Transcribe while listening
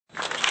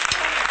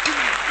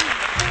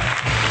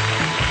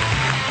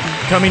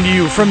Coming to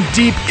you from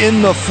deep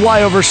in the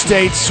flyover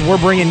states, we're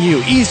bringing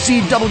you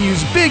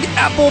ECW's Big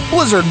Apple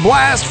Blizzard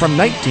Blast from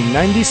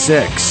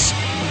 1996.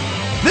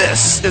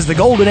 This is the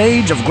Golden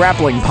Age of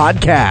Grappling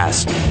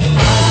Podcast.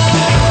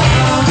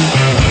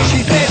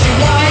 She says she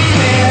wants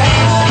me.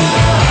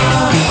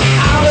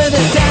 All of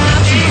the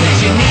time she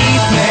says she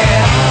needs me.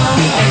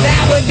 And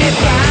that would be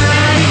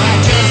fine. I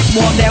just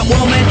want that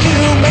woman to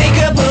make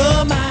up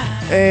her mind.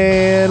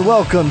 And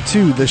welcome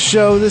to the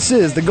show. This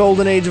is the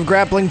Golden Age of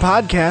Grappling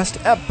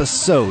Podcast,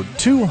 episode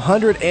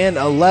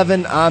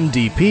 211. I'm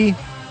DP.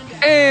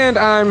 And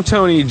I'm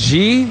Tony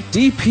G.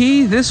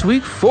 DP this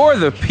week for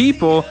the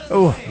people.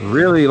 Oh,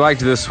 really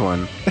liked this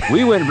one.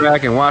 We went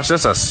back and watched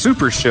this, a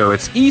super show.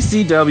 It's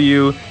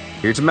ECW.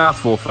 Here's a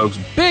mouthful, folks.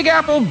 Big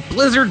Apple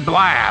Blizzard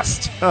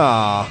Blast.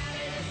 ah.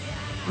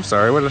 I'm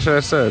sorry, what should I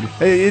have said?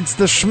 It's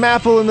the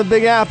Schmapple and the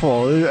Big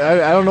Apple.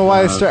 I don't know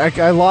why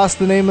I lost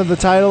the name of the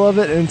title of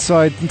it, and so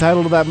I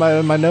entitled that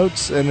in my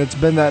notes, and it's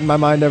been that in my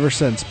mind ever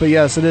since. But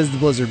yes, it is the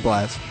Blizzard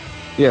Blast.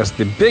 Yes,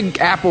 the Big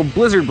Apple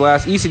Blizzard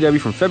Blast,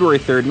 ECW from February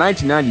 3rd,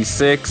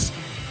 1996.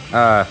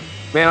 Man,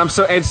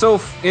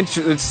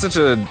 it's such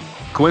a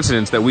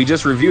coincidence that we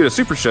just reviewed a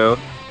super show.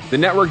 The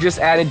network just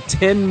added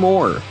 10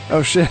 more.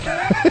 Oh, shit.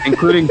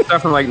 Including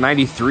stuff from like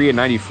 93 and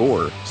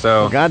 94.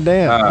 So,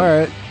 goddamn. All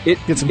right.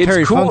 Get some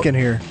Terry cool. Funk in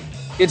here.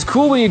 It's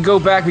cool when you go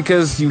back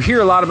because you hear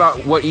a lot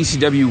about what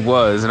ECW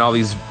was and all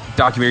these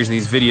documentaries and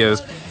these videos.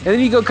 And then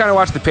you go kind of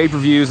watch the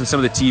pay-per-views and some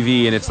of the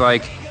TV, and it's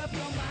like,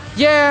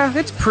 yeah,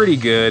 it's pretty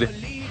good.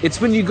 It's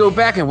when you go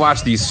back and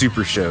watch these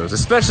super shows,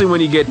 especially when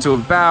you get to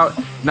about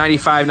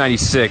 95,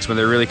 96, when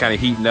they're really kind of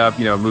heating up,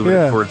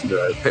 moving towards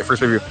the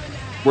first pay-per-view,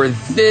 where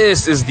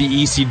this is the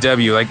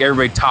ECW, like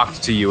everybody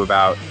talked to you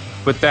about,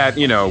 but that,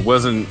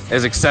 wasn't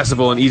as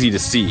accessible and easy to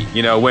see.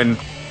 When,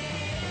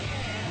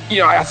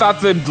 I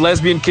thought the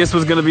lesbian kiss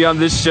was going to be on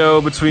this show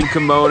between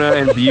Kimona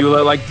and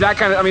Beulah, like that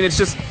kind of, it's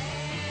just,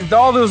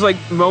 all those like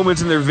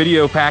moments in their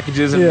video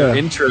packages and their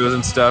intros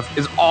and stuff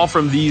is all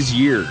from these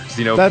years,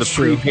 That's the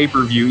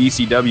pre-pay-per-view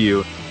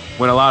ECW,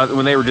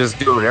 when they were just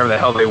doing whatever the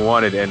hell they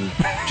wanted and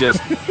just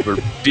were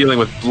dealing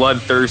with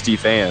bloodthirsty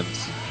fans.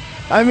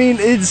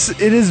 It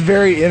is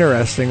very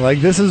interesting. Like,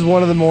 this is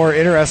one of the more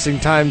interesting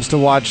times to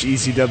watch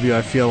ECW,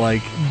 I feel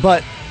like.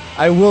 But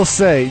I will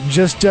say,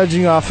 just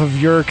judging off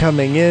of your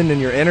coming in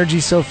and your energy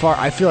so far,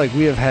 I feel like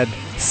we have had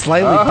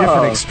slightly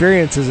different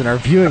experiences in our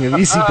viewing of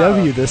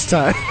ECW this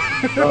time.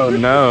 Oh,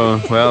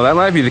 no. Well, that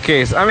might be the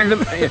case.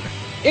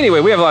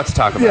 Anyway, we have a lot to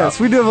talk about. Yes,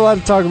 we do have a lot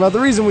to talk about. The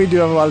reason we do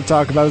have a lot to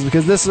talk about is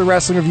because this is a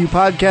wrestling review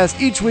podcast.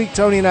 Each week,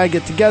 Tony and I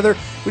get together.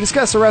 We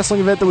discuss a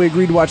wrestling event that we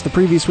agreed to watch the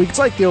previous week. It's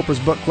like the Oprah's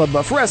Book Club,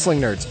 but for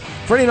wrestling nerds.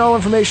 For any and all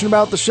information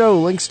about the show,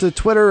 links to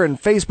Twitter and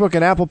Facebook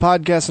and Apple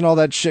Podcasts and all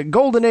that shit,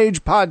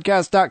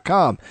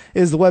 goldenagepodcast.com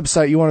is the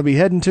website you want to be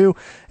heading to.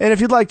 And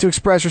if you'd like to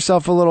express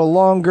yourself a little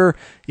longer,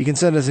 you can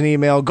send us an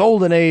email,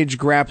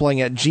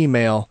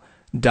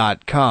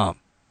 goldenagegrappling@gmail.com.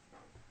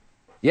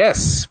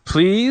 Yes,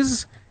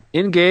 please.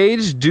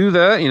 Engage, do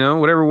the,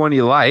 whatever one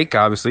you like.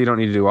 Obviously, you don't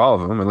need to do all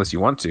of them unless you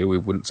want to. We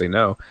wouldn't say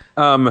no.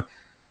 But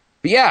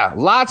yeah,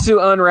 lots to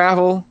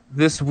unravel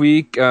this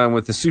week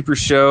with the Super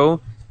Show.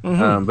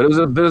 Mm-hmm. But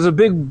it was a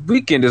big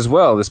weekend as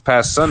well this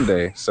past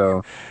Sunday.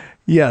 So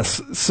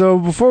yes. So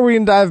before we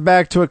can dive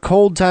back to a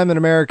cold time in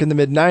America in the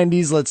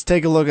mid-'90s, let's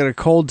take a look at a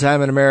cold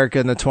time in America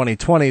in the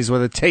 2020s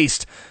with a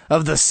taste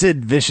of the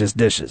Sid Vicious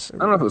dishes. I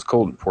don't know if it was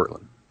cold in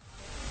Portland.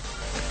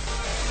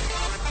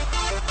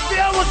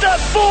 I was not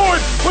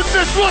born with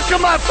this look on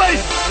my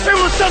face. It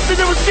was something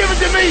that was given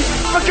to me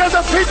because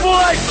of people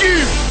like you.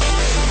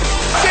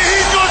 See,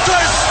 he's going to try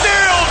to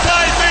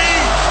stereotype me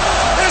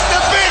as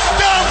the big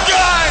dumb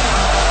guy.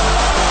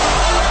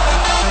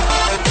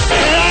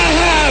 And I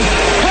have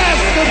half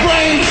the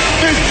brain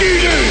that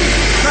you do.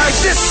 Now,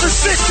 this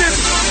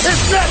persistence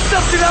is not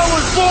something I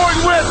was born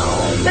with.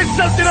 It's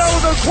something I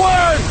was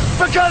acquired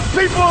because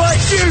people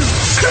like you.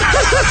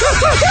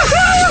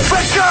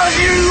 Because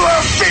you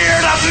are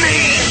feared of me.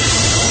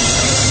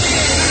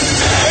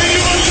 And you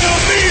will tell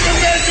me the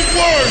magic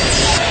words.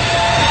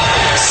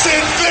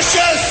 Sid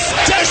Vicious,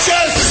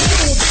 Vicious.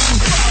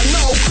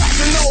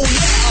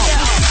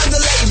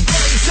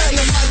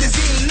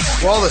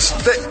 Well, all the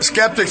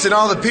skeptics and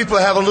all the people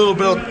have a little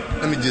bit of...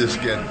 Let me do this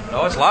again.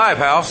 Oh, it's live,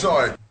 Hal.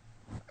 Sorry.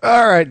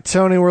 All right,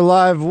 Tony, we're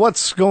live.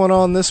 What's going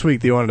on this week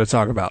that you wanted to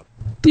talk about?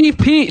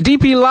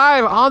 DP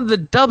Live on the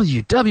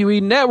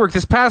WWE Network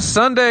this past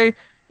Sunday.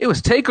 It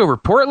was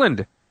TakeOver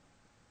Portland.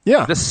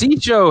 Yeah. The C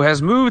Show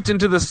has moved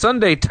into the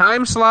Sunday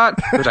time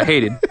slot, which I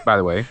hated, by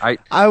the way.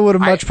 I would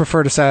have much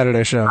preferred a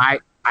Saturday show.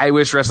 I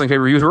wish wrestling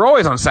pay-per-views were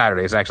always on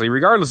Saturdays, actually,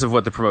 regardless of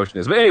what the promotion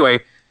is. But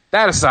anyway,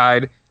 that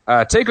aside,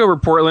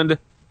 TakeOver Portland,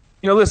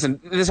 listen,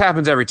 this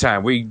happens every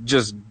time. We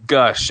just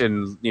gush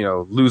and,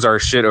 lose our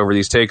shit over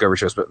these TakeOver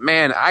shows. But,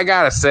 man, I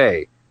gotta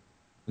say,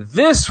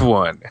 this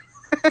one,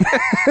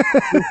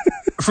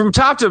 from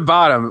top to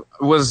bottom,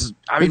 was,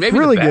 maybe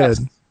really the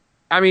best.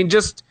 Good.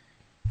 Just...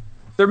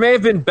 There may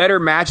have been better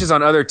matches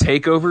on other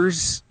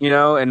takeovers,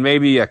 and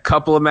maybe a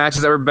couple of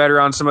matches that were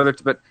better on some other,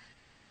 but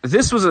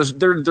this was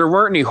there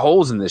weren't any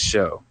holes in this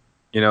show.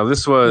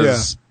 This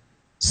was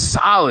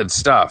solid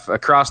stuff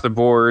across the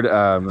board.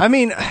 I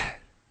mean,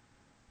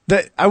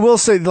 I will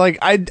say, like,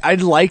 I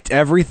liked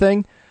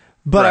everything,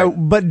 but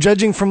but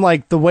judging from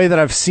like the way that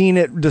I've seen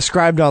it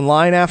described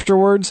online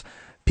afterwards,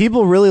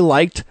 people really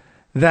liked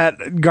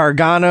that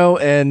Gargano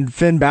and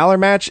Finn Balor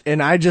match,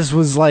 and I just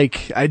was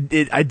like,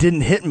 it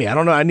didn't hit me. I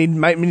don't know.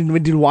 Might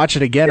need to watch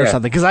it again or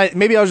something, because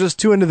maybe I was just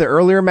too into the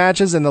earlier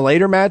matches and the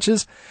later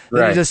matches.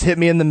 Then it just hit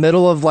me in the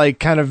middle of like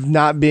kind of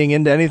not being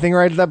into anything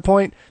right at that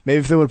point. Maybe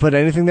if they would put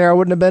anything there, I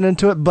wouldn't have been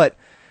into it. But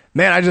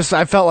man,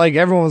 I felt like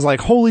everyone was like,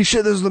 "Holy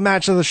shit, this is the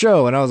match of the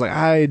show," and I was like,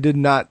 I did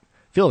not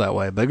feel that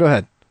way. But go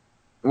ahead.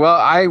 Well,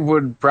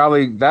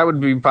 that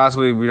would be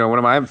possibly one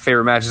of my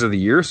favorite matches of the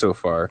year so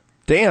far.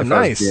 Damn,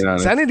 nice.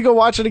 So I need to go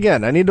watch it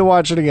again. I need to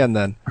watch it again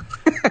then.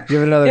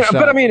 Give it another shot.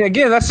 But I mean,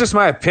 again, that's just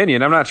my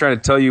opinion. I'm not trying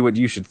to tell you what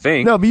you should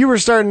think. No, but you were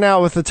starting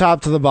out with the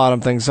top to the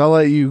bottom thing, so I'll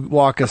let you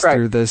walk us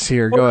through this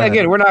here. Go ahead.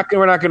 Again, we're not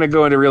going to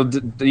go into real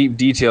deep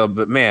detail,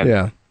 but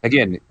man,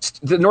 again,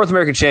 the North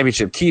American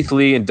Championship, Keith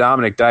Lee and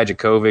Dominik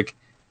Dijakovic,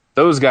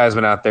 those guys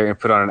went out there and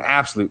put on an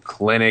absolute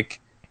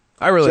clinic.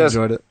 I really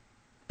enjoyed it.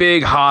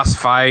 Big hoss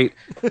fight,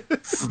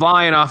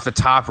 flying off the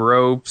top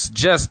ropes,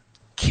 just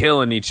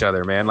killing each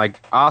other, man. Like,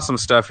 awesome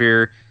stuff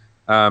here.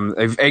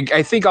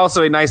 I think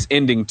also a nice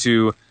ending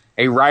to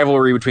a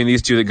rivalry between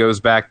these two that goes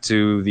back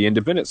to the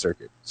independent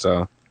circuit.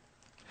 So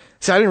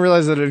I didn't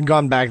realize that it had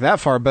gone back that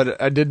far,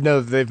 but I did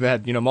know that they've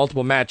had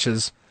multiple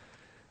matches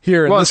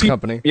here in this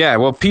company. Yeah,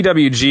 well,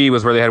 PWG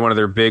was where they had one of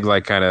their big,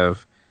 like, kind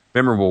of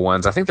memorable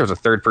ones. I think there was a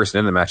third person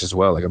in the match as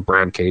well, like a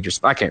Brian Cage or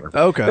something. I can't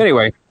remember. Okay. But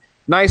anyway,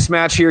 nice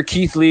match here.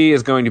 Keith Lee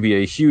is going to be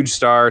a huge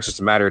star. It's just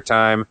a matter of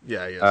time.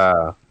 Yeah, he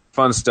is.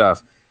 Fun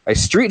stuff. A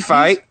street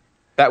fight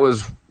that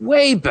was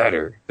way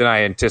better than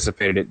I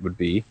anticipated it would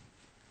be.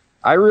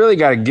 I really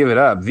got to give it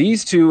up.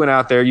 These two went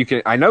out there.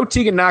 I know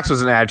Tegan Knox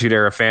was an Attitude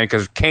Era fan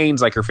because Kane's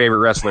like her favorite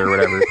wrestler or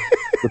whatever.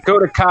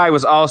 Dakota Kai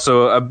was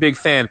also a big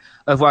fan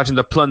of watching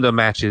the Plunder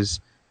matches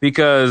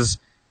because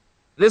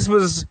this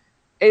was,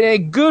 in a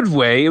good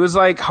way, it was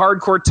like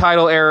hardcore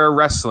title era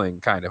wrestling,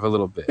 kind of, a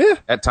little bit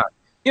at times.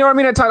 You know what I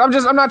mean? At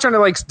times, I'm not trying to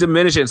like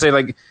diminish it and say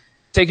like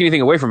take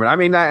anything away from it. I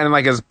mean that in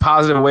like as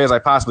positive a way as I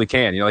possibly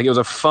can. Like it was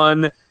a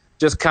fun,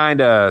 just kind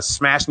of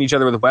smashing each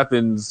other with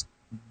weapons,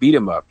 beat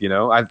 'em up.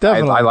 I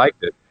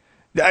liked it.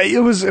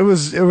 It was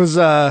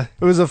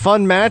a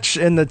fun match,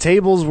 and the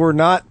tables were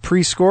not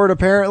pre-scored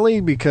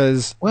apparently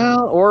because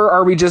or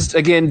are we just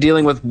again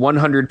dealing with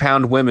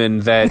 100-pound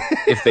women that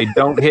if they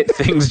don't hit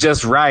things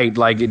just right,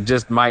 like it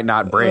just might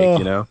not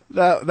break.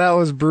 That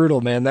was brutal,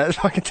 man. That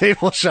fucking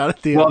table shot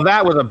at the end. Well,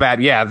 that was a bad.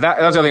 Yeah, that's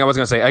the other thing I was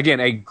gonna say. Again,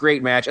 a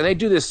great match, and they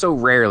do this so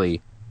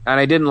rarely, and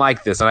I didn't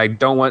like this, and I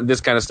don't want this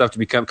kind of stuff to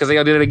become because they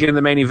did it again in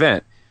the main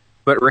event.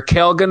 But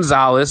Raquel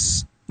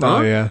Gonzalez.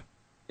 Oh yeah.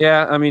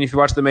 Yeah, I mean, if you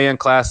watch the Mae Young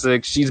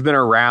Classic, she's been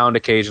around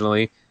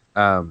occasionally.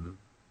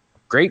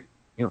 Great,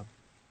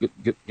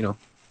 good,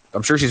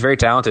 I'm sure she's very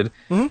talented.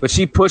 Mm-hmm. But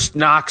she pushed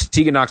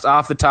Tegan Knox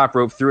off the top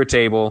rope through a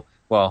table,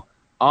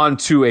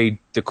 onto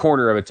the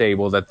corner of a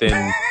table that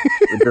then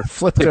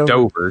flipped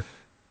over.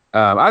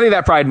 I think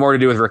that probably had more to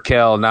do with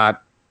Raquel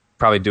not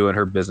probably doing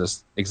her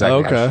business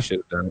exactly how she should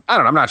have done. I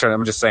don't know. I'm not trying.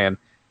 I'm just saying.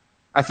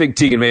 I think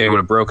Tegan maybe would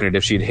have broken it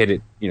if she'd hit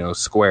it,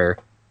 square.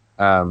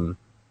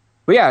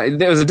 But yeah,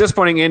 it was a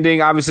disappointing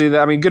ending. Obviously,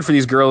 good for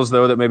these girls,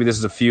 though, that maybe this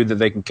is a feud that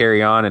they can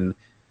carry on and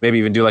maybe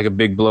even do like a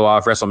big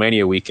blow-off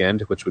WrestleMania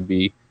weekend, which would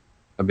be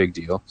a big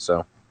deal.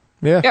 So,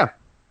 yeah.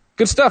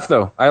 Good stuff,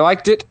 though. I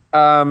liked it.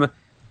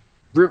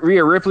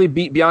 Rhea Ripley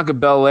beat Bianca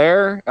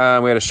Belair.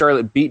 We had a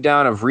Charlotte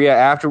beatdown of Rhea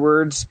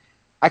afterwards.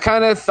 I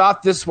kind of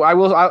thought this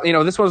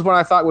was one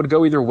I thought would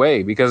go either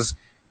way because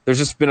there's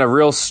just been a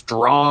real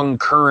strong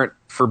current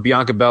for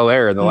Bianca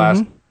Belair in the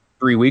last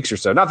 3 weeks or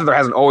so. Not that there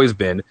hasn't always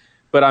been,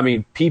 but I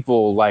mean,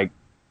 people like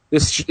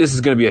this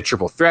is going to be a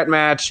triple threat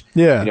match.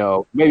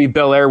 Yeah. Maybe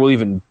Belair will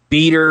even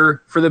beat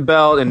her for the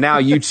belt, and now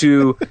you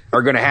two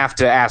are going to have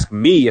to ask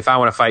me if I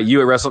want to fight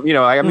you at Wrestle.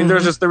 I mean, there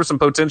was some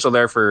potential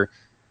there for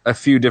a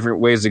few different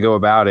ways to go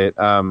about it.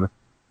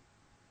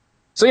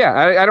 So yeah,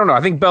 I don't know.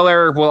 I think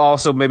Belair will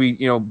also maybe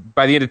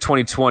by the end of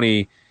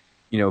 2020,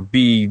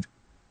 be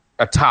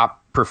a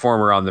top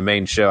performer on the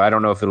main show. I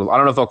don't know if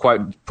they'll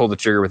quite pull the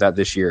trigger with that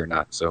this year or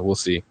not. So we'll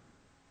see.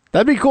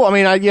 That'd be cool. I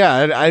mean,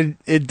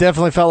 it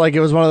definitely felt like it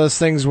was one of those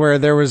things where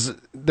there was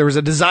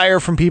a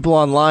desire from people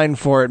online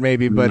for it,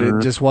 maybe, but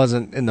it just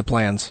wasn't in the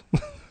plans.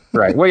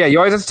 Right. Well, yeah, you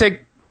always have to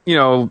take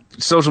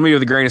social media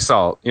with a grain of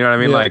salt. You know what I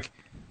mean? Yeah. Like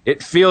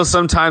it feels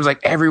sometimes like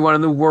everyone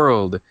in the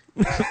world,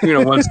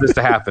 wants this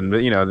to happen,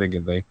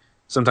 but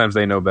sometimes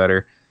they know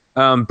better.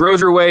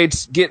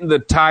 Broserweights getting the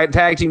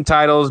tag team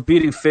titles,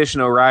 beating Fish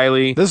and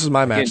O'Reilly. This is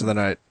my match of the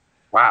night.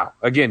 Wow.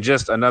 Again,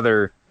 just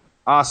another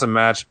awesome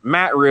match.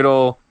 Matt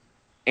Riddle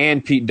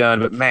and Pete Dunne,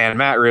 but man,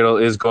 Matt Riddle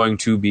is going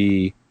to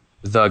be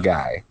the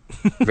guy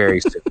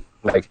very soon.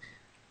 Like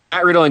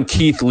Matt Riddle and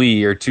Keith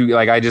Lee are two.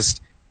 Like I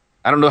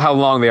don't know how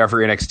long they are for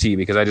NXT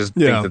because I just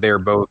think that they are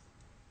both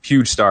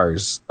huge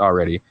stars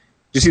already. Did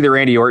you see the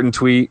Randy Orton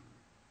tweet?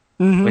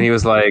 when he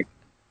was like,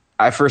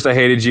 "I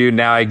hated you,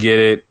 now I get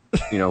it.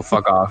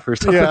 Fuck off," or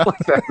something like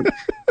that.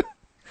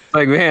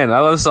 Like, man, I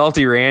love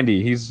Salty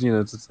Randy. He's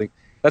it's just like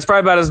that's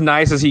probably about as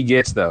nice as he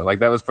gets, though. Like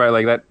that was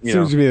probably like that.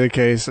 Seems to be the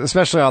case,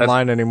 especially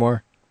online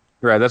anymore.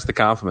 Right, that's the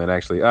compliment,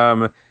 actually.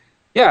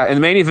 Yeah, in the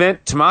main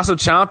event, Tommaso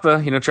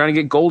Ciampa, trying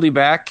to get Goldie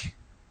back,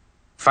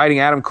 fighting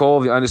Adam Cole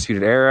of the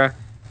Undisputed Era.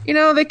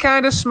 They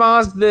kind of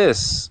smozzed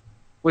this,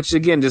 which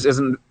again just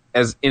isn't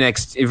as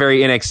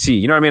very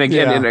NXT. You know what I mean?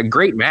 Again, in a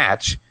great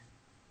match,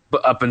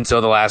 but up until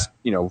the last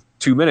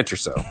 2 minutes or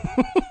so.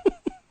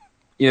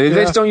 They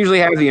just don't usually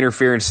have the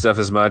interference stuff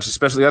as much.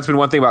 Especially that's been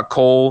one thing about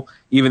Cole.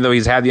 Even though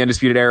he's had the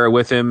Undisputed Era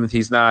with him,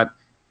 they're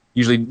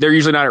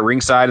usually not at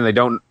ringside, and they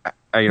don't.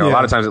 A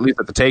lot of times, at least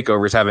at the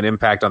takeovers, have an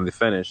impact on the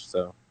finish.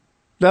 So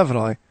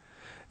definitely,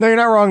 no, you're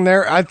not wrong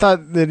there. I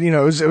thought that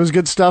it was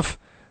good stuff.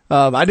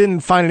 I didn't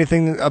find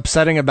anything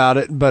upsetting about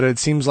it, but it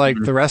seems like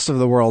the rest of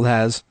the world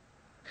has.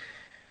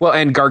 Well,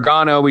 and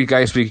Gargano, we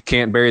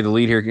can't bury the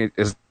lead here,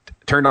 is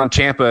turned on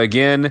Ciampa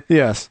again.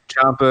 Yes,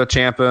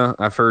 Ciampa.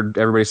 I've heard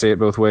everybody say it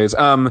both ways.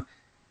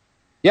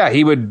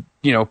 He would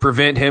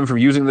prevent him from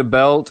using the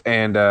belt,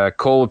 and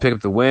Cole would pick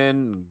up the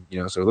win.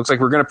 So it looks like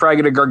we're going to probably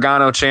get a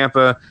Gargano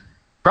Ciampa.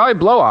 Probably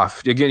blow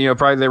off again.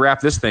 Probably they wrap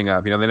this thing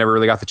up. They never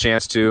really got the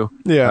chance to.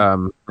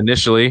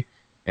 Initially,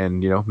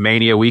 and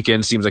Mania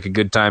weekend seems like a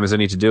good time as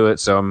any to do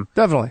it. So I'm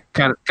definitely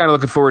kind of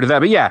looking forward to that.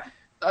 But yeah,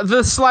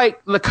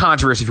 the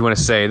controversy, if you want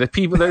to say, the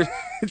people there.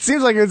 It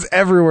seems like it's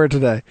everywhere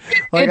today.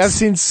 Like I've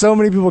seen so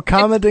many people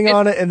commenting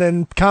on it, and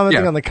then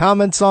commenting on the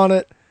comments on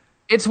it.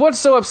 It's what's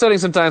so upsetting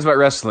sometimes about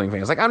wrestling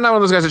fans. Like I'm not one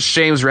of those guys that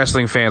shames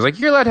wrestling fans. Like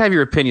you're allowed to have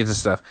your opinions and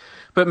stuff.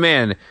 But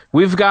man,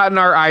 we've gotten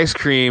our ice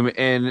cream,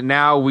 and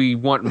now we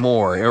want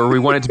more, or we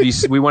want it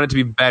to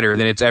be better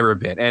than it's ever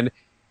been. And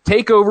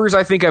takeovers,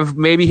 I think, have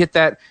maybe hit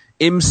that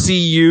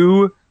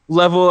MCU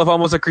level of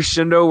almost a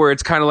crescendo, where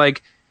it's kind of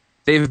like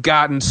they've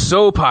gotten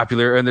so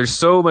popular, and there's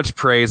so much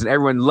praise, and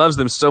everyone loves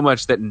them so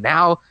much that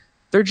now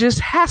there just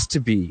has to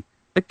be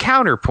the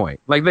counterpoint.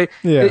 Like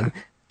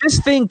this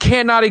thing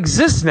cannot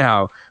exist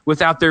now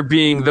without there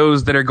being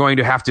those that are going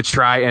to have to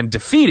try and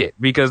defeat it,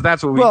 because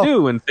that's what we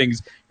do when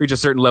things reach a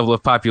certain level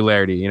of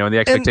popularity, and the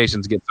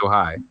expectations get so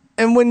high.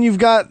 And when you've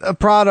got a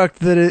product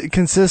that it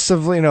consists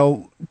of,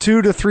 2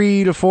 to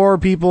 3 to 4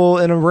 people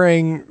in a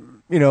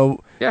ring,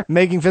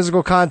 making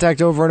physical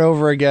contact over and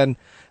over again,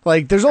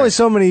 like there's only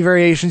so many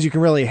variations you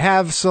can really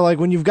have. So like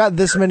when you've got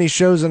this many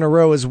shows in a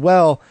row as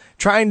well,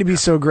 trying to be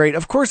so great,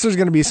 of course there's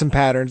going to be some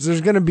patterns.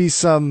 There's going to be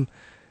some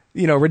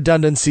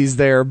redundancies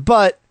there,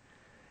 but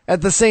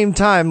at the same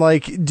time,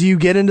 like, do you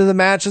get into the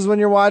matches when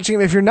you're watching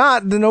them? If you're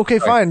not, then okay,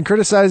 fine,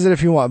 criticize it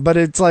if you want. But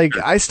it's like,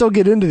 I still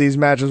get into these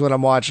matches when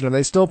I'm watching them.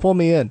 They still pull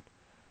me in.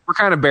 We're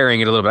kind of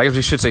burying it a little bit. I guess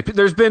we should say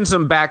there's been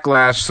some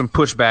backlash, some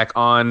pushback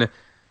on,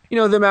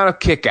 the amount of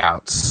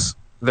kickouts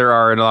there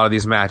are in a lot of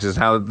these matches,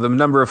 how the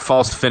number of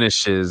false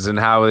finishes, and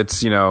how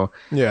it's, maybe,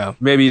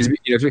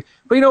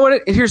 but you know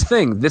what? Here's the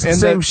thing. This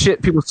is the same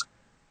shit people.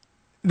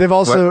 They've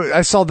also,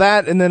 I saw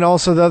that, and then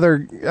also the other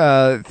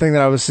thing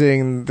that I was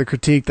seeing, the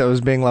critique that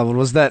was being leveled,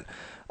 was that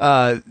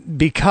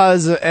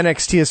because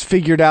NXT has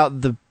figured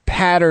out the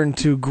pattern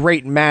to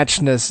great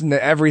matchness, and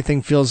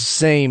everything feels the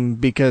same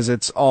because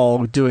it's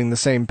all doing the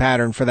same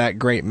pattern for that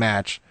great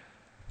match.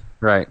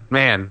 Right.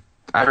 Man,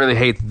 I really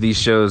hate that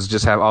these shows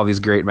just have all these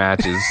great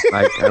matches.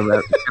 Like, can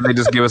they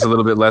just give us a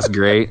little bit less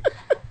great?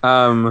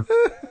 So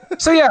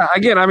yeah,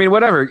 again, I mean,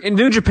 whatever. And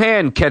New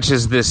Japan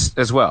catches this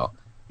as well.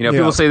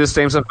 People say the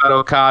same stuff about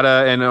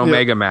Okada and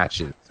Omega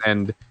matches.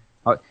 And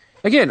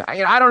again,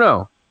 I don't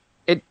know.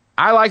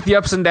 I like the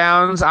ups and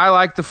downs. I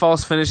like the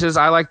false finishes.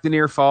 I like the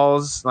near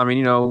falls. I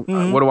mean,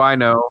 what do I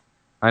know?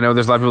 I know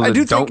there's a lot of people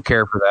that don't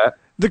care for that.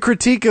 The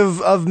critique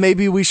of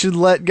maybe we should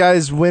let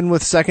guys win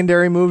with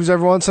secondary moves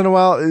every once in a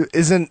while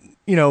isn't,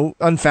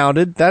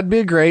 unfounded. That'd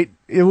be great.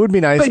 It would be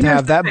nice to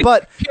have that.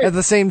 But at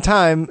the same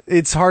time,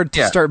 it's hard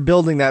to start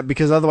building that,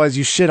 because otherwise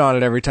you shit on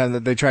it every time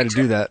that they try to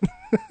do that.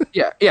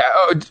 Yeah.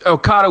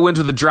 Okada wins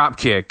with a drop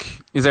kick.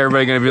 Is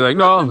everybody going to be like,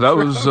 no, that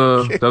was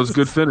a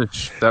good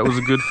finish. That was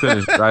a good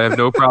finish. I have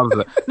no problem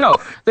with that. No,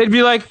 they'd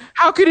be like,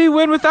 how could he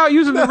win without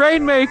using the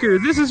Rainmaker?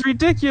 This is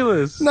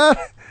ridiculous. Not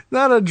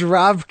a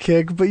drop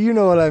kick, but you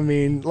know what I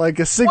mean, like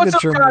a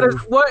signature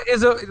move.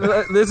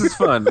 This is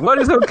fun. What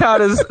is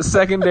Okada's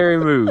secondary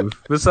move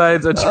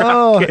besides a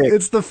drop kick?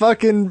 It's the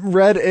fucking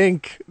red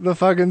ink, the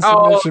fucking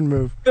submission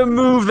move. The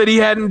move that he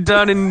hadn't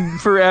done in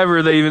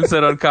forever. They even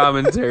said on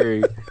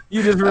commentary.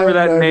 You just remember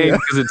that name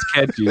because it's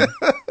catchy.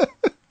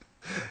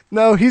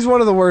 No, he's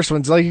one of the worst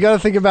ones. Like, you got to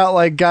think about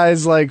like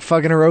guys like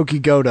fucking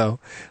Hiroki Goto.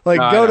 Like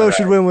Goto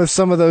should win with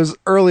some of those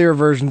earlier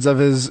versions of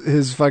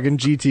his fucking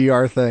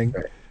GTR thing.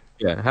 Right.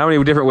 Yeah, how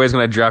many different ways can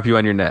I drop you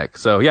on your neck?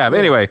 So yeah, but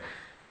anyway,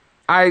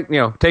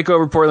 take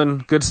over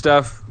Portland, good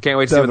stuff. Can't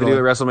wait to see what they do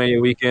at WrestleMania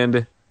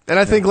weekend. And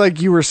I think, like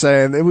you were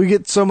saying, we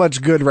get so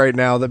much good right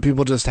now that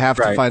people just have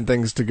to find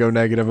things to go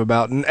negative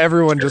about, and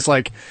everyone just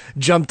like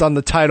jumped on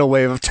the tidal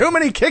wave of too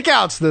many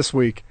kickouts this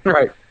week.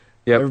 Right.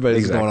 Yep.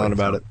 Everybody's going on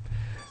about it.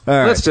 All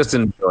right. Let's just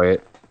enjoy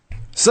it.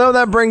 So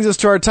that brings us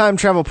to our time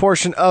travel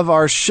portion of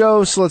our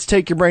show. So let's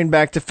take your brain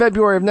back to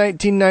February of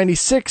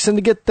 1996. And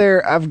to get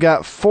there, I've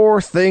got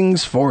 4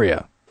 things for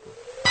you.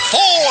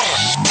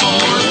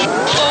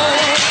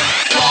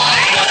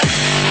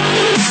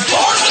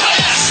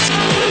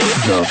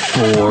 The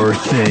 4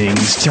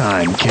 Things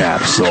Time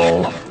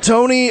Capsule.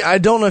 Tony, I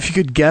don't know if you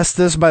could guess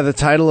this by the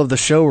title of the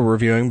show we're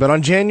reviewing, but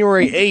on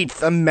January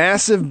 8th, a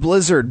massive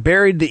blizzard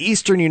buried the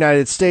eastern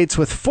United States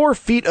with 4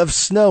 feet of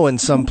snow in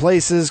some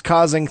places,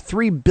 causing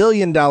 $3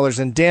 billion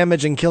in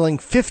damage and killing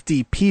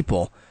 50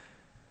 people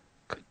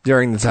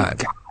during the time.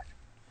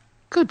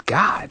 Good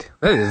God.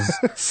 That is...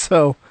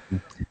 So...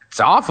 It's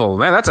awful,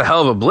 man. That's a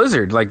hell of a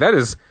blizzard. Like, that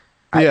is...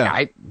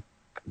 Yeah.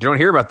 You don't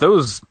hear about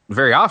those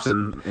very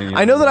often.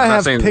 I know that I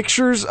have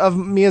pictures of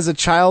me as a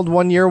child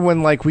one year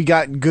when, like, we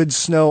got good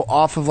snow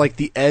off of, like,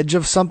 the edge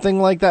of something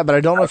like that, but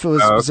I don't know if it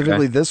was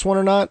specifically this one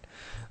or not.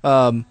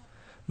 But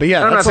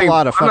yeah, that's a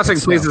lot of fucking I'm not saying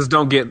snow. places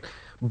don't get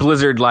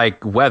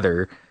blizzard-like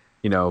weather,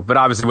 but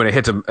obviously when it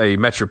hits a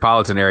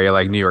metropolitan area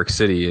like New York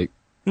City, it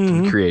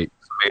can create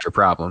major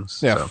problems.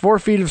 Yeah, so. 4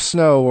 feet of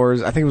snow, or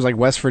I think it was like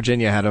West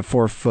Virginia had a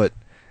 4-foot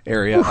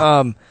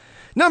area.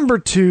 Number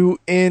 2,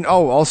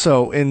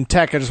 also in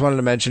tech, I just wanted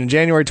to mention, on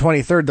January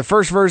 23rd, the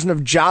first version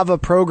of Java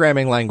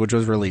programming language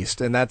was released,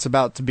 and that's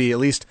about to be, at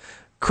least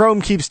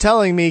Chrome keeps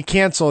telling me,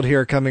 canceled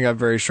here coming up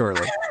very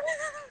shortly.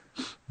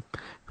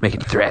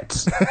 Making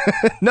threats.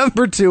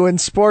 Number 2, in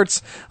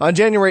sports, on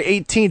January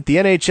 18th, the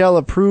NHL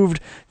approved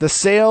the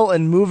sale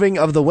and moving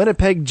of the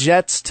Winnipeg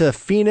Jets to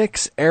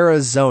Phoenix,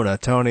 Arizona.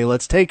 Tony,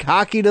 let's take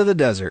hockey to the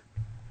desert.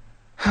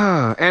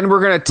 And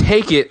we're going to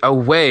take it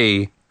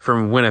away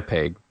from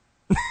Winnipeg.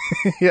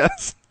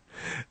 Yes.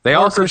 They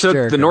also Chris took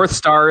Jericho. the North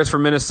Stars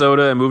from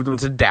Minnesota and moved them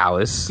to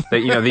Dallas.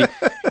 They, the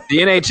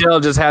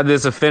NHL just had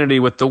this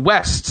affinity with the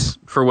West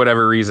for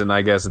whatever reason,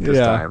 I guess, at this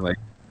time. Like,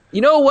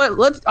 you know what?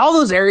 Let's all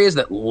those areas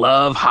that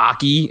love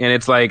hockey and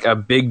it's like a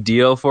big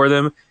deal for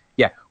them.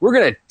 Yeah, we're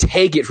gonna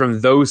take it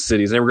from those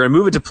cities and we're gonna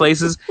move it to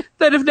places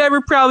that have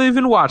never probably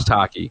even watched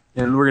hockey,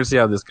 and we're gonna see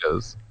how this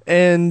goes.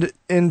 And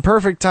in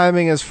perfect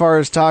timing, as far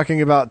as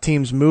talking about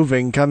teams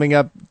moving, coming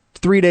up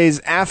 3 days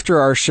after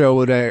our show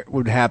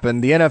would happen,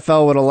 the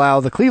NFL would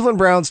allow the Cleveland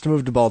Browns to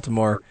move to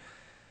Baltimore.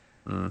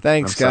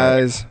 Thanks,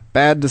 guys.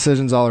 Bad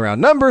decisions all around.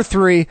 Number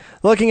 3,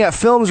 looking at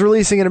films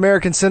releasing in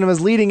American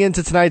cinemas leading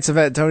into tonight's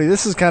event. Tony,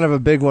 this is kind of a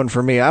big one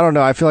for me. I don't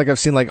know. I feel like I've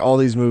seen like all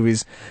these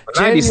movies.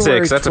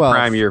 96, that's a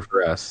prime year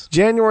for us.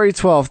 January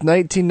 12th,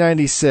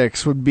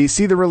 1996 would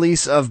see the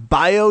release of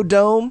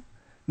Biodome,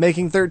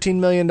 making $13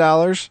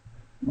 million.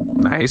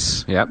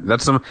 Nice. Yep.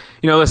 That's some,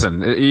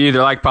 listen, you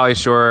either like Pauly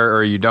Shore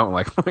or you don't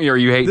like, or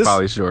you hate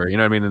Pauly Shore. You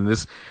know what I mean? And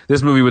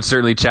this movie would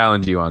certainly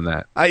challenge you on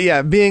that.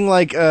 Being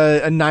like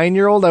a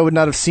 9-year-old, I would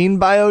not have seen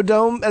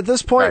Biodome at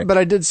this point, but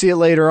I did see it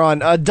later on.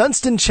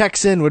 Dunstan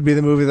Checks In would be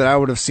the movie that I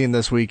would have seen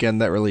this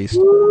weekend that released.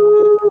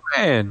 Ooh,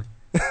 man.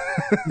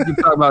 You can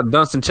talk about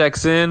Dunstan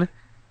Checks In.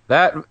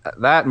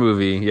 That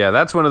movie, yeah,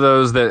 that's one of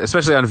those that,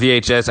 especially on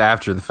VHS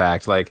after the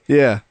fact, like,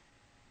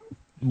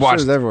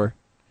 watched everywhere.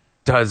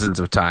 Dozens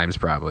of times,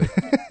 probably.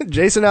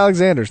 Jason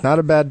Alexander's not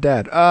a bad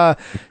dad.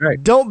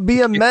 Right. Don't be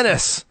a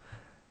menace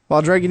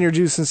while dragging your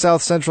juice in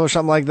South Central or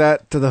something like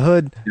that to the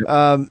hood. Yep.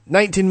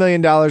 $19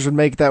 million would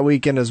make that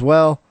weekend as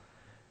well.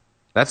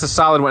 That's a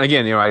solid one.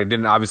 Again, I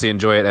didn't obviously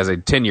enjoy it as a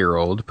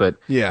 10-year-old, but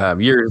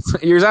years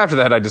after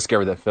that, I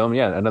discovered that film.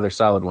 Yeah, another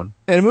solid one.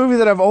 And a movie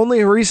that I've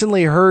only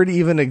recently heard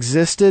even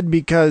existed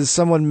because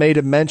someone made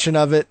a mention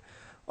of it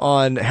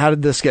on How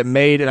Did This Get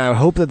Made, and I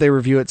hope that they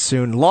review it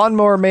soon.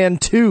 Lawnmower Man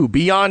 2,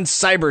 Beyond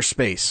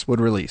Cyberspace would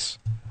release.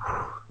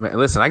 Man,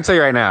 listen, I can tell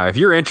you right now, if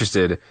you're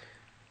interested,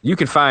 you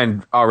can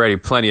find already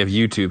plenty of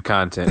YouTube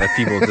content of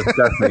people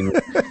discussing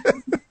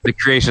the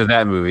creation of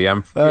that movie.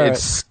 I'm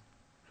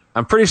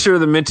pretty sure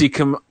the Minty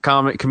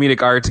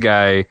comedic arts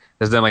guy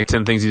has done like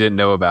 10 things you didn't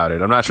know about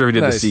it. I'm not sure if he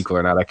did the sequel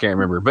or not. I can't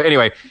remember. But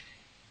anyway,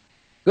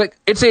 like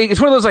it's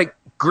one of those like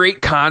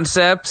great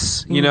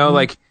concepts,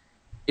 like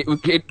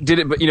it did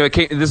it, but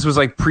this was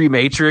like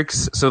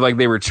pre-Matrix, so like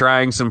they were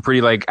trying some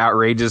pretty like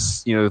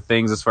outrageous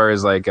things as far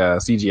as like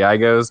CGI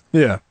goes.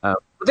 Yeah, but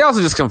they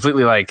also just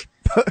completely like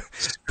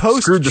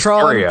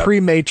post-Tron,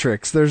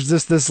 pre-Matrix. There's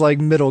just this like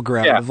middle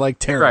ground of like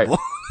terrible.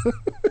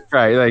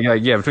 Right,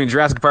 like between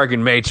Jurassic Park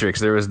and Matrix,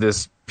 there was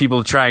this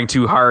people trying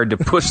too hard to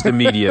push the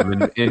medium,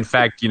 and in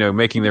fact,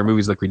 making their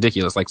movies look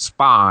ridiculous, like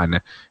Spawn,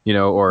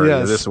 or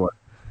this one.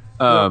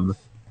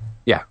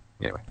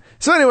 Anyway.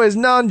 So anyways,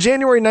 on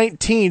January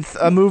 19th,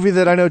 a movie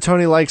that I know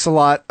Tony likes a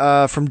lot,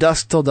 From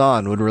Dusk Till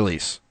Dawn, would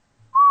release.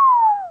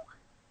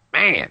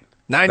 Man.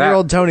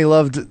 9-year-old Tony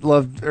loved,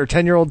 or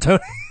 10-year-old Tony.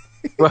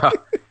 Well,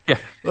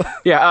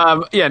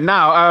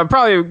 now,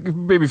 probably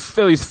maybe at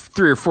least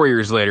 3 or 4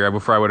 years later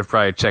before I would have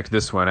probably checked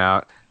this one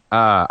out.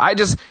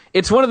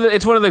 It's one of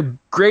the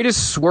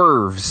greatest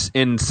swerves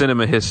in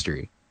cinema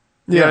history.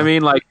 You know what I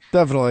mean? Like,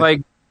 definitely.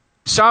 Like,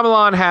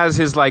 Shyamalan has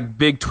his like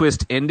big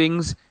twist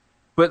endings,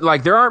 but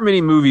like there aren't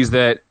many movies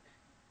that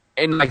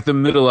in like the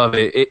middle of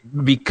it,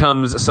 it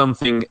becomes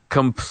something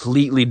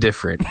completely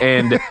different.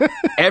 And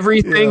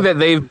everything that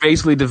they've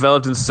basically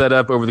developed and set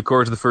up over the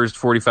course of the first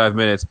 45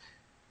 minutes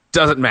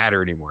doesn't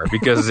matter anymore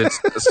because it's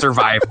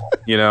survival,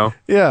 you know?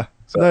 Yeah.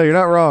 So. No, you're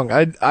not wrong.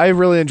 I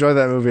really enjoy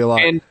that movie a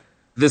lot. And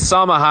the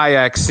Salma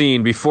Hayek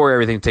scene before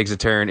everything takes a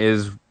turn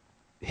is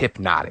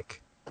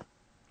hypnotic.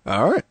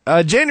 All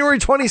right. January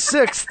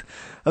 26th,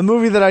 a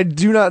movie that I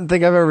do not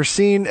think I've ever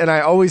seen, and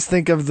I always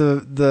think of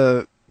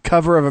the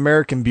cover of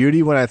American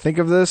Beauty when I think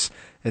of this,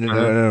 and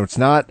no, it's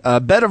not.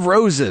 Bed of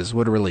Roses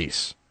would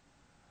release.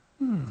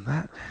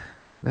 That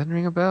doesn't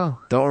ring a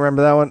bell. Don't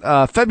remember that one.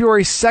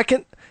 February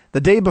 2nd,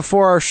 the day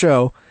before our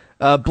show,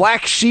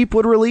 Black Sheep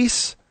would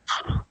release.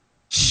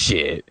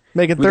 Shit.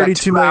 Making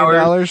 $32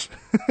 million.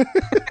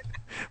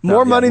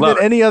 More money than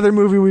any other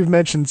movie we've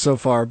mentioned so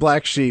far.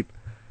 Black Sheep.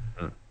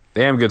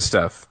 Damn good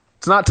stuff.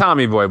 It's not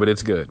Tommy Boy, but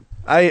it's good.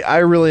 I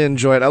really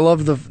enjoy it. I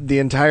love the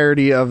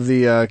entirety of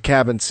the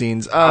cabin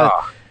scenes.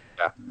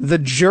 The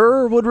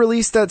Juror would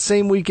release that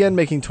same weekend,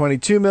 making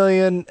 $22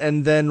 million,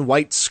 and then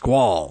White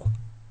Squall.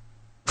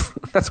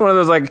 That's one of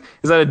those, like,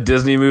 is that a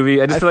Disney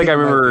movie? I just feel like I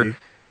remember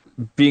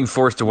being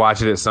forced to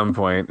watch it at some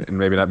point and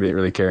maybe not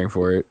really caring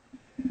for it.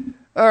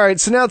 All right,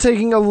 so now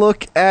taking a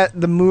look at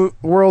the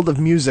world of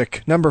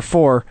music, number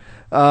 4.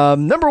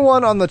 Number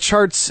 1 on the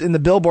charts in the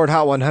Billboard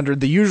Hot 100,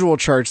 the usual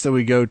charts that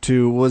we go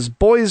to, was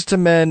Boyz II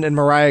Men and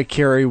Mariah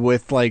Carey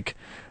with, like,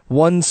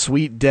 One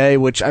Sweet Day,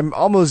 which I'm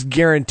almost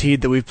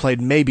guaranteed that we've played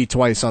maybe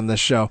twice on this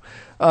show.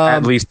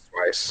 At least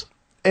twice.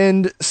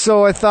 And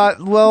so I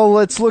thought, well,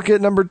 let's look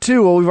at number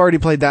 2. Well, we've already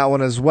played that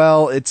one as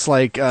well. It's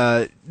like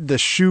the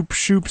Shoop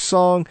Shoop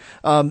song.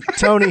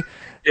 Tony...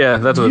 Yeah,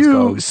 that's what it's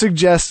called. You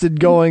suggested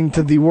going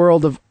to the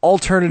world of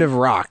alternative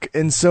rock,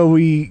 and so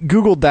we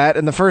Googled that,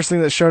 and the first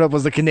thing that showed up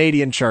was the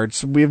Canadian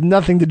charts. We have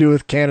nothing to do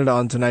with Canada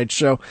on tonight's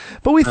show,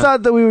 but we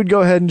thought that we would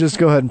go ahead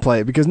and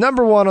play it, because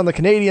number 1 on the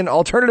Canadian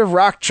alternative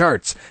rock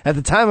charts at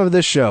the time of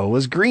this show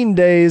was Green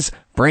Day's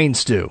Brain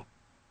Stew.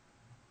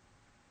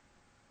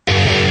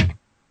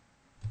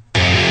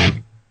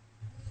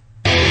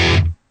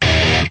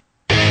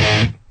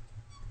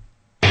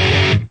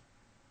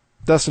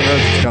 Dustin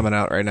Rhodes is coming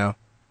out right now.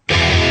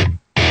 I'm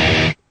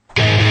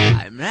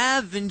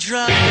having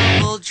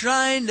trouble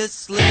trying to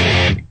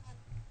sleep.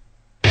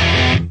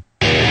 I'm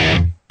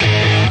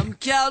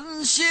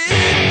counting sheep,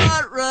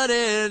 not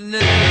running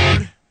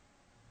out.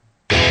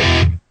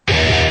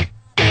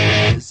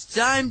 As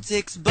time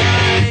ticks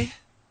by,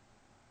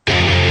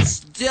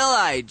 still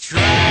I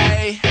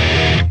try.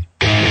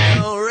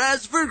 No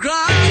rest for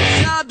cross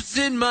stops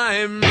in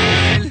my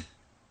mind.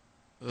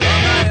 On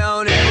my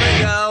own, here we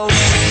go.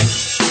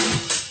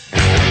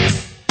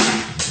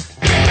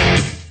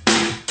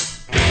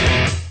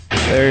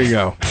 There you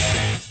go.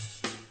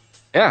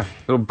 Yeah,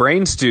 little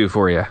brain stew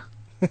for you.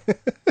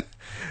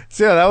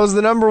 So yeah, that was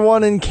the number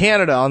 1 in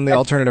Canada on the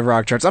alternative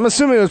rock charts. I'm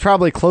assuming it was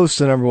probably close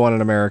to number 1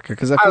 in America,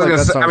 because I feel like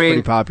that song's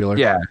pretty popular.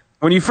 Yeah.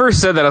 When you first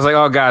said that, I was like,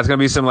 oh god, it's going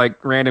to be some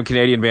like random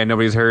Canadian band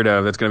nobody's heard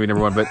of that's going to be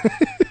number 1. But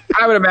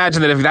I would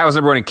imagine that if that was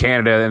number 1 in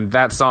Canada and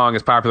that song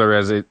is popular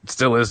as it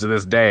still is to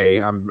this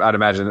day, I'd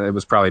imagine that it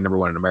was probably number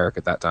 1 in America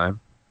at that time.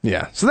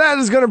 Yeah, so that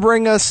is going to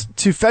bring us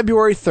to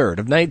February 3rd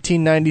of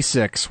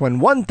 1996, when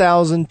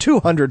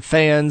 1,200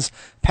 fans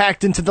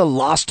packed into the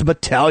Lost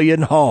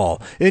Battalion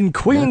Hall in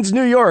Queens,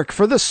 New York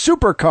for the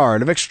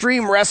Supercard of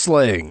Extreme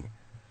Wrestling.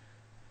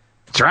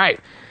 That's right.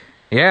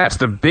 Yeah, it's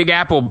the Big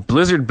Apple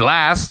Blizzard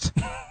Blast.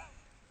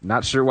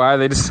 Not sure why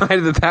they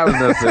decided that was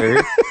necessary.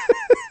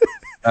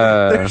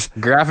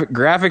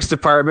 Graphics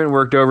department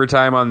worked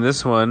overtime on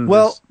this one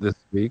this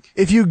week.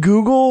 If you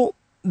Google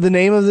the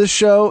name of this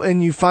show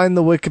and you find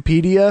the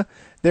Wikipedia,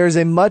 there's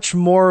a much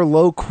more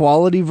low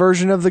quality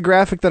version of the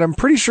graphic that I'm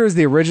pretty sure is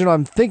the original.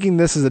 I'm thinking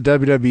this is a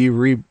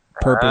WWE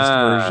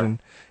repurposed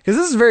version, because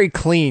this is very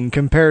clean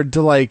compared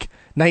to like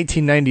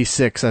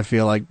 1996, I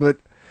feel like, but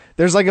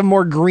there's like a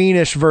more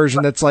greenish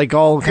version that's like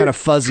all kind of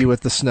fuzzy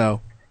with the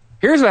snow.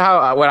 Here's what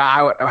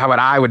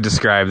I would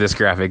describe this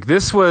graphic.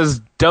 This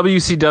was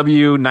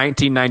WCW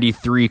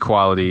 1993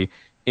 quality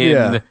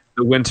in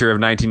the winter of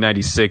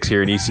 1996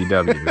 here in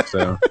ECW.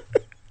 So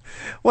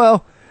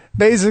well,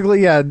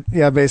 basically,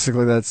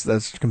 basically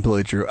that's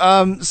completely true.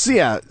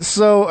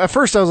 So at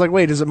first I was like,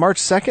 wait, is it March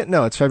 2nd?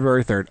 No, it's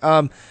February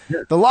 3rd.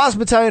 The Lost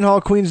Battalion Hall,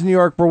 Queens, New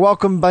York, were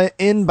welcomed by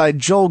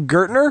Joel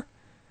Gertner.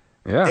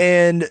 Yeah.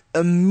 And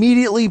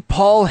immediately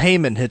Paul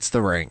Heyman hits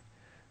the ring.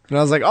 And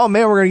I was like, oh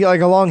man, we're going to get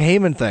like a long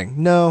Heyman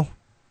thing. No,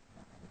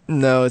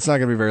 it's not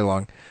going to be very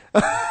long.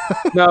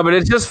 No, but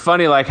it's just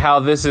funny like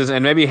how this is,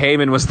 and maybe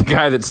Heyman was the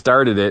guy that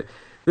started it.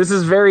 This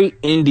is very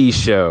indie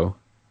show.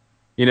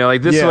 You know,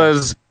 like this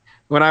was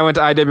when I went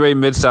to IWA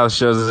Mid-South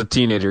shows as a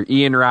teenager.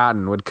 Ian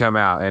Rotten would come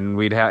out,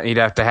 and he'd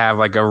have to have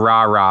like a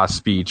rah-rah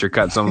speech or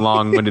cut some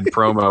long-winded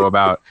promo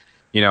about,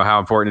 you know, how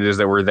important it is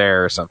that we're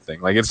there or something.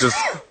 Like it's just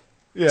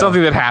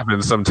something that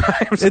happens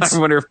sometimes. I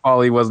wonder if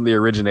Paulie wasn't the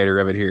originator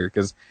of it here,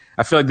 because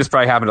I feel like this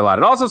probably happened a lot.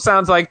 It also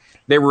sounds like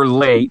they were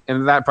late,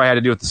 and that probably had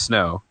to do with the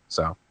snow.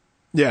 So.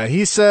 Yeah,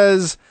 he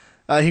says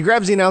He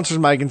grabs the announcer's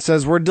mic and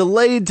says, "We're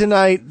delayed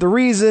tonight. The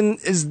reason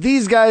is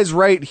these guys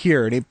right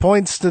here." And he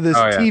points to this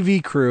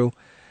TV crew.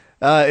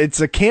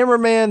 It's a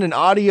cameraman, an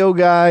audio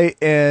guy,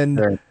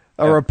 and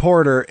a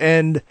reporter.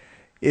 And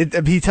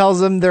he tells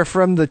them they're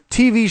from the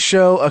TV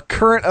show A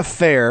Current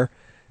Affair.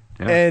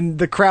 Yeah. And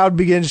the crowd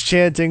begins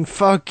chanting,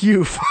 "Fuck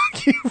you,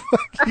 fuck you,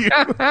 fuck you."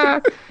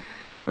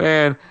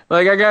 Man,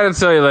 like, I gotta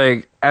tell you,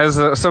 like, as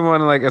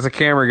a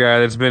camera guy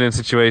that's been in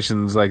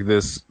situations like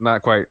this,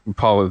 not quite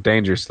Paul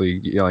dangerously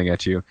yelling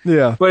at you.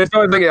 Yeah. But it's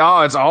always like,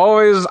 it's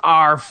always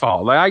our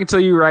fault. Like, I can tell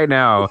you right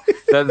now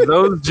that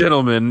those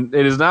gentlemen,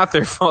 it is not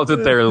their fault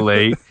that they're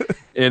late.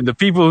 And the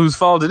people whose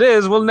fault it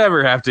is will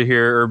never have to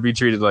hear or be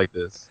treated like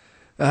this.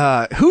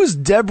 Who's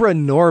Deborah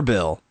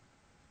Norville?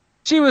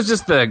 She was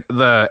just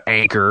the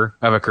anchor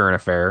of A Current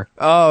Affair.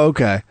 Oh,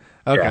 okay.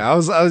 Okay,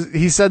 Yeah.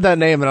 He said that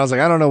name, and I was like,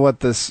 I don't know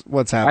what's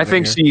happening. I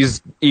think here.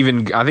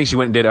 I think she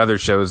went and did other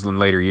shows in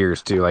later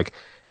years too, like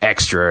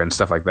Extra and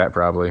stuff like that.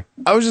 Probably.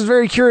 I was just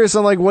very curious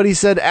on like what he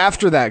said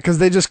after that, because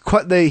they just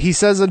he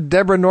says a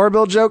Deborah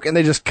Norville joke and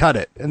they just cut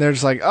it, and they're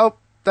just like, oh,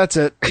 that's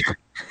it,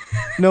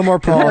 no more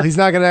Paul. He's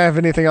not gonna have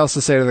anything else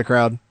to say to the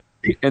crowd.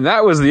 And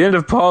that was the end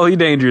of Paul E.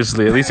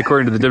 Dangerously, at least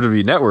according to the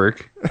WWE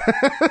Network.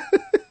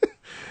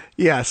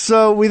 Yeah,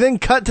 so we then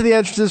cut to the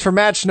entrances for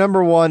match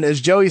number 1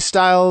 as Joey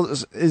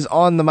Styles is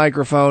on the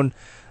microphone,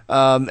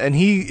 and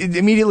he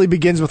immediately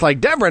begins with,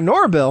 like, Deborah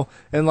Norville,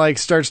 and, like,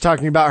 starts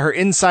talking about her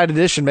Inside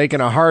Edition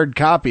making a hard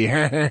copy.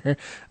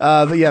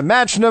 But yeah,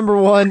 match number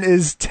 1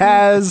 is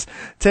Taz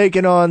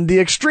taking on the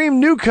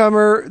Extreme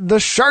newcomer, the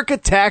Shark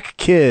Attack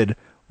Kid.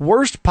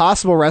 Worst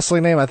possible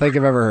wrestling name I think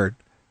I've ever heard.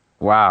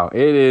 Wow,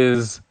 it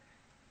is.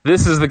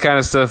 This is the kind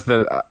of stuff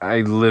that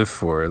I live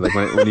for. Like,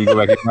 when you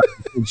go back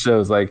and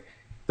shows, like,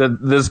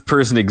 that this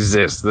person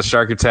exists, the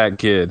Shark Attack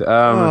Kid.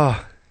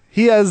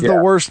 He has the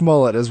worst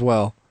mullet as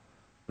well.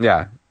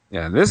 Yeah.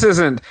 This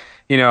isn't,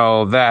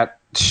 that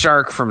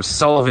shark from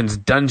Sullivan's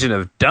Dungeon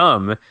of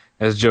Dumb,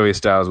 as Joey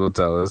Styles will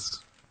tell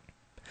us.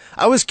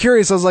 I was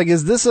curious. I was like,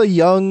 is this a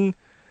young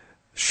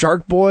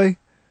Shark Boy?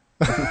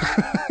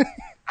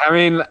 I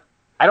mean,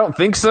 I don't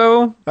think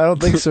so. I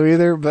don't think so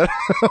either, but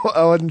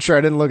I wasn't sure.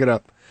 I didn't look it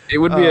up. It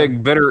would be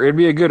it'd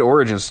be a good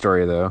origin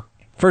story, though.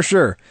 For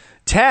sure.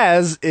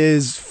 Taz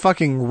is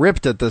fucking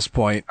ripped at this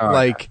point.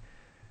 Like,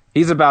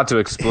 he's about to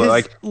explode. His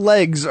like,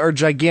 legs are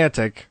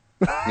gigantic.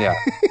 Yeah.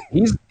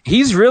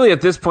 He's really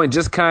at this point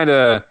just kind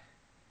of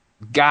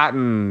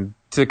gotten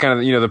to kind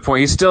of, the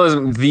point. He still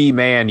isn't the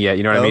man yet,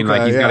 you know what I mean?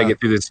 Like, he's got to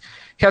get through this.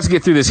 He has to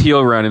get through this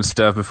heel run and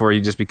stuff before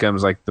he just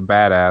becomes like the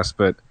badass.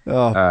 But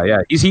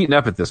he's heating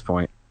up at this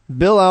point.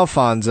 Bill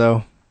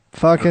Alfonso,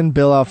 fucking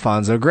Bill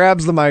Alfonso,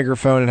 grabs the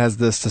microphone and has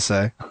this to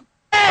say.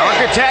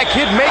 Shark Attack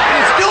Kid making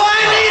his... Do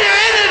I need an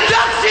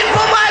introduction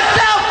for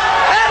myself?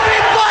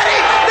 Everybody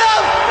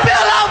knows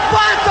Bill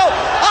Alfonso.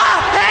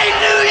 I hate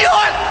New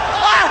York.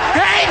 I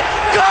hate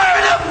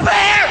Current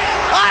Affair.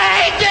 I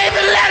hate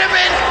David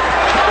Letterman.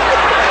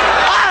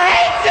 I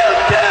hate you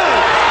too.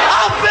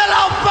 I'm Bill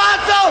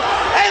Alfonso,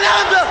 and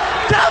I'm the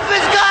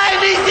toughest guy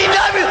in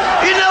ECW.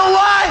 You know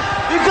why?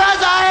 Because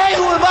I hate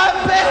with my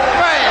best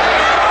friend.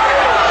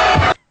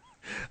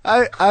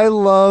 I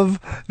love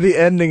the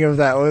ending of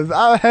that with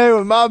I hang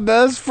with my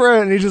best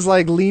friend. And he just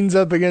like leans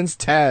up against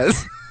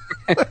Taz.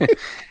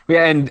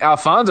 Yeah, and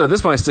Alfonso at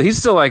this point he's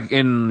still like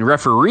in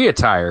referee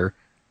attire,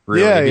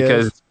 really,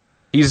 because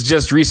he's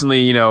just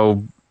recently,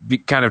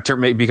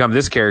 become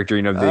this character,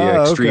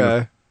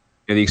 the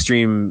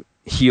extreme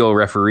heel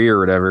referee or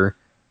whatever.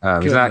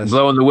 He's not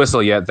blowing the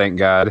whistle yet, thank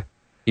God.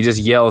 He just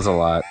yells a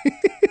lot.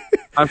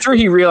 I'm sure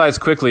he realized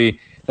quickly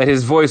that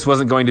his voice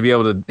wasn't going to be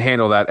able to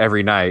handle that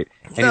every night.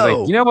 And he's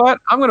like, you know what?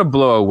 I'm going to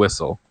blow a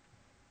whistle.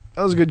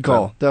 That was a good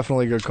call.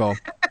 Definitely a good call.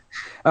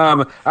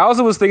 I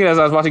also was thinking as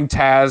I was watching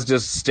Taz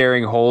just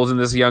staring holes in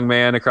this young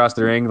man across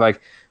the ring,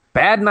 like,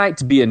 bad night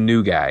to be a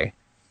new guy.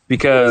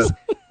 Because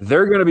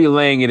they're going to be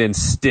laying it in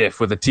stiff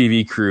with a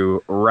TV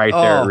crew right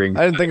there at ring.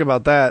 I didn't think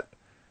about that.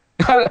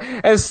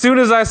 As soon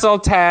as I saw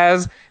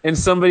Taz and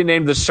somebody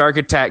named the Shark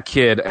Attack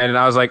Kid, and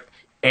I was like,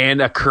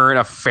 and A Current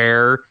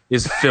Affair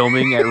is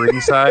filming at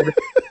ringside,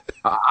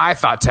 I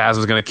thought Taz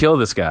was going to kill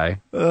this guy.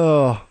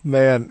 Oh,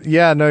 man.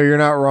 Yeah, no, you're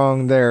not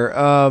wrong there.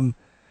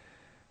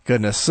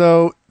 Goodness.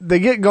 So they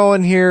get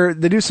going here.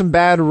 They do some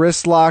bad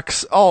wrist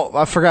locks. Oh,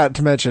 I forgot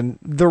to mention.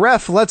 The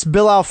ref lets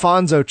Bill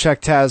Alfonso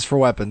check Taz for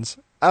weapons.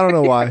 I don't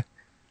know why.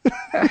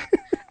 Like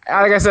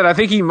I said, I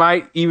think he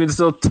might even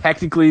still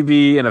technically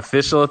be an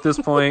official at this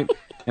point,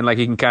 and like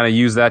he can kind of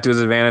use that to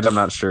his advantage. I'm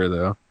not sure,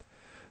 though.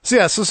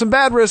 So some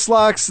bad wrist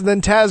locks.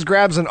 Then Taz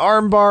grabs an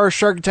arm bar.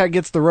 Shark Attack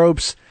gets the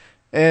ropes.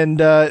 And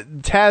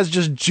Taz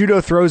just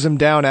judo throws him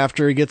down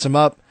after he gets him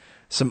up.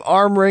 Some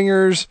arm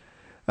ringers.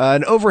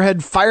 An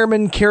overhead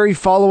fireman carry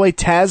fallaway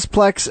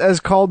Tazplex, as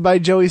called by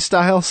Joey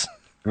Styles.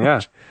 Yeah.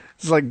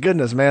 It's like,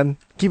 goodness, man.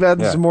 Keep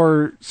adding some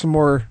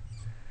more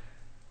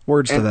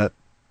words to that.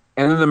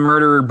 And then the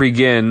murder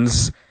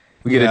begins.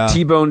 We get a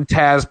T-bone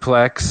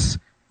Tazplex.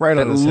 Right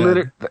on his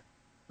head.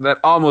 That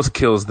almost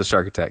kills the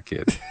Shark Attack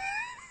Kid.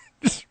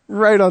 Just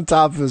right on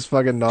top of his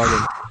fucking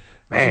noggin.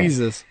 Man.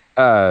 Jesus.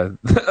 A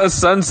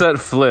sunset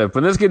flip.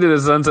 When this kid did a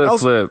sunset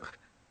flip.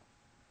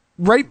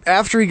 Right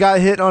after he got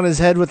hit on his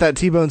head with that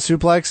T-bone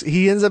suplex,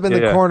 he ends up in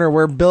the corner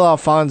where Bill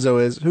Alfonso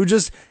is, who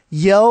just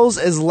yells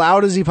as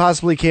loud as he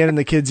possibly can in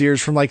the kid's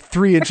ears from like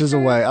 3 inches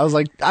away. I was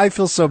like, I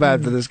feel so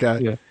bad for this guy.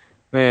 Yeah.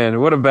 Man,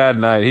 what a bad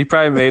night. He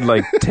probably made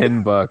like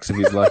 $10 if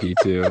he's lucky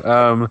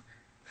too.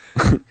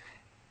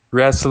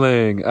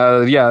 Wrestling.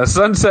 A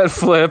sunset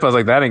flip. I was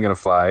like, that ain't gonna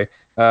fly.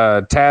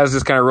 Taz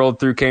just kind of rolled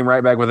through, came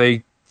right back with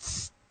a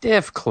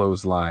stiff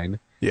clothesline.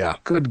 Yeah.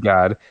 Good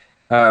God.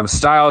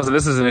 Styles, and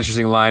this is an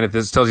interesting line.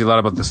 This tells you a lot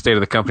about the state of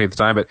the company at the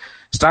time, but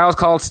Styles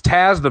calls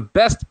Taz the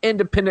best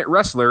independent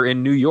wrestler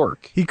in New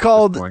York. He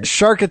called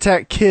Shark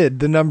Attack Kid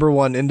the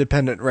 #1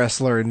 independent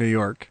wrestler in New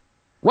York.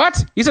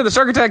 What? He said the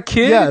Shark Attack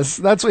Kid? Yes,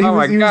 that's what he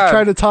was. He was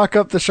trying to talk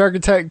up the Shark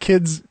Attack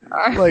Kid's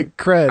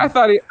cred. I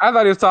thought he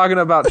was talking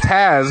about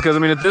Taz because I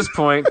mean at this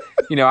point,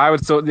 they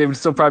would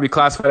still probably be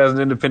classified as an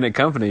independent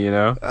company,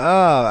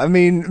 I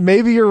mean,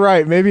 maybe you're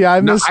right. Maybe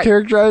I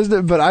mischaracterized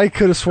it, but I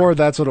could have swore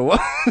that's what it was.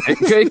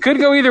 It could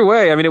go either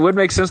way. I mean, it would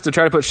make sense to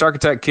try to put Shark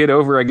Attack Kid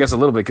over, I guess, a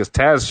little bit because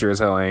Taz sure as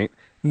hell ain't.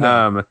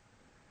 No.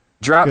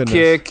 Drop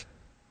kick,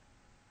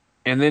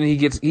 and then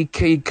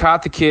he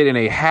caught the kid in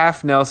a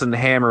half Nelson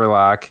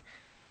hammerlock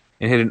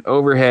and hit an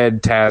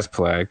overhead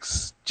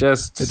Tazplex.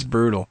 It's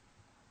brutal.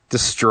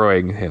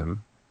 Destroying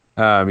him.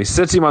 He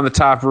sits him on the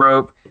top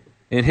rope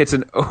and hits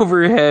an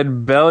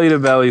overhead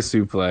belly-to-belly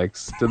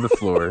suplex to the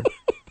floor.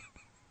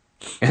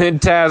 And then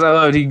Taz, I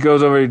loved, he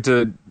goes over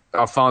to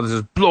Alfonso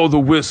and says, blow the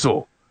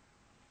whistle.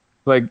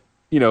 Like,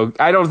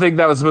 I don't think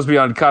that was supposed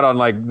to be cut on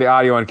like the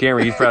audio on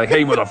camera. He's probably like,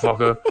 hey,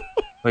 motherfucker.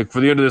 Like,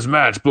 for the end of this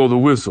match, blow the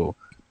whistle.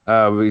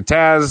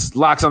 Taz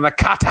locks on the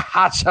Kata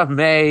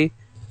Hachame,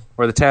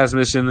 or the Taz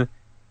mission.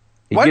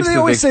 Why do they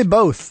always say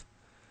both?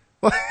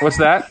 What's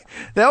that?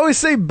 They always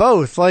say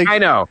both. Like, I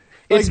know.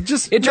 It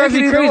drives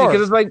me crazy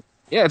because it's like,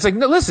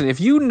 no, listen,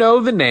 if you know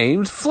the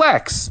names,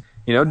 flex.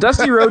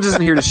 Dusty Rhodes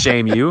isn't here to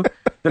shame you.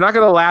 They're not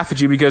going to laugh at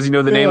you because you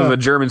know the name of a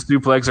German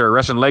suplex or a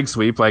Russian leg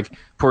sweep like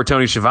poor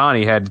Tony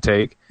Schiavone had to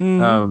take.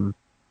 Mm-hmm.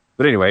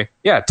 But anyway,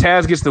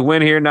 Taz gets the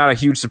win here. Not a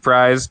huge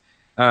surprise.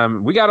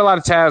 We got a lot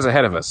of Taz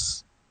ahead of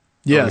us.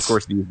 Yes. Over the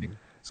course of the evening.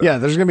 So. Yeah,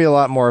 there's going to be a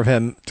lot more of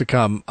him to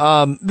come.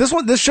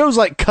 This show's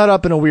like cut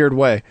up in a weird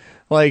way.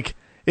 Like,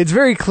 it's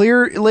very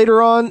clear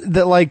later on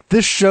that like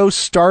this show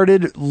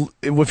started,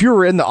 if you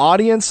were in the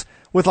audience,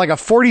 with like a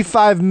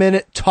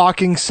 45-minute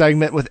talking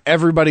segment with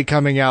everybody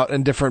coming out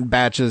in different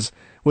batches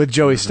with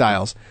Joey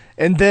Styles.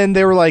 And then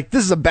they were like,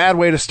 this is a bad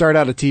way to start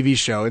out a TV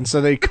show. And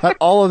so they cut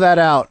all of that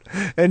out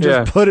and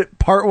just put it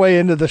partway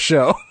into the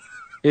show.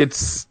 It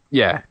does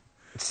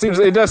seem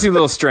a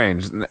little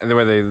strange the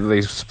way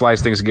they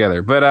splice things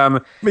together. But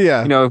of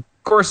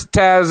course,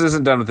 Taz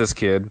isn't done with this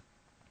kid.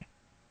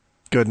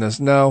 Goodness,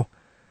 no.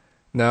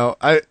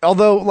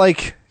 Although,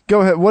 like,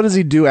 go ahead. What does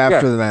he do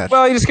after the match?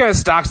 Well, he just kind of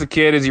stalks the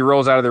kid as he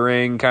rolls out of the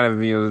ring, kind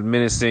of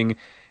menacing. And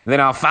then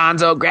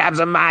Alfonso grabs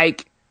a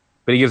mic,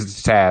 but he gives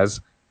it to Taz.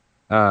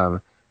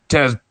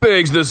 Taz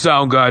begs the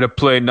sound guy to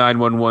play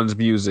 911's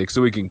music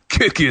so he can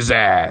kick his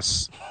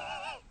ass.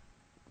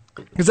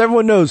 Because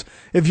everyone knows,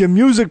 if your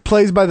music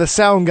plays by the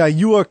sound guy,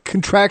 you are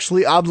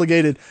contractually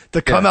obligated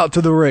to come out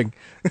to the ring.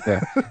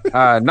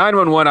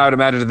 911, I would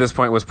imagine at this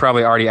point, was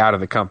probably already out of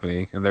the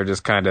company, and they're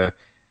just kind of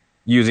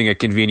using a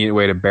convenient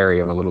way to bury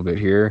him a little bit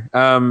here.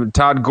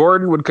 Todd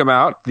Gordon would come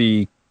out,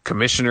 the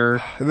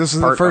commissioner. This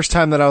is the first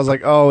time that I was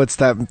like, oh, it's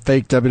that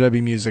fake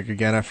WWE music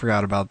again. I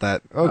forgot about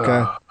that.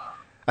 Okay.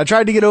 I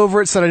tried to get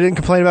over it, said I didn't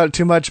complain about it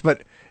too much,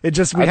 but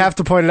we have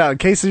to point it out. In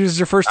case this is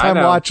your first time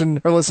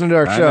watching or listening to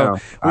our show,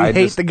 we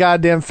hate the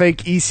goddamn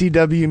fake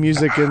ECW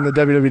music in the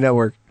WWE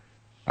Network.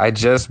 I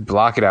just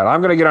block it out.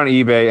 I'm going to get on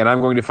eBay, and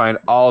I'm going to find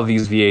all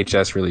these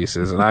VHS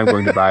releases, and I'm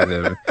going to buy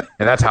them.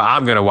 And that's how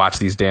I'm going to watch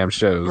these damn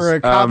shows. We're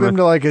going to copy them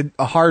to like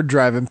a hard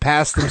drive and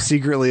pass them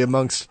secretly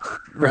amongst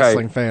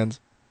wrestling fans.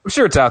 I'm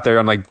sure it's out there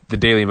on like the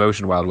Daily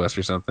Motion Wild West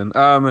or something.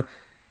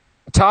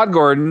 Todd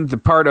Gordon, the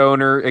part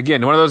owner,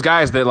 again, one of those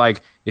guys that,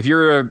 like, if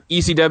you're a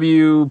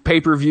ECW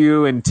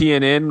pay-per-view and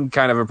TNN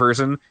kind of a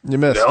person, you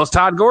miss. It's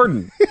Todd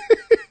Gordon.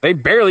 They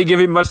barely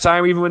give him much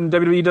time, even when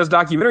WWE does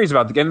documentaries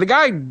about the game. And the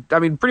guy, I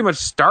mean, pretty much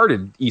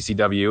started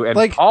ECW, and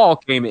like, Paul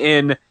came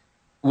in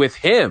with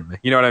him.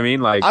 You know what I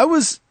mean? Like, I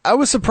was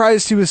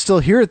surprised he was still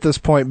here at this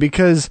point,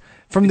 because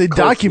from the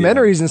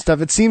documentaries and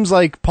stuff, it seems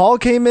like Paul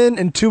came in,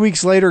 and 2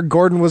 weeks later,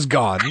 Gordon was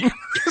gone.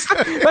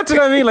 That's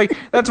what I mean. Like,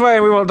 that's why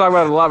we won't talk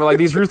about it a lot, but like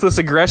these ruthless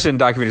aggression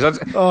documentaries.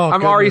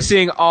 I'm already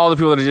seeing all the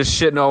people that are just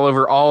shitting all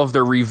over all of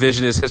their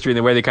revisionist history and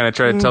the way they kind of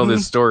try to tell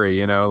this story,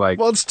 you know? Like,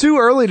 well, it's too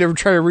early to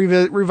try to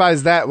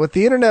revise that. With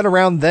the internet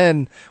around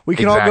then, we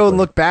can all go and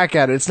look back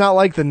at it. It's not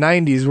like the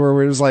 90s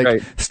where it was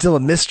like still a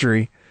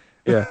mystery.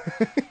 Yeah.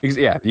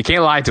 Yeah, you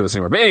can't lie to us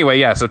anymore. But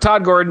anyway, so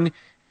Todd Gordon,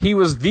 he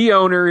was the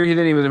owner.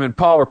 Then he and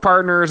Paul were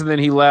partners, and then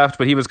he left,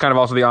 but he was kind of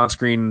also the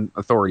on-screen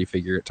authority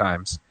figure at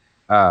times.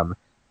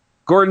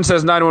 Gordon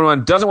says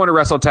 911 doesn't want to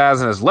wrestle Taz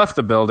and has left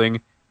the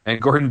building, and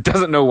Gordon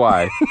doesn't know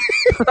why.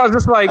 I was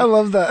just like, I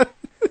love that.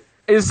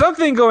 Is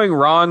something going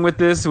wrong with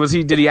this?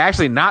 Did he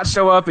actually not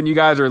show up and you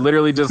guys are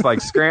literally just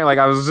like scrambling?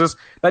 Like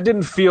that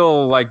didn't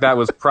feel like that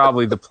was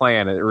probably the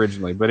plan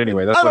originally. But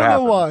anyway, that's what happened. I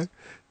don't know why.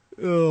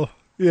 Oh,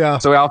 yeah.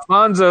 So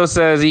Alfonso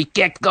says he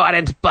kicked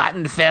Gordon's butt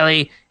in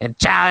Philly and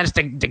challenged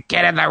to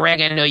get in the ring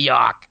in New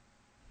York.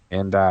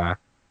 And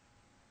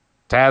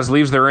Taz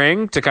leaves the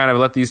ring to kind of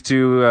let these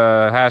two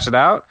hash it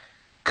out.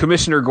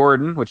 Commissioner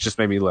Gordon, which just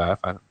made me laugh,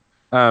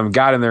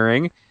 got in the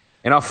ring.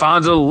 And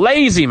Alfonso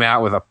lays him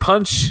out with a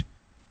punch.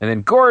 And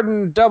then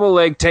Gordon double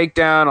leg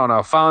takedown on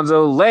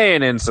Alfonso,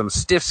 laying in some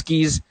stiff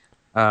skis.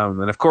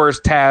 And of course,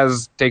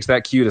 Taz takes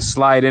that cue to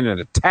slide in and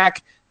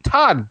attack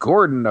Todd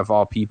Gordon, of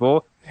all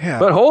people. Yeah.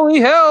 But holy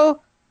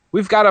hell,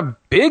 we've got a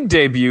big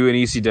debut in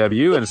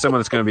ECW and someone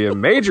that's going to be a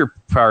major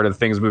part of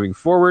things moving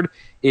forward.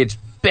 It's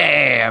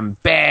Bam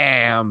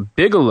Bam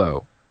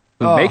Bigelow,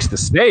 who makes the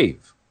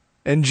save.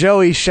 And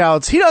Joey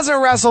shouts, "He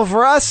doesn't wrestle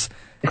for us!"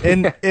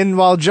 And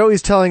while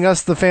Joey's telling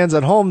us, the fans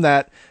at home,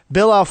 that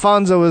Bill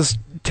Alfonso was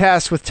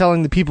tasked with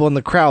telling the people in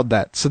the crowd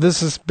that. So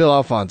this is Bill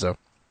Alfonso.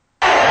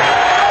 Bam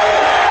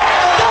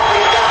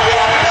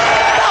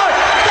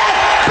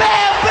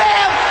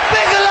Bam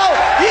Bigelow!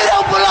 You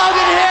don't belong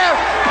in here!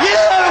 You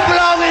don't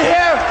belong in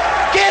here!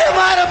 Get him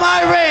out of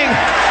my ring!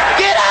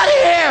 Get out of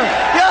here!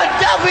 You're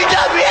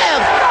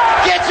WWF!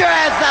 Get your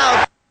ass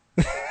out!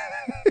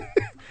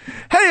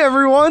 Hey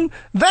everyone,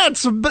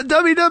 that's a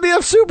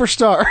WWF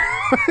superstar.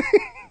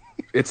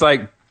 It's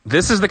like,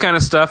 this is the kind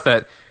of stuff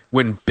that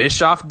when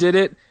Bischoff did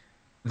it,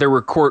 there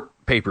were court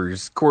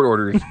orders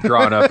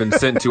drawn up and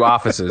sent to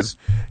offices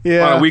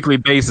on a weekly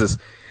basis.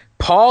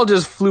 Paul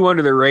just flew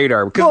under the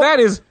radar because that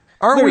is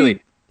aren't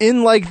we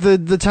in like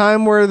the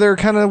time where they're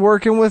kind of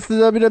working with the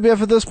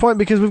WWF at this point,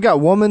 because we've got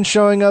women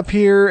showing up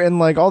here and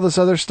like all this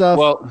other stuff.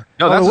 Well,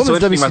 no, that's what's so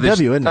interesting about this.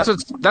 Isn't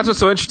it? That's what's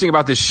so interesting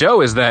about this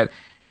show is that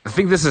I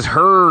think this is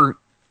her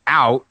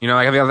out. You know,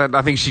 like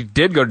I think she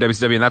did go to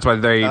WCW, and that's why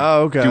they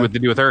do what they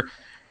do with her.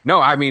 No,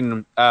 I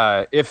mean,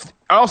 if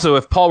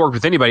Paul worked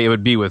with anybody, it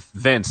would be with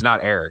Vince,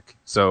 not Eric.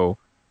 So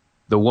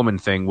the woman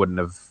thing wouldn't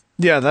have.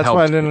 Yeah, that's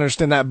why I didn't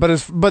understand that. But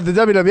the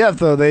WWF,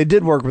 though, they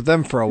did work with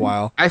them for a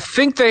while. I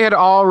think they had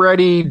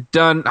already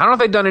done. I don't know if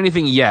they'd done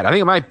anything yet. I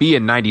think it might be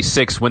in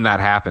 '96 when that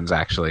happens,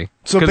 actually.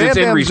 So Bam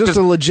Bam's just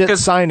a legit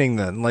signing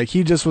then. Like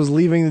he just was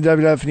leaving the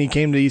WWF and he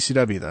came to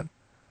ECW then.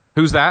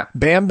 Who's that?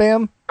 Bam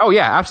Bam? Oh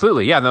yeah,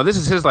 absolutely. Yeah, no, this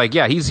is his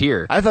he's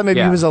here. I thought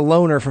maybe he was a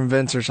loaner from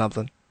Vince or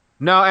something.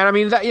 No, and I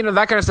mean that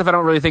that kind of stuff I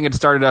don't really think had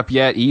started up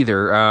yet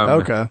either.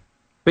 Okay.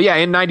 But yeah,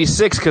 in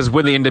 '96, because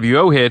when the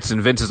NWO hits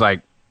and Vince is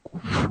like,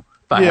 "The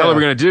hell are we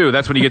gonna do?"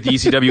 That's when you get the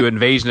ECW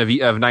invasion of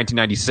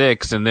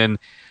 1996, and then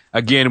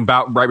again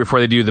about right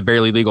before they do the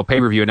barely legal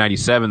pay-per-view in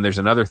 '97, there's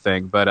another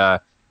thing.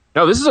 But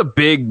no, this is a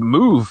big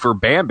move for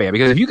Bam Bam,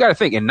 because if you got to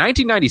think in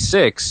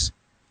 1996,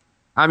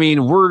 I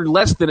mean we're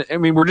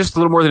just a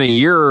little more than a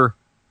year.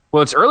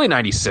 Well, it's early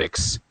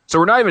 '96, so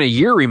we're not even a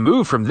year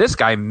removed from this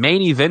guy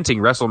main eventing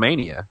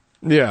WrestleMania.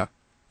 Yeah,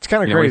 it's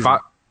kind of crazy.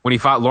 When he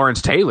fought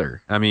Lawrence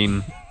Taylor, I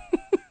mean,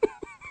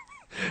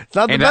 it's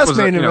not the best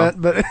main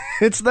event, but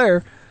it's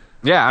there.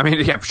 Yeah, I mean,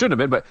 yeah, it shouldn't have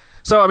been, but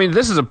so I mean,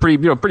 this is a pretty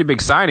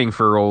big signing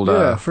for old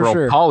old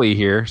Paulie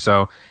here.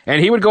 So,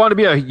 and he would go on to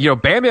be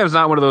Bam Bam's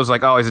not one of those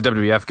like, oh, he's a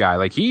WWF guy.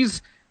 Like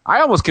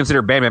I almost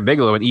consider Bam Bam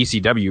Bigelow an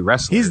ECW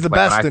wrestler. He's the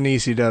best in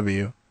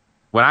ECW.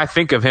 When I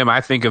think of him, I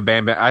think of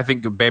Bam Bam. I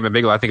think of Bam Bam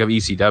Bigelow. I think of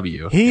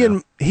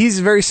ECW. He's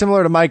very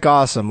similar to Mike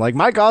Awesome. Like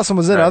Mike Awesome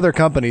was in other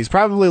companies,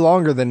 probably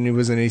longer than he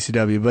was in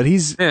ECW. But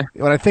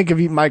when I think of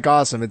Mike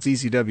Awesome, it's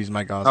ECW's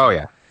Mike Awesome. Oh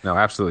yeah, no,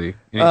 absolutely.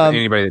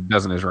 Anybody that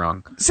doesn't is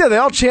wrong. So yeah, they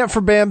all chant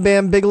for Bam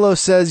Bam. Bigelow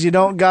says, "You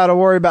don't got to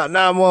worry about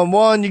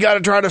 911. You got to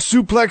try to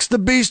suplex the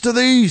Beast of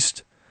the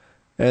East,"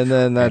 and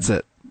then that's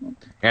it.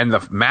 And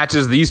the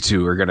matches these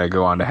two are going to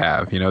go on to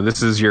have,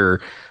 this is your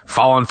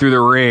falling through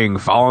the ring,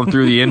 falling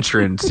through the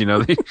entrance,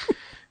 Bam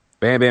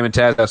Bam and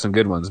Taz have some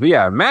good ones. But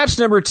yeah, match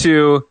number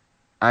 2,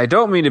 I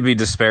don't mean to be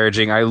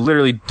disparaging. I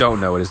literally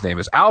don't know what his name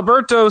is.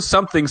 Alberto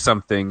something.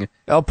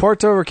 El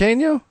Porto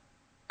Riqueño?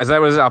 As that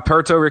was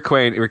Alberto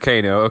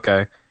Riqueño,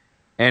 okay.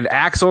 And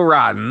Axel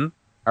Rotten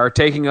are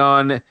taking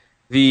on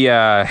the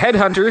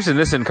Headhunters in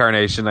this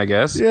incarnation, I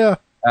guess. Yeah.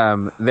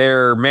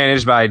 They're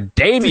managed by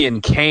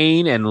Damian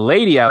Kane and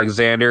Lady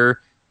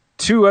Alexander,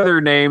 two other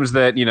names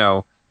that,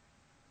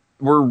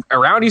 were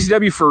around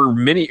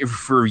ECW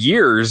for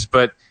years,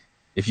 but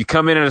if you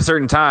come in at a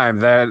certain time,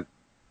 that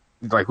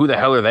like, who the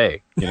hell are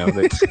they?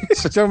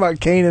 Talking about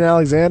Kane and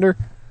Alexander?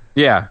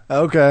 Yeah.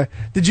 Okay.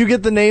 Did you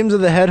get the names of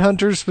the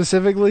Headhunters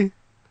specifically?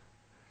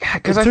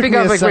 Because I think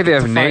I was like, wait, they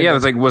have names. Yeah,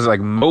 was it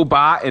like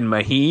Mobot and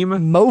Mahim?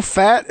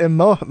 Mofat and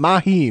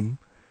Mahim.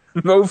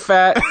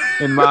 Mofat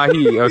and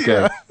Mahi.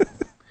 Okay.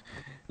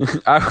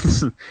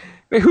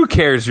 Who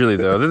cares, really,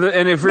 though?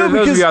 And if for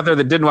those of you out there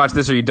that didn't watch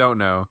this or you don't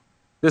know,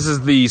 this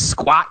is the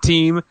squat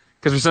team,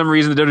 because for some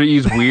reason the WWE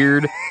is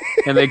weird,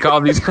 and they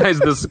call these guys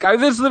the Sky.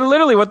 This is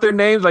literally what their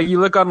names. Like, you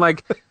look on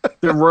like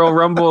the Royal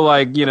Rumble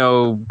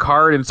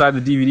card inside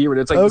the DVD, where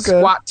it's like the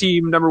squat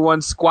team number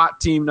 1,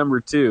 squat team number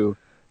 2.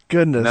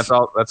 Goodness,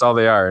 and that's all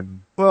they are.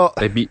 And well,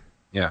 they beat.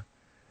 Yeah.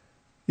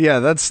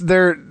 Yeah,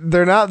 they're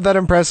not that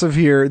impressive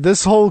here.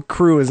 This whole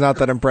crew is not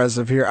that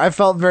impressive here. I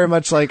felt very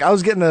much like I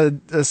was getting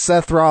a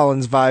Seth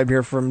Rollins vibe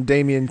here from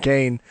Damian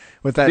Kane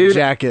with that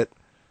jacket.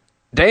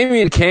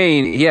 Damian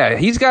Kane,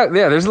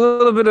 there's a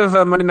little bit of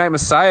Monday Night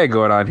Messiah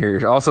going on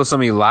here. Also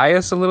some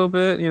Elias a little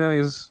bit,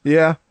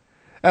 Yeah.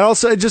 And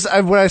also,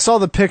 when I saw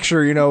the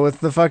picture,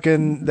 with the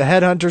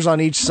headhunters on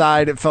each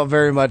side, it felt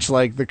very much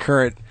like the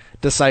current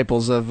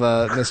disciples of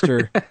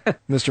Mr.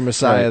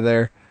 Messiah right.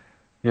 there.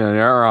 Yeah, you're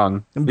not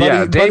wrong. And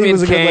Buddy Damian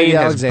was a good Kane Lady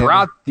has Alexander.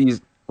 brought these...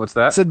 What's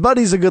that? Said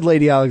Buddy's a good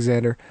Lady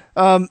Alexander.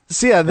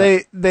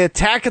 They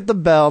attack at the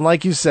bell, and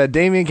like you said,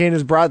 Damian Kane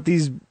has brought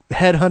these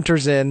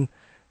headhunters in.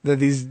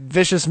 These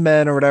vicious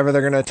men or whatever, they're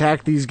going to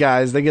attack these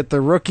guys. They get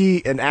the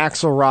Rookie and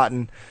Axel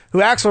Rotten,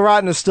 who Axel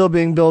Rotten is still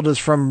being billed as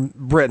from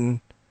Britain.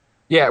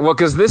 Yeah, well,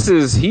 because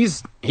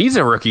he's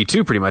a rookie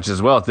too, pretty much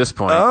as well at this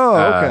point. Oh,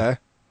 okay.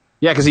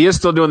 Yeah, because he is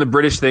still doing the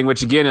British thing,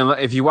 which again,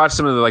 if you watch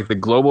some of the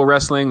global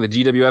wrestling, the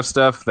GWF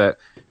stuff that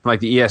from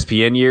the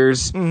ESPN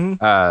years, and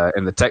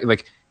the tech,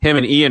 him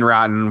and Ian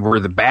Rotten were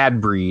the bad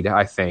breed,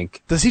 I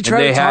think. Does he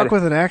try to talk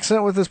with an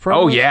accent with his promos?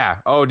 Oh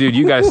yeah, dude,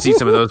 you guys see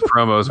some of those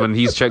promos when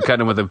he's cutting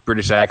him with a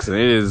British accent.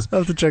 It is. I'll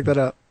have to check that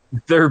out.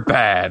 They're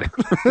bad.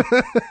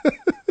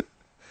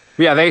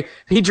 Yeah,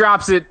 he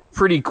drops it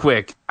pretty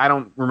quick. I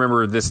don't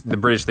remember the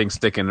British thing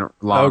sticking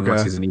long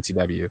once he's in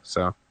ECW.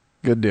 So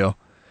good deal.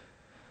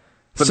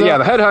 But the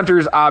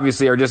Headhunters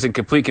obviously are just in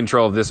complete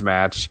control of this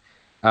match.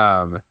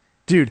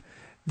 Dude,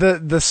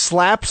 the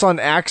slaps on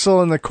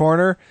Axel in the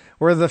corner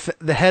where the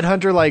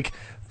Headhunter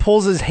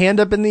pulls his hand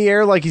up in the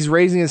air like he's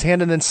raising his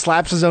hand and then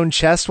slaps his own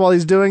chest while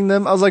he's doing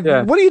them. I was like,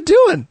 what are you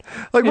doing?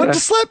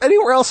 Just slap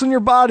anywhere else in your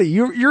body.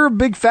 You're a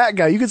big fat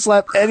guy. You could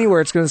slap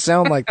anywhere. It's going to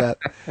sound like that.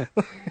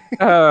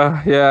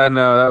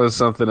 That was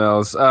something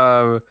else.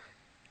 But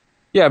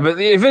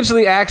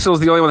eventually Axel's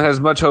the only one that has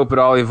much hope at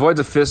all. He avoids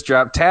a fist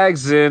drop,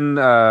 tags in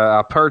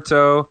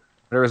Alberto,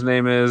 whatever his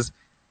name is.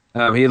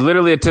 He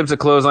literally attempts a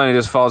clothesline and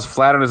just falls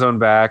flat on his own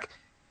back.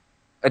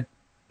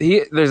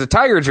 There's a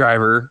Tiger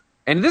Driver,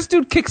 and this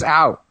dude kicks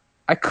out.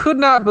 I could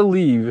not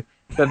believe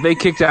that they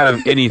kicked out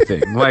of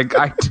anything.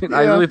 I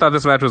really thought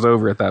this match was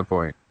over at that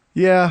point.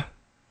 Yeah,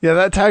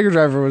 that Tiger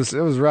Driver was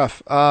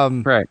rough.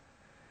 Right.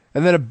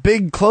 And then a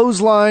big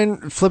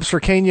clothesline flips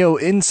Ricanio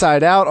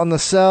inside out on the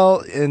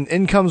cell, and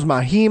in comes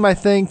Mahim, I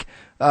think.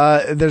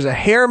 There's a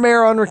hair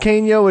mare on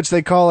Ricanio, which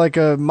they call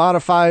a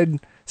modified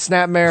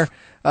snapmare.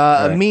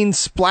 Right. A mean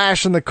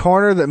splash in the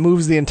corner that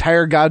moves the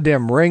entire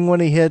goddamn ring when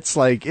he hits.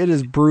 It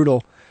is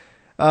brutal.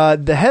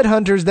 The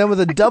Headhunters then with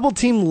a double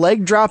team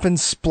leg drop and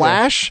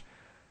splash,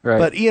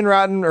 but Ian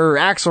Rotten or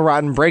Axel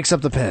Rotten breaks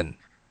up the pin.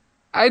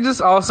 I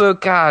just also, you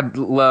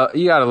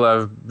gotta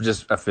love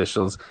just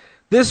officials.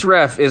 This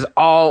ref is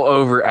all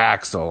over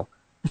Axel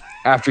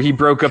after he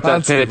broke up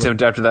that pin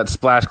attempt after that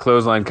splash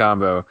clothesline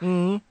combo.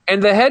 Mm-hmm.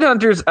 And the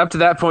Headhunters up to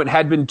that point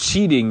had been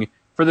cheating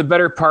for the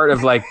better part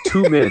of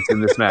 2 minutes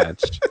in this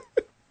match.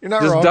 You're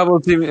not just wrong. Double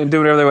team and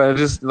doing whatever they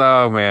want.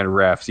 Oh man,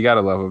 refs, you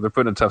gotta love them. They're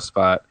put in a tough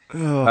spot.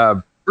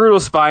 Brutal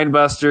spine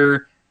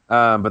buster,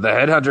 but the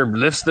Headhunter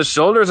lifts the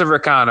shoulders of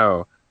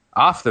Ricano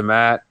off the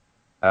mat.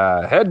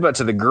 Headbutt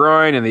to the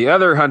groin, and the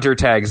other Hunter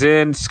tags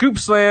in. Scoop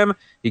slam.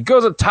 He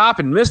goes up top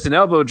and missed an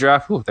elbow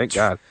drop. Ooh, thank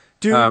God.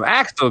 Dude,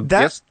 Axel,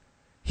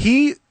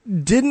 he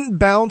didn't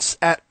bounce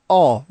at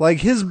all.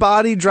 His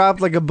body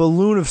dropped like a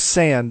balloon of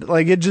sand.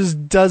 It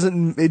just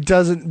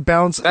doesn't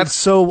bounce. It's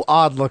so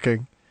odd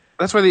looking.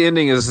 That's why the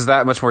ending is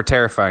that much more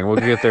terrifying. We'll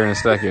get there in a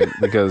second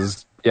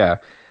because,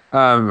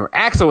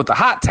 Axel with the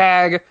hot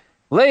tag,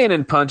 laying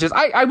in punches.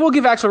 I will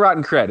give Axel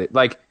Rotten credit.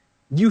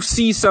 You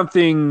see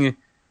something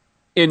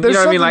in, There's you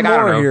know what I mean? something I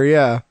don't more know. Here,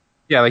 yeah.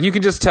 Yeah, you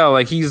can just tell,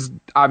 he's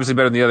obviously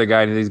better than the other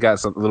guy, and he's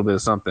got a little bit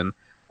of something.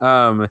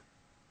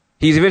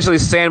 He's eventually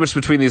sandwiched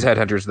between these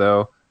Headhunters,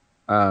 though.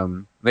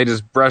 They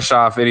just brush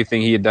off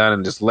anything he had done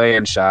and just lay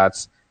in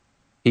shots.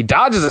 He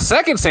dodges a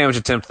second sandwich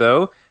attempt,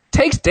 though,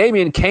 takes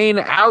Damian Kane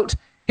out,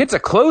 hits a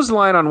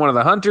clothesline on one of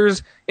the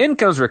Hunters. In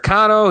comes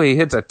Ricano. He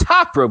hits a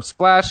top rope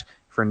splash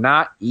for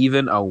not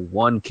even a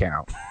 1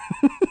 count.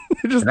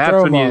 Just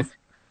throw him off.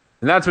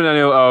 And that's when I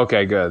knew,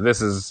 okay, good.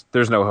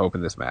 There's no hope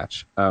in this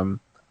match.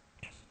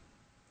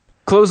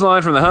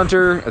 Clothesline from the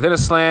Hunter, then a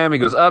slam. He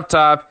goes up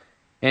top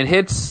and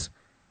hits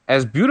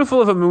as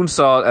beautiful of a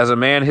moonsault as a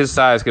man his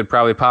size could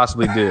probably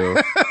possibly do.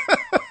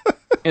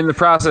 In the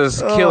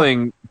process,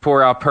 killing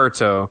poor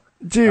Alberto.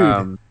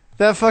 Dude,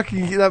 that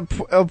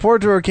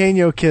Puerto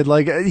Riqueño kid,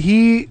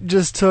 he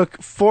just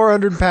took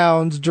 400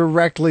 pounds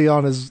directly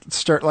on his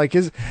start.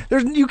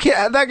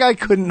 That guy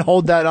couldn't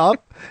hold that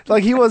up.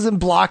 He wasn't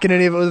blocking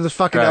any of it with his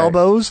fucking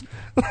elbows.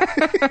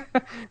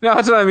 No,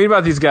 that's what I mean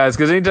about these guys.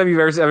 Because anytime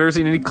I've ever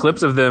seen any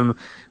clips of them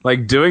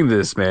doing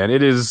this, man,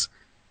 it is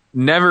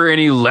never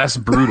any less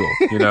brutal.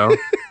 In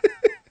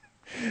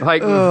my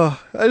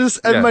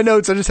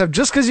notes, I just have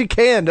just because you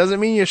can doesn't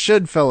mean you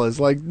should, fellas.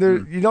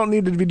 You don't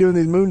need to be doing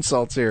these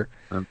moonsaults here.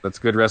 That's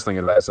good wrestling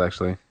advice,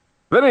 actually.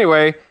 But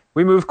anyway,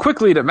 we move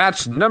quickly to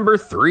match number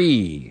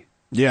 3.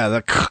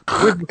 Yeah,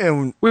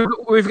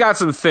 we've got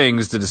some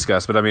things to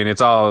discuss, but I mean,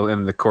 it's all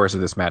in the course of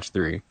this match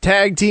 3.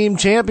 Tag team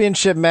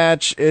championship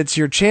match. It's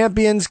your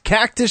champions,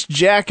 Cactus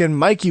Jack and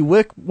Mikey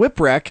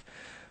Whipwreck,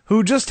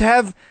 who just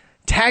have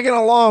tagging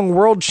along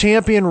world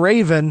champion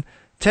Raven,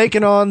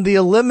 taking on the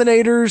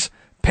Eliminators,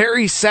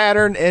 Perry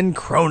Saturn, and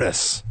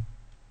Cronus.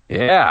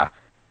 Yeah,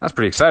 I was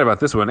pretty excited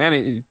about this one,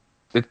 and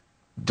it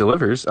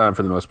delivers for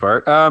the most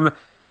part.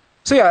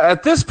 So yeah,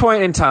 at this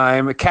point in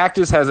time,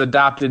 Cactus has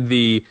adopted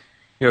the,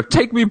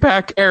 take me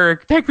back,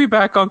 Eric, take me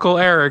back, Uncle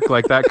Eric,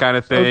 like that kind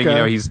of thing.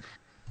 Okay. He's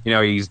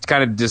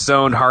kind of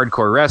disowned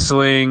hardcore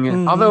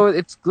wrestling, although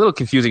it's a little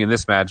confusing in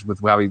this match with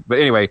how but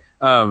anyway,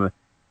 so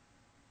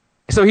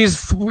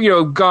he's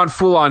gone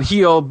full on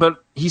heel,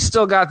 but he's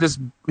still got his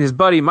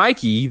buddy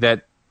Mikey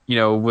that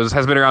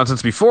has been around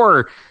since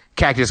before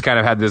Cactus kind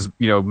of had this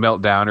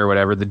meltdown or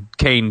whatever, the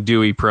Kane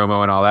Dewey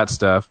promo and all that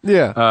stuff.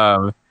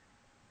 Yeah.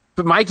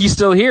 But Mikey's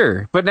still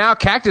here. But now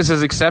Cactus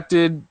has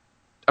accepted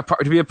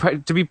to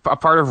be a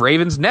part of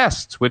Raven's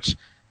Nest, which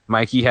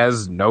Mikey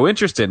has no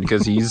interest in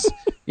because he's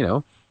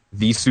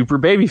the super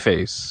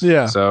babyface.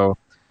 Yeah. So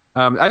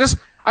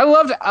I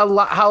loved a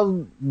lot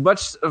how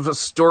much of a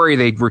story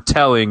they were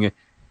telling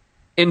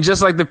in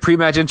just like the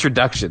pre-match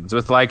introductions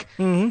with like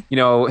Mikey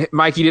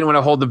didn't want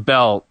to hold the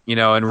belt,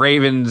 and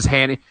Raven's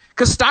hand,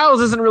 because Styles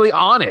isn't really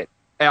on it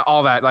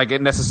all that like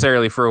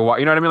necessarily for a while.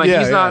 You know what I mean? Like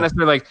he's not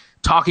necessarily like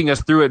talking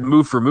us through it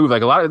move for move.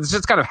 Like a lot of it's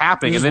just kind of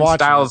happening, and then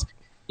Styles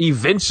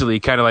eventually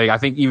kind of like I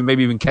think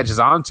even catches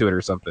on to it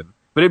or something.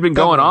 But it'd been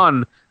going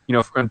on,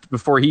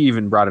 before he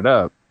even brought it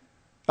up.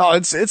 Oh,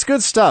 it's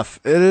good stuff.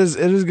 It is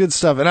good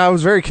stuff. And I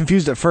was very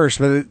confused at first,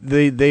 but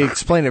they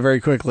explain it very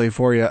quickly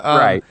for you.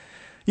 Right.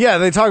 Yeah,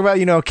 they talk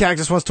about,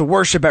 Cactus wants to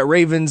worship at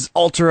Raven's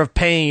altar of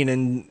pain,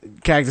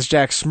 and Cactus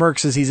Jack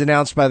smirks as he's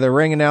announced by the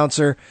ring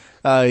announcer.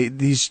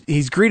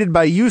 He's greeted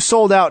by "You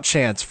sold out"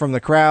 chants from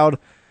the crowd.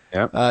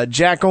 Yep.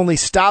 Jack only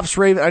stops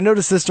Raven. I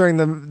noticed this during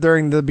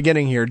the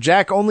beginning here.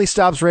 Jack only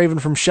stops Raven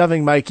from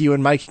shoving Mikey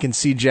when Mikey can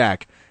see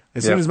Jack.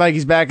 As soon as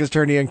Mikey's back is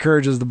turned, he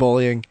encourages the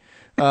bullying.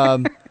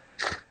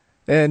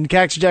 And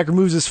Cactus Jack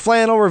removes his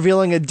flannel,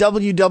 revealing a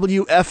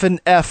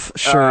WWF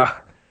shirt.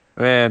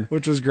 Man.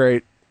 Which was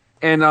great.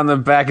 And on the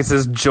back it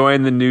says,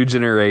 "Join the new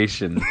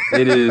generation."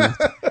 It is...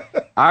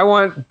 I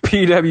want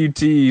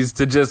PWTs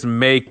to just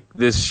make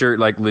this shirt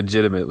like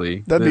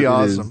legitimately. That'd be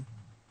awesome.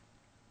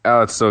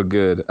 It's so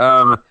good.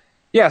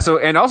 So,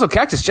 and also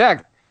Cactus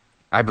Jack,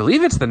 I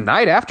believe it's the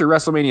night after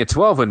WrestleMania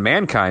 12 when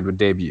Mankind would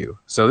debut.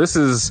 So this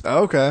is...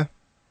 Okay.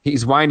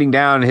 He's winding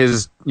down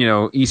his,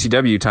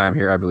 ECW time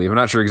here, I believe. I'm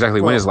not sure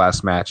exactly when his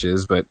last match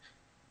is, but,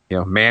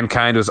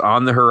 Mankind was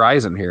on the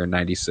horizon here in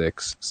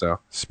 96. So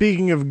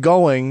speaking of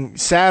going,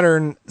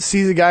 Saturn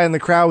sees a guy in the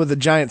crowd with a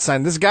giant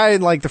sign. This guy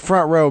in like the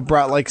front row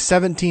brought like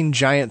 17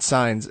 giant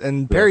signs,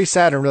 and Perry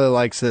Saturn really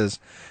likes his.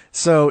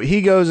 So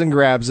he goes and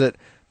grabs it,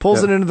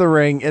 pulls it into the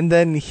ring, and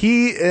then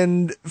he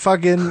and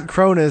fucking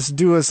Cronus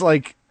do a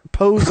like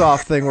pose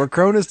off thing where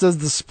Cronus does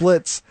the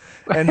splits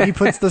and he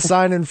puts the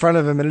sign in front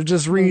of him, and it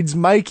just reads,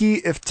 "Mikey,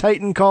 if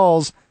Titan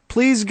calls,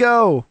 please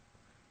go."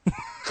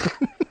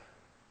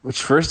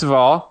 Which, first of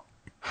all,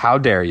 how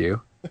dare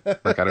you?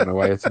 Like, I don't know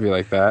why it has to be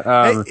like that.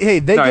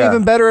 They gave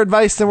him better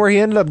advice than where he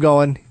ended up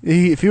going.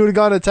 If he would have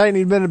gone to Titan,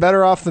 he'd been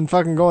better off than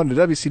fucking going to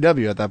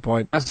WCW at that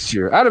point. That's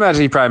true. I'd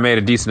imagine he probably made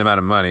a decent amount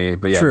of money,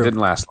 but it didn't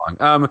last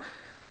long.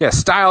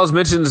 Styles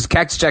mentions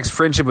Cactus Jack's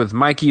friendship with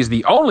Mikey is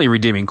the only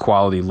redeeming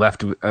quality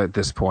left at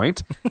this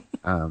point.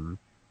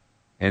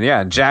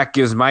 And Jack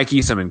gives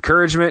Mikey some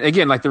encouragement.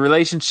 Again, like the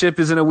relationship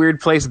is in a weird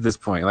place at this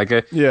point. Like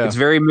it's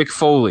very Mick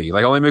Foley.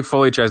 Like only Mick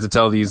Foley tries to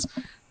tell these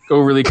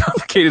overly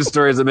complicated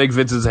stories that make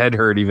Vince's head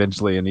hurt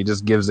eventually, and he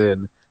just gives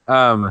in.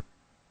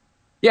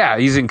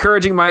 He's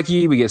encouraging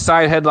Mikey. We get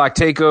side headlock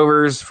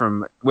takeovers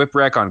from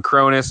Whipwreck on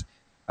Cronus.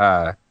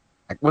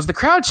 Was the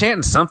crowd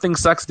chanting "Something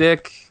sucks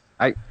dick"?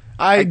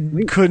 I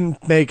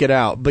couldn't make it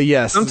out, but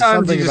yes.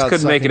 Sometimes you just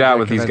couldn't make it out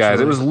with these guys.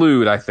 It was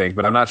lewd, I think,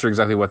 but I'm not sure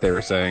exactly what they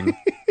were saying.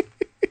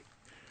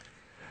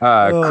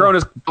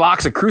 Cronus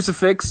blocks a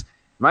crucifix.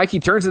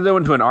 Mikey turns it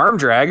into an arm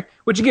drag,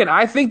 which again,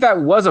 I think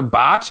that was a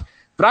botch,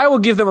 but I will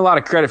give them a lot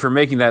of credit for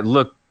making that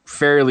look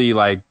fairly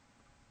like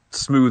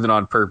smooth and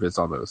on purpose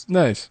almost.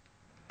 Nice.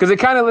 Because it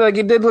kind of like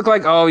it did look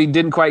like, he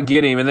didn't quite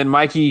get him, and then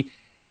Mikey,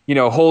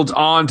 holds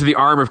on to the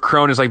arm of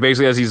Cronus like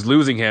basically as he's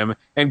losing him,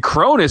 and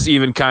Cronus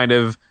even kind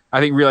of I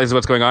think realizes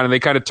what's going on, and they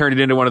kind of turned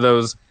it into one of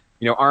those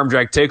arm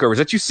drag takeovers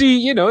that you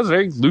see. It's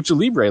very Lucha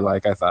Libre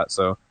like, I thought.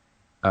 So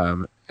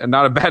and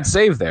not a bad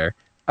save there.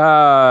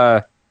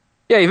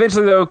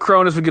 Eventually, though,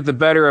 Cronus would get the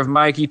better of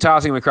Mikey,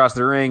 tossing him across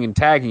the ring and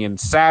tagging in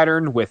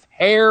Saturn with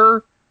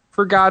hair.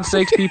 For God's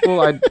sakes,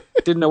 people, I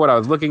didn't know what I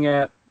was looking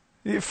at.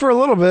 For a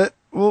little bit.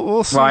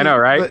 We'll see. Well, I know,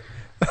 right? But...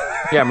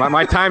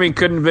 my timing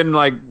couldn't have been,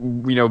 like,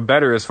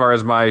 better as far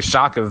as my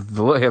shock of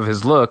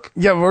his look.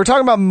 Yeah, we're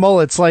talking about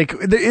mullets. Like,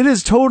 it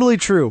is totally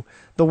true.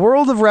 The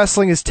world of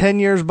wrestling is 10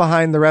 years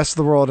behind the rest of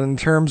the world in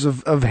terms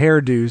of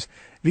hairdos.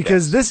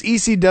 Because this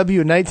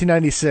ECW in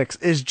 1996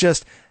 is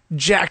just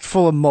jacked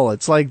full of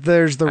mullets. Like,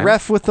 there's the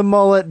ref with the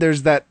mullet.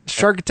 There's that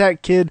Shark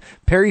Attack kid.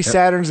 Perry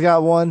Saturn's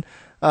got one.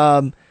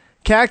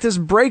 Cactus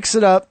breaks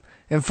it up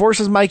and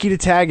forces Mikey to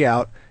tag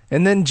out.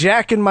 And then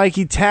Jack and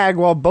Mikey tag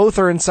while both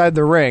are inside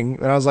the ring.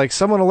 And I was like,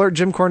 someone alert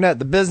Jim Cornette.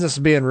 The business is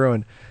being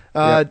ruined.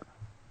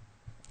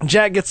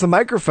 Jack gets the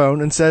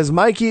microphone and says,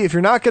 Mikey, if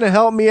you're not going to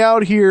help me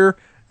out here,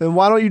 then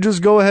why don't you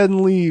just go ahead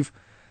and leave?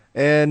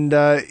 And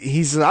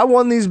he says, I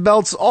won these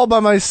belts all by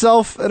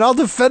myself, and I'll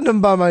defend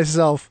them by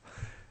myself.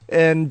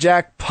 And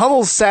Jack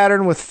pummels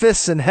Saturn with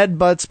fists and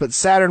headbutts, but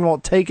Saturn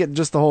won't take it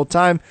just the whole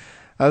time.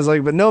 I was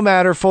like, but no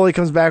matter. Foley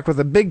comes back with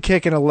a big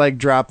kick and a leg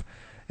drop,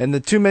 and the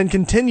two men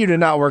continue to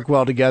not work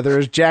well together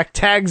as Jack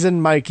tags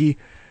in Mikey.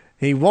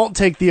 He won't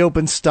take the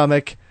open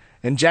stomach,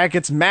 and Jack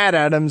gets mad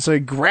at him, so he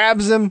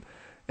grabs him,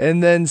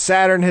 and then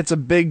Saturn hits a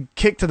big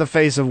kick to the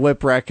face of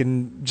Whipwreck,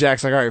 and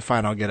Jack's like, all right,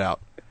 fine, I'll get out.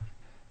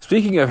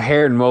 Speaking of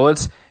hair and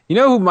mullets, you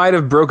know who might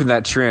have broken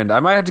that trend? I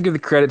might have to give the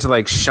credit to,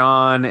 like,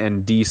 Shawn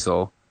and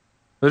Diesel.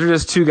 Those are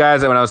just two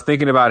guys that when I was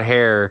thinking about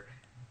hair,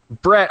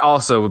 Brett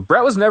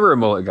was never a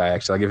mullet guy,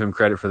 actually. I'll give him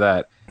credit for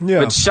that. Yeah.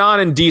 But Shawn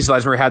and Diesel, I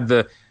just remember,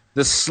 had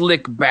the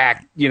slick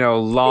back,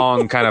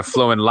 long kind of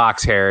flowing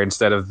locks hair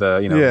instead of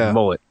the,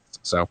 mullet.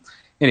 So,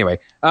 anyway,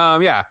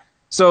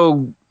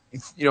 So,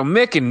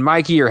 Mick and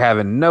Mikey are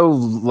having no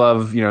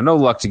love, no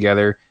luck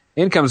together.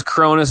 In comes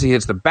Cronus. He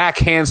hits the back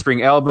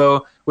handspring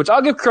elbow, which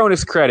I'll give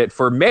Cronus credit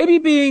for maybe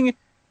being,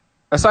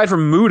 aside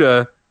from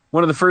Muda,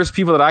 one of the first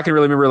people that I can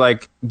really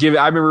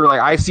remember,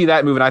 I see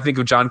that move and I think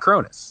of John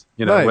Cronus.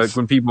 Nice.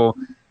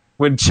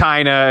 When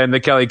China and the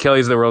Kelly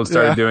Kellys of the world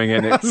started doing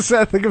it.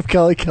 I think of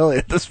Kelly Kelly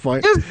at this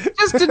point.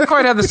 Just didn't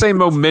quite have the same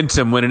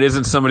momentum when it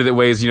isn't somebody that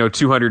weighs,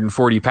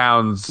 240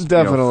 pounds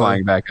Definitely.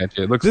 Flying back at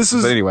you.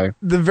 Anyway.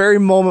 The very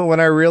moment when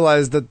I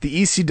realized that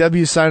the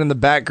ECW sign in the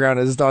background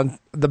is on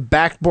the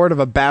backboard of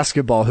a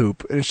basketball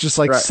hoop. And it's just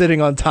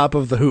sitting on top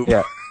of the hoop.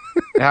 Yeah.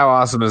 How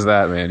awesome is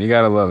that, man? You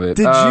gotta love it.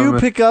 Did you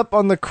pick up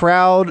on the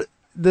crowd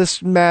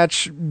this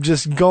match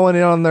just going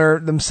in on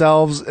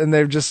themselves, and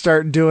they just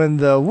start doing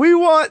the "we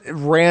want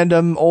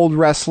random old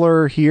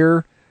wrestler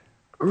here"?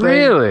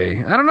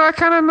 Really? I don't know. I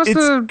kind of must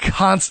have. It's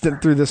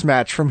constant through this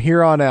match from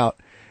here on out.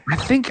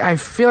 I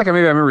feel like maybe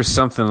I remember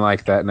something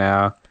like that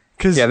now.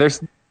 Because they're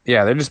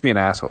just being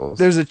assholes.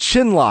 There's a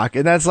chin lock,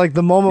 and that's like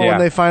the moment when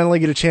they finally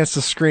get a chance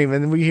to scream,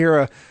 and we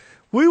hear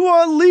 "we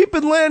want Leap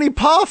and Lanny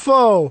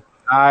Poffo."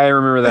 I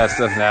remember that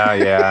stuff now,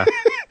 yeah.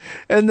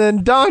 And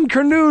then Don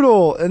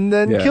Kernoodle, and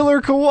then Killer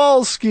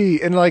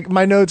Kowalski, and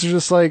my notes are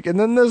just and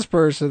then this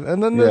person,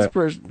 and then this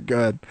person.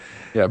 Good.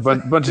 Yeah,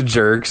 but bunch of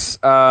jerks.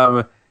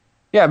 But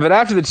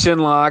after the chin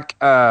lock,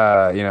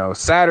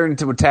 Saturn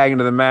would tag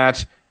into the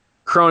match.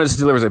 Cronus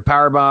delivers a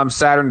powerbomb.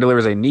 Saturn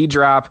delivers a knee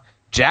drop.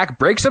 Jack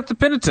breaks up the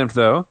pin attempt,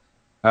 though.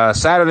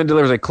 Saturn then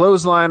delivers a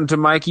clothesline to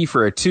Mikey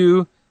for a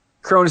 2.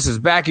 Cronus is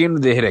back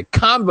in. They hit a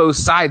combo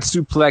side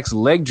suplex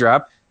leg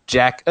drop.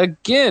 Jack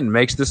again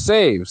makes the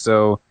save.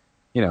 So,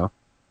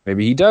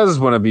 maybe he does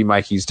want to be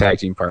Mikey's tag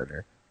team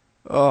partner.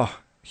 Oh,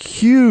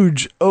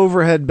 huge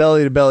overhead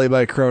belly to belly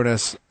by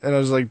Cronus. And I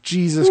was like,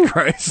 Jesus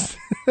Christ.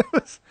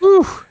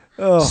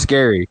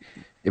 Scary.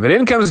 But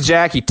in comes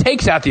Jack. He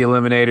takes out the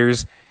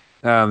Eliminators.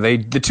 The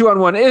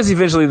 2-on-1 is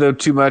eventually, though,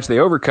 too much. They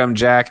overcome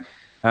Jack.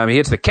 He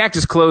hits the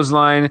Cactus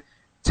Clothesline,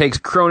 takes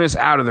Cronus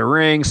out of the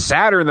ring.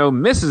 Saturn, though,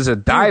 misses a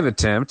dive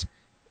attempt.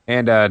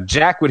 And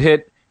Jack would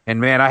hit. And,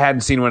 man, I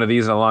hadn't seen one of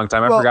these in a long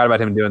time. I forgot about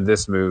him doing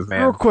this move,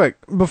 man. Real quick,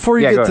 before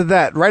you get to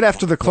that, right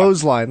after the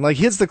clothesline, he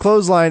hits the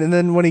clothesline, and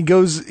then when he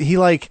goes, he,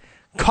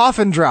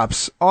 coffin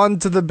drops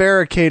onto the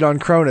barricade on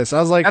Cronus. I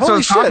was like, that's holy what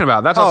I'm shit. talking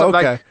about. That's also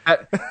okay.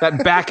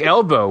 that back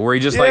elbow where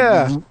he just,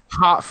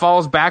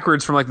 falls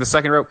backwards from, the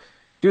second rope.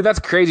 Dude, that's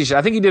crazy shit.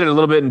 I think he did it a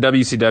little bit in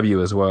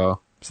WCW as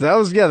well. So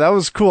that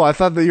was cool. I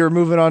thought that you were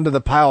moving on to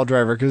the pile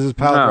driver, because his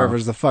pile driver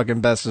is the fucking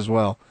best as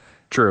well.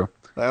 True.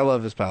 I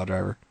love his pile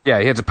driver. Yeah,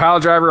 he hits a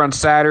pile driver on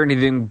Saturn. He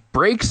then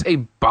breaks a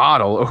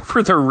bottle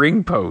over the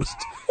ring post.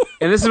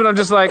 And this is when I'm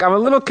just I'm a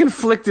little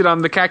conflicted on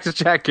the Cactus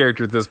Jack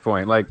character at this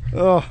point.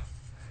 The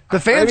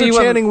fans are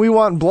chanting, "We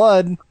want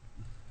blood."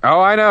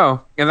 Oh, I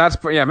know. And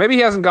that's, maybe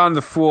he hasn't gone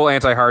the full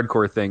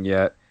anti-hardcore thing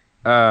yet.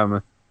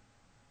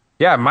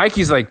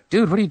 Mikey's like,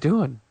 dude, what are you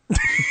doing?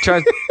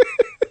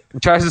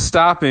 tries to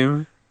stop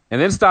him,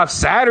 and then stops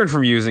Saturn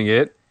from using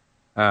it.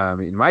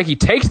 Mikey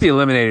takes the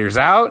Eliminators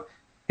out.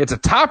 It's a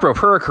top rope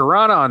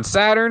Hurricanrana on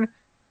Saturn.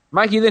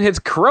 Mikey then hits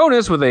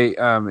Cronus with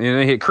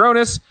a hit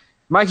Cronus.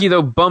 Mikey,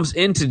 though, bumps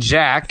into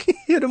Jack. He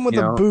hit him with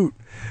a boot.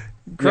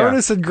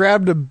 Cronus had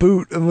grabbed a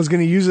boot and was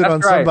going to use it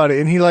on somebody,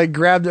 and he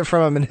grabbed it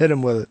from him and hit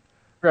him with it.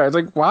 Right,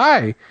 it's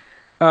why?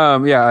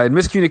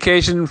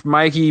 Miscommunication from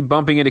Mikey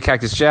bumping into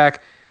Cactus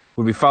Jack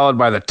would be followed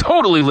by the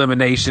total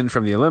elimination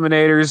from the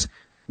Eliminators.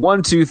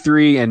 1, 2,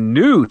 3, and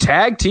new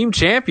tag team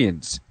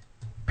champions,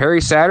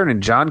 Perry Saturn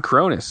and John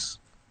Cronus.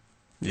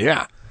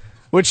 Yeah.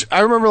 Which I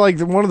remember,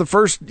 one of the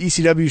first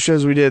ECW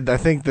shows we did, I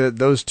think that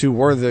those two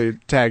were the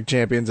tag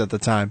champions at the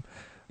time.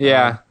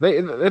 Yeah,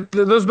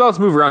 those belts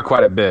move around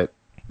quite a bit.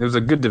 It was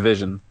a good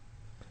division.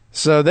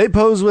 So they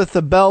pose with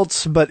the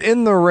belts, but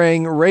in the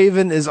ring,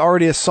 Raven is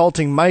already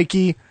assaulting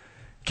Mikey.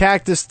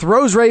 Cactus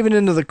throws Raven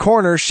into the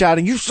corner,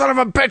 shouting, "You son of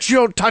a bitch, you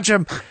don't touch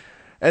him!"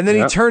 And then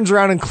he turns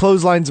around and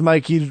clotheslines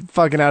Mikey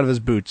fucking out of his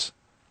boots.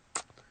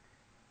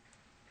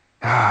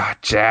 Ah,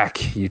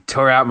 Jack, you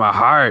tore out my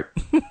heart.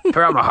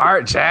 Tore out my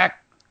heart,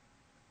 Jack.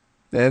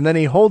 And then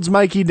he holds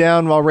Mikey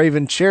down while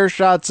Raven chair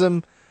shots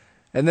him.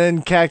 And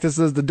then Cactus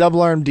does the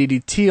double arm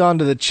DDT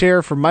onto the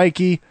chair for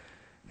Mikey.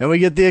 And we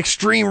get the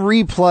extreme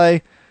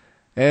replay.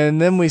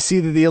 And then we see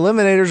that the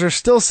Eliminators are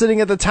still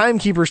sitting at the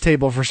Timekeeper's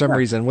table for some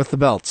reason with the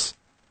belts.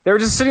 They were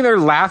just sitting there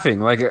laughing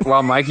like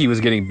while Mikey was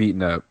getting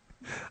beaten up.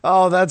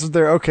 Oh, that's what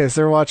they're... Okay,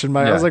 so they're watching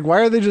Mikey. I was like, why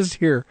are they just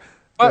here?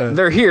 But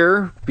they're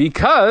here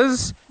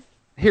because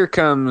here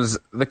comes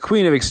the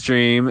Queen of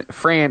Extreme,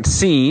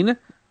 Francine,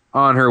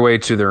 on her way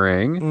to the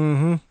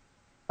ring.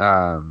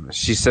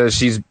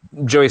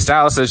 Mm-hmm. Joey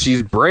Styles says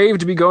she's brave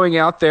to be going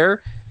out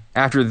there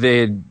after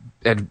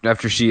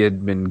after she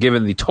had been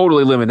given the total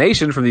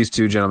elimination from these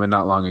two gentlemen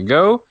not long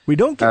ago. We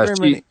don't get very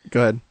many...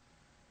 Go ahead.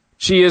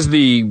 She is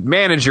the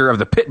manager of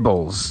the Pit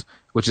Bulls,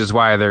 which is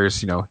why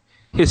there's,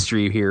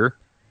 history here.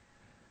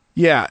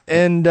 Yeah,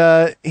 and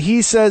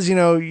he says,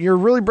 you're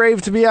really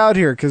brave to be out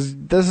here because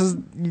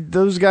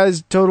those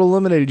guys total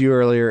eliminated you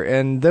earlier.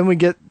 And then we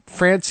get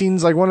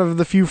Francine's, like one of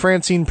the few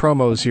Francine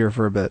promos here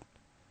for a bit.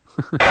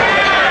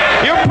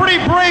 You're a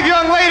pretty brave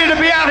young lady to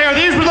be out here.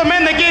 These were the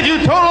men that gave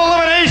you total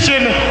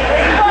elimination.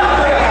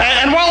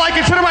 And while I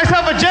consider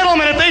myself a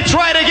gentleman, if they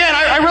try it again,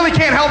 I really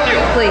can't help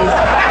you. Please.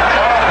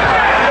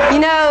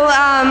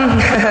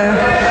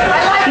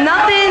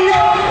 Nothing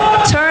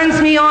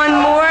turns me on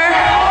more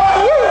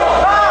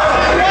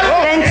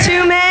than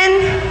two men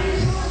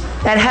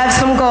that have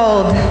some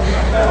gold.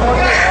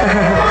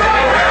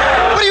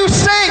 What are you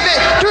saying?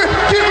 Do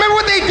you remember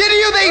what they did to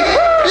you?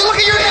 You look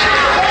at your...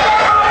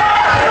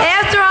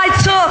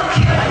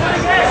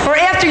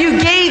 After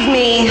you gave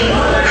me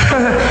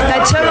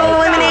that total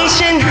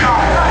elimination,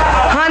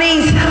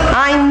 honeys,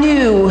 I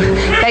knew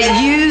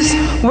that yous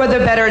were the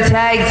better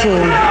tag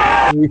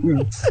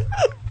team.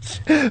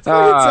 It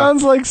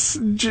sounds like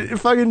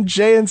fucking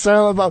Jay and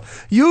Silent Bob.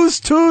 Yous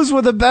twos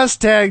were the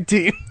best tag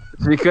team.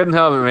 We couldn't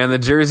help it, man. The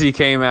jersey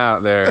came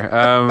out there.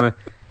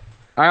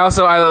 I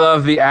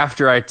love the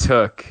after I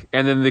took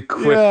and then the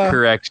quick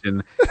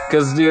correction.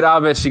 Because, dude, I'll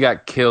bet she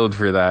got killed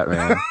for that,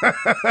 man.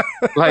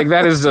 Like,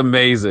 that is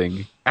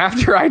amazing.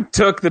 After I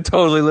took the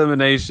total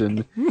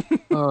elimination.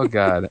 Oh,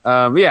 God.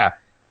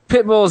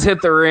 Pitbulls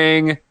hit the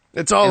ring.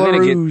 It's all a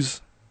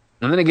ruse.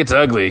 And then it gets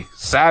ugly.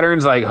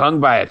 Saturn's, like, hung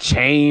by a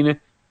chain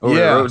over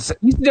the road.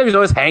 ECW's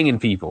always hanging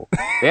people.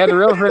 They had the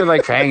real afraid of,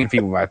 like, hanging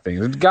people by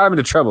things. It got them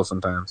into trouble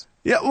sometimes.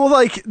 Yeah, well,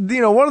 like,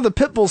 one of the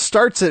Pitbulls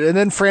starts it, and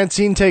then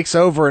Francine takes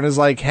over and is,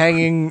 like,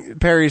 hanging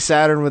Perry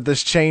Saturn with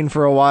this chain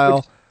for a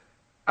while.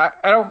 I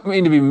don't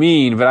mean to be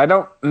mean, but I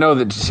don't know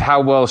that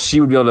how well she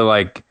would be able to,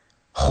 like,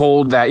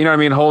 hold that, you know what I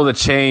mean? Hold the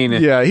chain.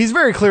 Yeah, he's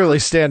very clearly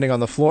standing on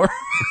the floor.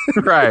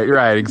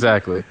 Right,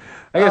 exactly.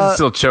 I guess it's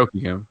still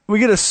choking him. We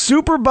get a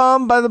super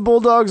bomb by the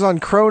Bulldogs on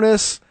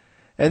Cronus,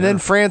 and then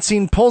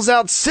Francine pulls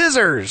out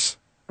scissors.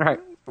 Right.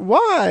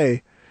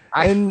 Why?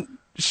 And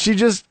she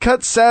just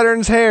cuts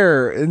Saturn's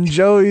hair, and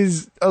I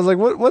was like,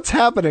 what's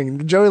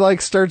happening? Joey,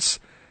 like, starts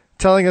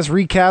telling us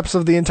recaps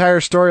of the entire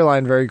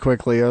storyline very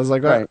quickly. I was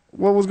like,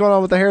 what was going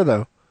on with the hair,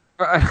 though?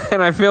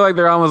 And I feel like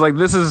they're almost like,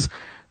 this is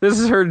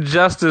her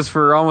justice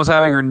for almost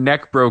having her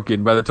neck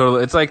broken by the total.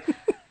 It's like,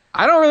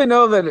 I don't really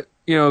know that,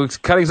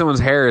 cutting someone's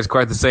hair is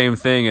quite the same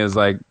thing as,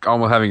 like,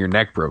 almost having your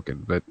neck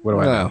broken. But what do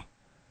I know?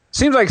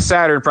 Seems like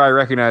Saturn probably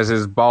recognized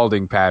his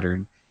balding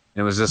pattern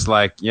and was just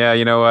like, yeah,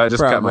 you know what?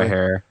 Just cut my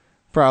hair.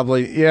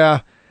 Probably,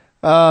 yeah.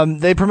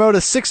 They promote a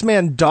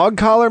 6-man dog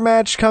collar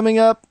match coming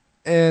up.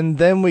 And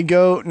then we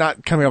go,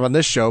 not coming up on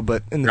this show,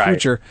 but in the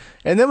future.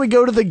 And then we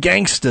go to the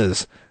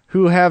Gangstas,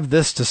 who have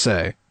this to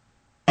say.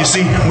 You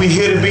see, we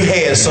here to be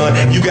had,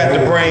 son. You got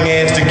to bring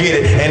ass to get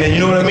it. And then, you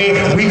know what I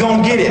mean? We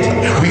gonna get it.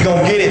 We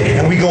gonna get it,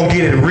 and we gonna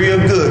get it real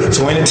good.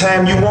 So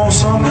anytime you want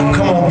some,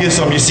 come on, get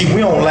some. You see,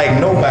 we don't like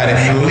nobody.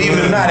 Believe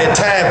it or not, at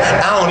times,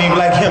 I don't even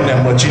like him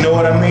that much. You know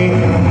what I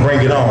mean?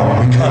 Bring it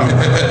on. We coming.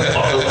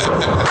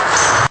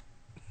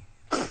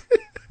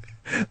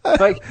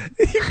 Like,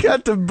 you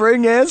got to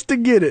bring ass to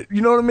get it.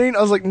 You know what I mean?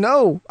 I was like,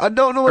 no, I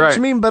don't know what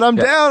you mean, but I'm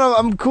down.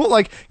 I'm cool.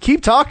 Like,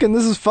 keep talking.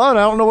 This is fun.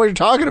 I don't know what you're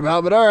talking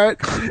about, but all right.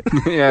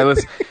 Yeah,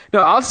 listen.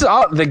 No,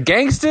 the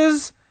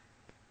Gangstas,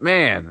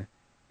 man,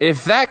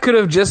 if that could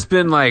have just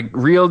been, like,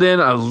 reeled in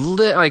a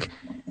little, like,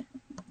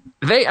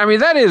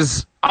 that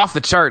is off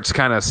the charts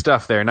kind of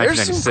stuff there in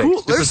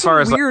 1996. There's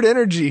some weird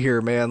energy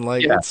here, man.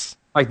 Like, it's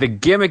like the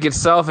gimmick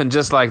itself and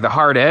just, like, the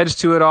hard edge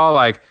to it all,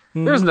 like,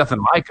 there's nothing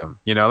like him,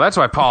 That's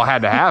why Paul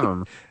had to have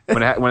him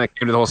when it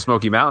came to the whole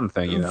Smoky Mountain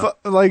thing,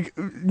 Like,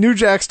 New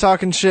Jack's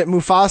talking shit.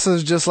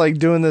 Mufasa's just, like,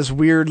 doing this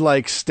weird,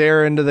 like,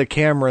 stare into the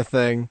camera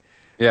thing.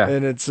 Yeah.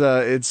 And it's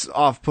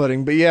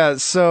off-putting. But, you got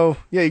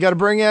to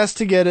bring ass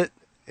to get it.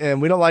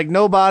 And we don't like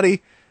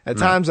nobody. At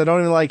times, I don't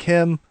even like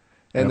him.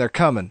 And they're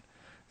coming.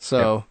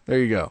 So, there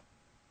you go.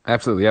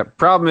 Absolutely, yeah.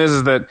 Problem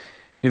is that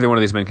Neither one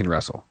of these men can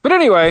wrestle. But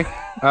anyway,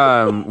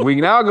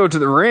 we now go to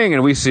the ring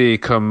and we see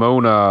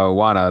Kimona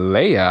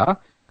Wanalea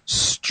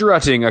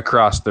strutting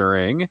across the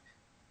ring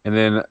and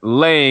then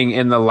laying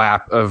in the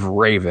lap of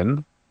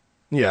Raven.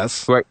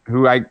 Yes.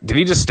 Did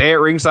he just stay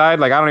at ringside?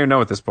 Like, I don't even know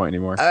at this point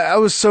anymore. I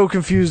was so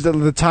confused at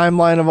the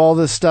timeline of all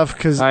this stuff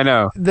because I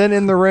know. Then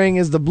in the ring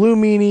is the Blue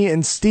Meanie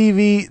and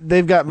Stevie.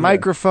 They've got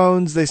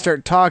microphones. They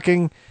start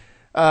talking.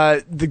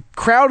 The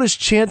crowd is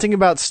chanting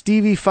about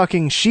Stevie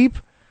fucking sheep.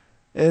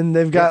 And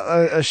they've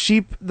got a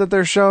sheep that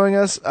they're showing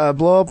us, a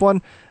blow-up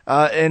one.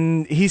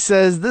 And he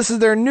says this is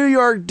their New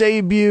York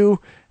debut,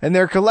 and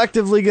they're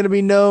collectively going to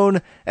be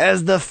known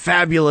as the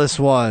Fabulous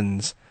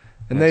Ones.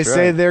 And they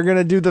say they're going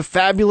to do the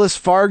Fabulous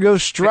Fargo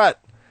Strut,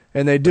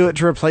 and they do it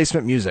to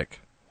replacement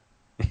music.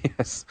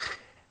 Yes.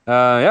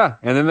 And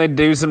then they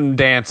do some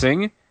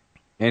dancing,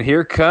 and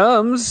here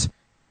comes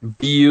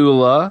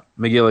Beulah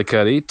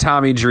McGillicuddy,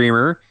 Tommy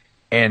Dreamer,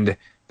 and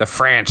the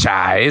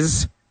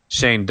franchise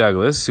Shane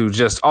Douglas, who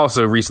just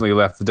also recently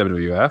left the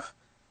WWF.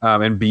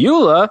 And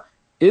Beulah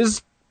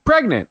is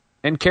pregnant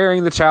and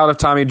carrying the child of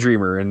Tommy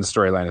Dreamer in the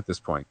storyline at this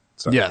point.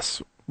 So.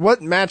 Yes.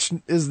 What match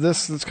is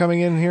this that's coming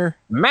in here?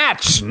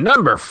 Match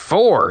number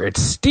 4.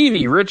 It's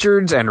Stevie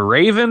Richards and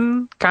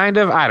Raven, kind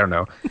of. I don't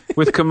know.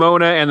 With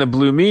Kimona and the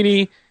Blue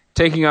Meanie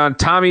taking on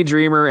Tommy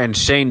Dreamer and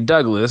Shane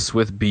Douglas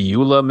with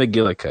Beulah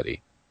McGillicuddy.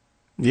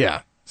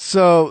 Yeah.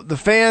 So the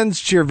fans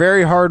cheer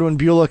very hard when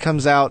Beulah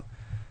comes out.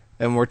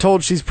 And we're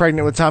told she's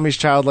pregnant with Tommy's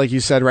child, like you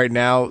said right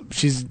now.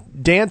 She's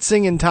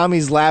dancing in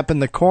Tommy's lap in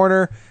the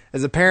corner,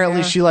 as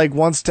apparently she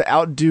wants to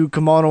outdo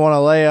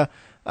Kimona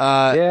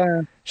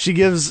Wanalea. She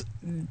gives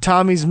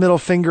Tommy's middle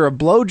finger a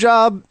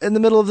blowjob in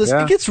the middle of this.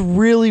 It gets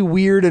really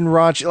weird and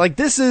raunchy. Like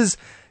this is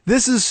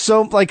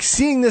so like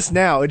seeing this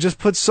now. It just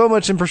puts so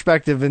much in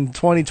perspective in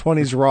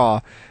 2020's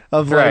Raw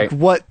of like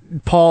what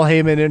Paul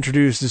Heyman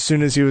introduced as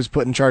soon as he was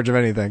put in charge of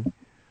anything.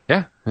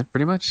 Yeah,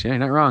 pretty much. Yeah, you're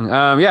not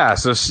wrong.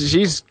 So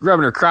she's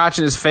rubbing her crotch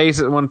in his face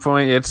at one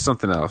point. It's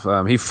something else.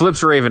 He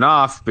flips Raven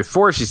off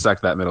before she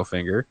sucked that middle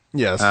finger.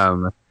 Yes.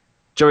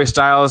 Joey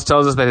Styles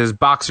tells us that his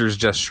boxers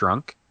just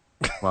shrunk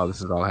while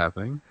this is all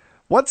happening.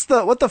 What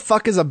the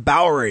fuck is a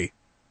Bowery?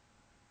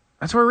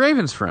 That's where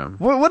Raven's from.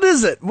 What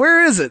is it?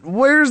 Where is it?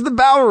 Where's the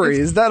Bowery?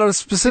 Is that a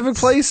specific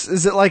place?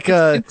 Is it like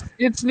a...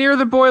 It's near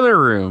the boiler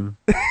room.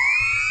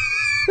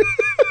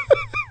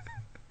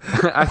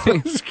 I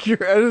think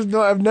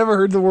I've never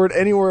heard the word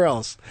anywhere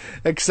else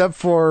except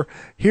for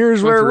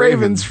here's where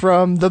Raven's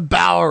from, the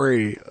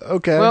Bowery.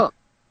 Okay. Well,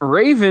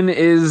 Raven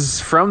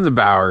is from the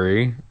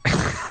Bowery.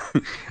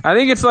 I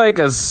think it's like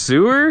a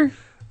sewer.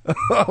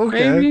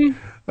 Okay. Maybe.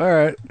 All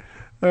right.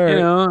 You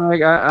know,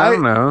 like I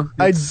don't know.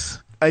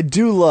 I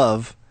do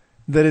love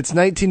that it's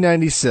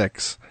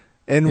 1996,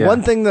 and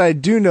one thing that I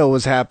do know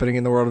was happening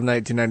in the world of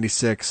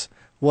 1996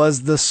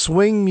 was the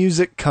swing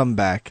music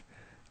comeback.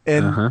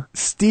 And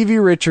Stevie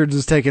Richards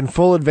was taking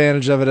full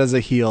advantage of it as a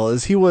heel,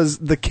 as he was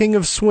the king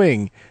of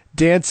swing,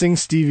 dancing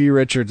Stevie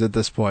Richards at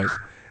this point.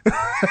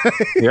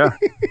 Yeah.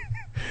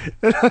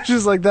 And I was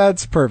just like,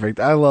 that's perfect.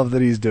 I love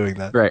that he's doing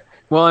that. Right.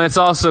 Well, and it's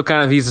also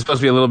kind of, he's supposed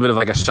to be a little bit of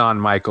like a Shawn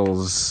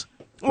Michaels.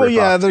 Well,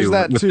 yeah, there's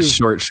that with too. The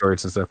short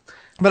shorts and stuff.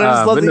 But I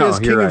just love that he's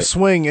king of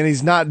swing, and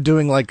he's not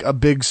doing like a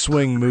big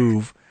swing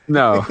move.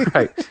 No,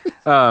 right.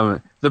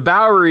 The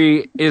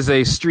Bowery is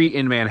a street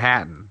in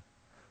Manhattan.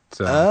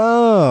 So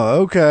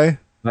okay.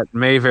 That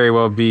may very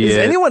well be Is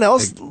anyone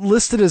else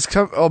listed as...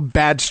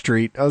 Bad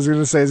Street. I was going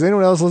to say, is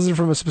anyone else listed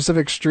from a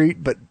specific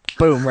street? But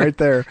boom, right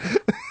there.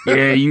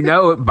 Yeah, you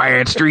know it.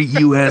 Bad Street,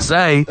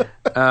 USA.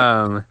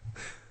 So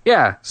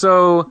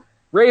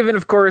Raven,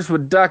 of course,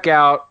 would duck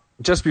out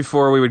just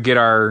before we would get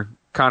our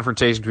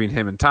confrontation between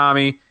him and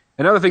Tommy.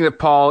 Another thing that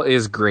Paul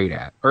is great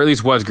at, or at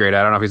least was great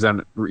at. I don't know if he's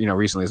done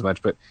recently as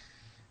much, but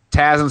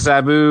Taz and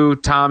Sabu,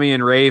 Tommy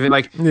and Raven,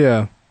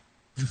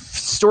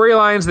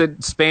 storylines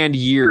that spanned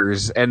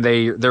years, and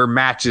their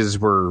matches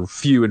were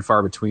few and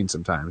far between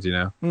sometimes,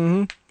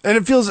 Mm-hmm. And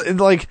it feels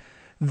like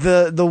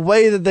the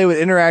way that they would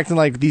interact in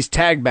like these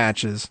tag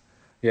matches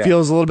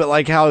feels a little bit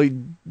like how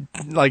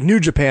like New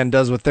Japan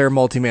does with their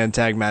multi-man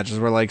tag matches,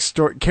 where like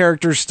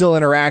characters still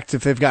interact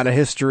if they've got a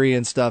history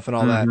and stuff and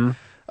all that.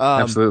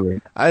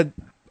 Absolutely.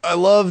 I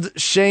loved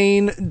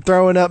Shane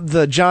throwing up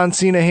the John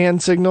Cena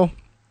hand signal.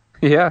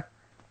 Yeah.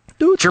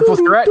 Triple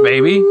threat,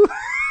 baby.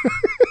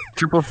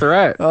 Triple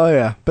threat. Oh,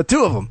 yeah. But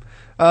two of them.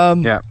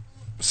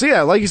 So,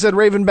 yeah, like you said,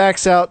 Raven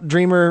backs out.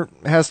 Dreamer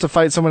has to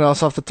fight someone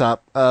else off the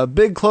top.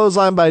 Big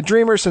clothesline by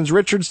Dreamer sends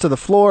Richards to the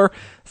floor.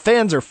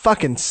 Fans are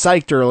fucking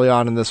psyched early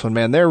on in this one,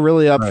 man. They're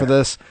really up for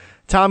this.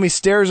 Tommy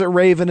stares at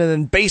Raven and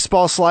then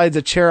baseball slides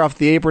a chair off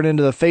the apron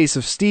into the face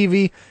of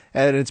Stevie,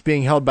 and it's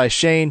being held by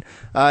Shane.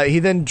 He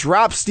then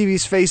drops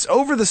Stevie's face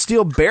over the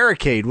steel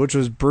barricade, which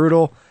was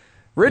brutal.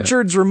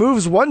 Richards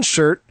removes one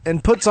shirt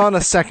and puts on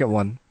a second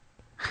one.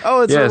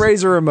 Oh, it's a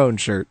Razor Ramon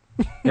shirt.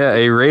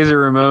 A Razor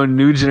Ramon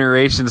New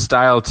Generation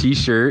style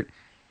t-shirt.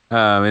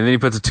 And then he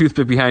puts a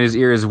toothpick behind his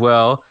ear as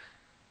well.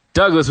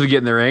 Douglas would get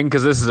in the ring,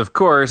 because this is, of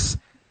course,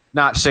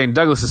 not Shane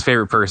Douglas's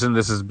favorite person.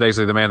 This is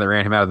basically the man that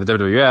ran him out of the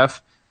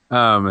WWF.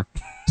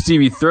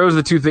 Stevie throws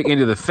the toothpick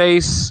into the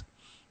face.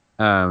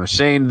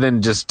 Shane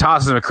then just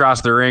tosses him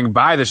across the ring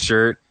by the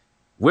shirt,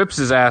 whips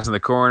his ass in the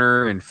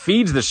corner, and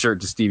feeds the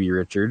shirt to Stevie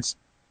Richards.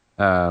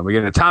 We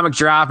get an atomic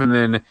drop, and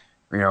then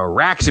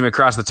racks him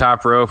across the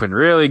top rope and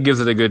really gives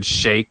it a good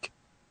shake.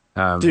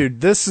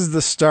 Dude, this is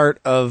the start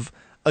of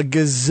a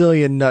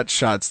gazillion nut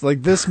shots.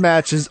 Like, this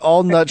match is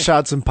all nut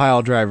shots and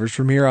pile drivers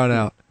from here on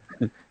out.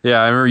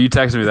 Yeah, I remember you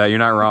texted me that. You're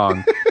not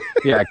wrong.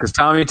 Yeah, because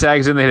Tommy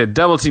tags in. They hit a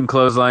double team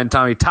clothesline.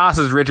 Tommy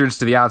tosses Richards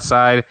to the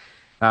outside.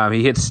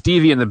 He hits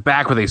Stevie in the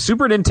back with a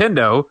Super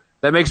Nintendo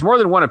that makes more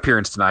than one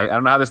appearance tonight. I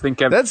don't know how this thing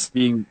kept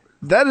being...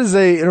 That is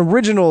an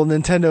original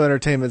Nintendo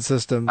Entertainment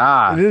System.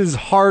 It is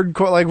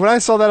hardcore. Like, when I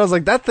saw that, I was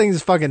like, that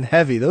thing's fucking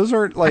heavy. Those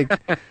aren't, like...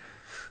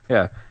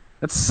 Yeah,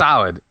 that's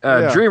solid.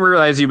 Dreamer,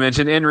 as you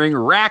mentioned, in-ring,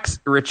 racks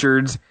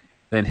Richards,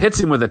 then hits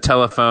him with a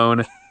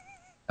telephone,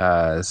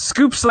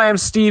 scoop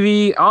slams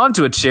Stevie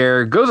onto a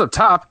chair, goes up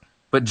top,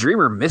 but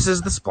Dreamer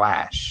misses the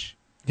splash.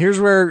 Here's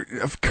where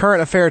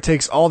Current Affair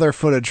takes all their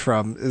footage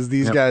from, is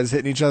these guys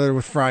hitting each other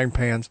with frying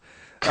pans.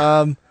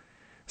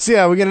 So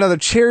yeah, we get another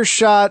chair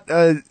shot.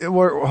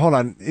 Hold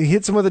on. He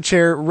hits him with a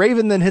chair.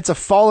 Raven then hits a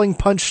falling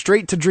punch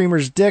straight to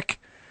Dreamer's dick.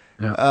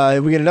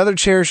 Yep. We get another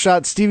chair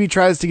shot. Stevie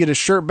tries to get his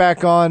shirt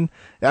back on.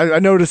 I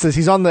noticed this.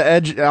 He's on the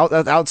edge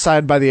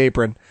outside by the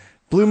apron.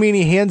 Blue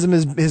Meanie hands him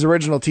his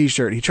original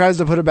t-shirt. He tries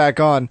to put it back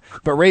on,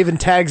 but Raven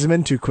tags him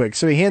in too quick.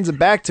 So he hands it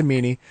back to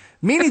Meanie.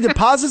 Meanie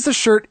deposits the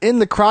shirt in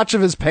the crotch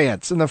of his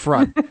pants in the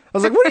front. I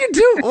was like, what are you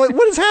doing?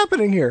 What is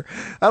happening here?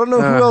 I don't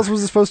know who else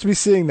was supposed to be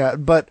seeing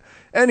that. But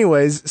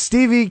anyways,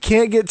 Stevie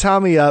can't get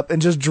Tommy up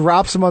and just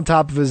drops him on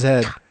top of his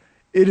head.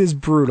 It is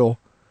brutal.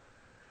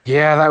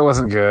 Yeah, that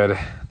wasn't good.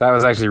 That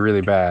was actually really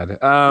bad.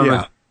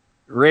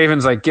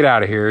 Raven's like, get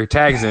out of here. He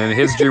tags in,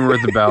 hits Dreamer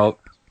with the belt.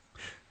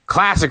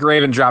 Classic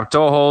Raven drop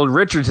toe hold.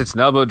 Richards hits an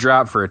elbow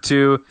drop for a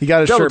 2. He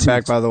got his shirt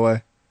back, by the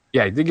way.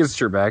 Yeah, he did get his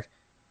shirt back.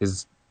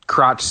 His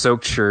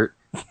crotch-soaked shirt.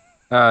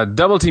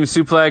 Double team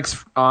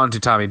suplex onto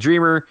Tommy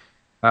Dreamer.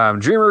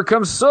 Dreamer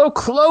comes so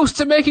close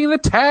to making the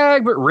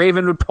tag, but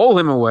Raven would pull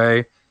him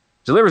away.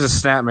 Delivers a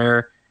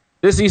snapmare.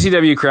 This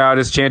ECW crowd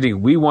is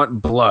chanting, "We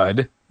want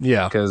blood."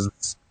 Yeah.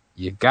 Because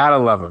you gotta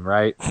love him,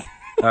 right?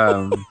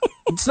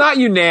 It's not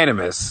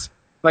unanimous.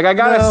 Like, I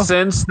got a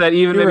sense that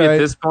even maybe at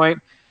this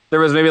point, there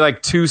was maybe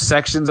like 2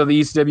 sections of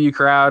the ECW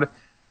crowd,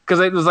 because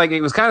it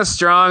was kind of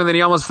strong, and then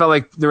he almost felt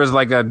like there was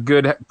like a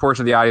good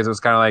portion of the audience that was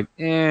kind of like,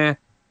 I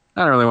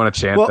don't really want to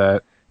chant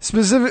that.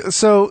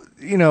 So,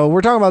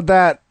 we're talking about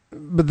that,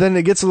 but then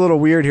it gets a little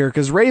weird here,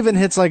 because Raven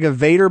hits like a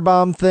Vader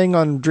bomb thing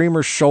on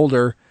Dreamer's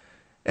shoulder,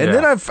 and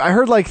then I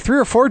heard like 3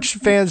 or 4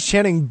 fans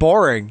chanting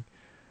boring.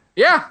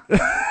 Yeah.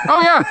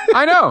 Oh, yeah.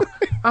 I know.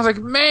 I was like,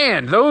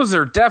 man, those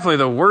are definitely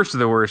the worst of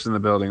the worst in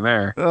the building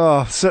there.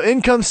 Oh, so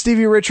in comes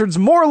Stevie Richards.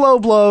 More low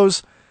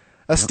blows.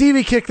 A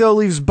Stevie kick, though,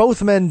 leaves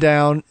both men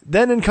down.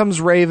 Then in comes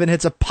Raven.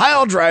 Hits a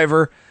pile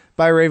driver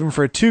by Raven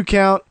for a 2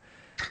 count.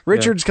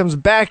 Richards comes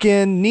back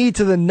in. Knee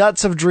to the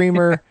nuts of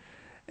Dreamer.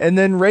 And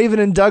then Raven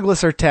and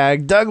Douglas are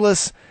tagged.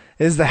 Douglas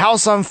is the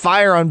house on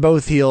fire on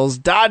both heels.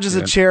 Dodges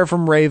a chair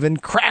from Raven.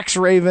 Cracks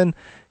Raven.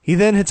 He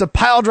then hits a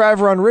pile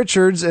driver on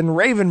Richards, and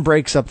Raven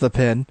breaks up the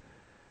pin.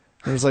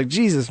 It was like,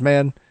 Jesus,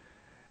 man.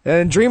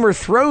 And Dreamer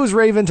throws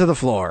Raven to the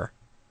floor.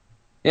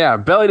 Yeah,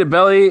 belly to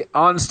belly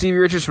on Stevie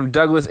Richards from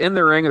Douglas in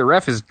the ring. The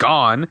ref is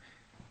gone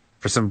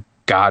for some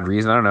god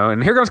reason. I don't know.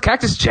 And here comes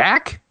Cactus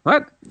Jack.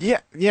 What?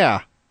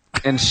 Yeah.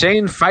 And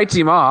Shane fights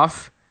him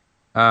off.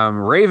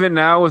 Raven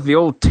now with the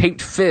old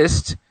taped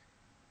fist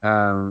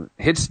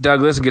hits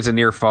Douglas and gets a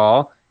near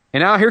fall.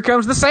 And now here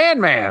comes the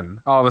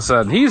Sandman. All of a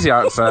sudden, he's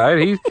outside.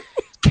 He's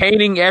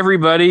caning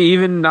everybody,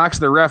 even knocks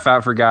the ref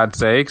out, for God's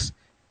sakes.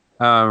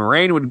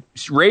 Raven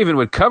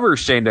would cover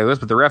Shane Douglas,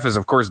 but the ref is,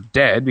 of course,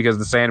 dead because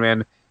the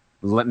Sandman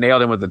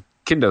nailed him with a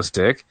kendo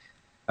stick.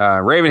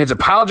 Raven hits a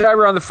pile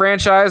driver on the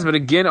franchise, but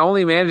again,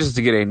 only manages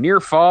to get a near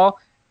fall.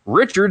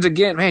 Richards,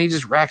 again, man, he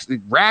just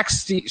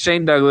racks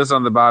Shane Douglas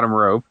on the bottom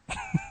rope.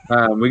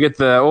 We get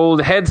the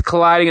old heads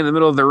colliding in the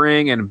middle of the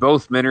ring, and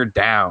both men are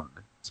down.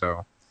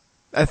 So,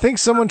 I think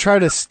someone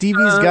tried a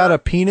Stevie's got a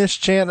penis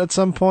chant at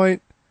some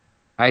point.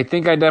 I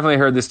think I definitely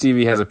heard the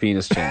Stevie has a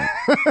penis chant.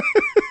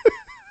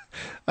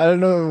 I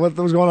don't know what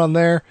was going on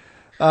there.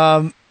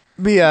 But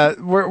yeah,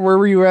 where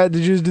were you at?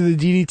 Did you just do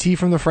the DDT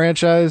from the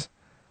franchise?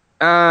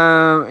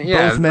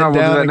 Yeah. Both men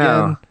down again.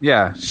 Now.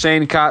 Yeah,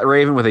 Shane caught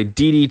Raven with a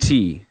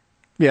DDT.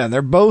 Yeah, and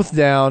they're both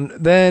down.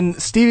 Then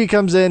Stevie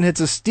comes in, hits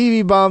a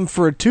Stevie bomb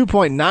for a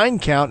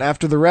 2.9 count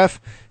after the ref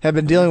had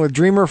been dealing with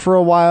Dreamer for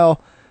a while.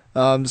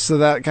 So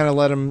that kind of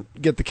let him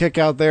get the kick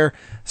out there.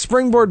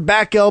 Springboard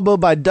back elbow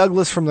by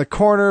Douglas from the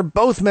corner.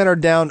 Both men are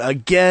down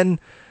again.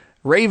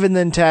 Raven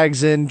then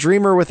tags in.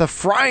 Dreamer with a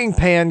frying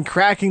pan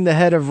cracking the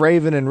head of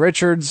Raven and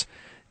Richards.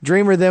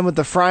 Dreamer then with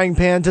the frying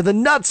pan to the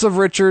nuts of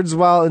Richards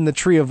while in the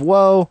Tree of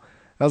Woe.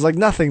 I was like,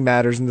 nothing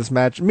matters in this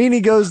match.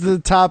 Meanie goes to the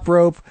top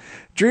rope.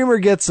 Dreamer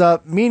gets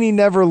up. Meanie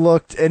never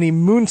looked, and he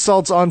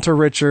moonsaults onto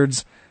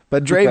Richards.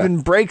 But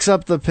Raven breaks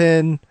up the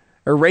pin,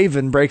 and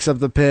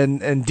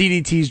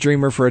DDT's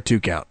Dreamer for a 2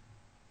 count.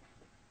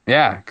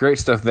 Yeah, great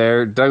stuff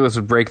there. Douglas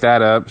would break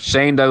that up.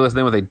 Shane Douglas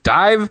then with a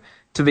dive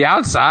to the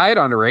outside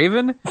onto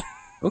Raven.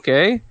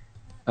 Okay.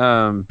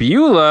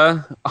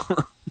 Beulah,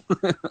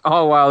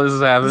 all while this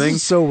is happening. This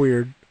is so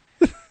weird.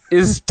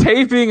 Is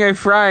taping a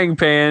frying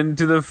pan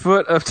to the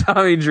foot of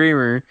Tommy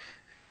Dreamer,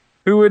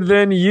 who would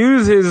then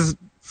use his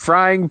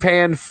frying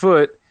pan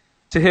foot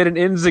to hit an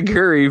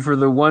enziguri for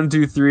the 1,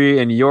 2, 3,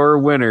 and your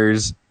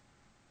winners,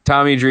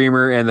 Tommy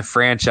Dreamer and the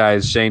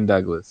franchise Shane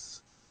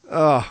Douglas.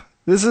 Oh,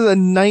 this is a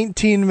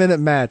 19-minute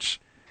match.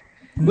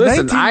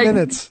 Listen, 19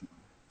 minutes.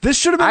 This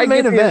should have been the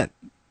main event.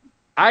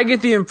 I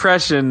get the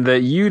impression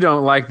that you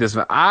don't like this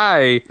match.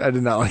 I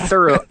did not like this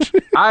match.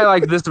 I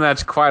like this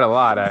match quite a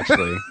lot,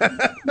 actually.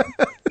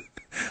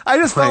 I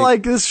just felt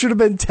like this should have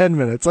been 10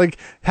 minutes. Like,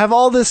 have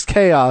all this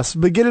chaos,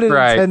 but get it in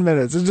 10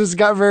 minutes. It just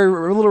got a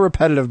little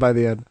repetitive by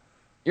the end.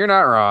 You're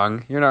not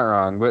wrong.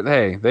 But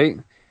hey,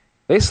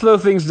 they slow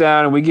things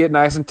down, and we get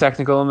nice and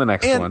technical in the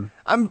next one.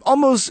 I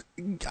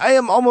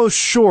am almost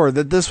sure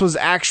that this was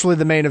actually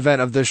the main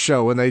event of this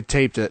show when they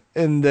taped it,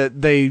 and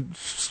that they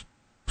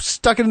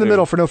stuck it in the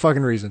middle for no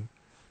fucking reason.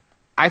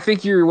 I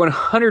think you're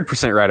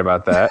 100% right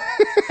about that,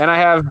 and I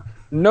have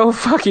no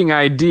fucking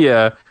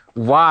idea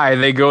why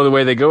they go the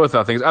way they go with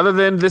all things, other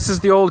than this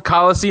is the old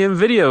Coliseum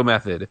video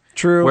method.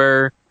 True.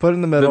 Where put it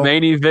in the middle. The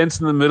main event's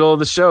in the middle of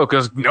the show,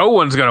 because no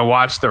one's going to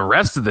watch the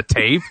rest of the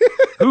tape.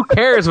 Who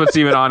cares what's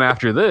even on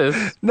after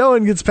this? No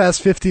one gets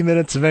past 50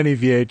 minutes of any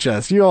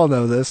VHS. You all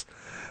know this.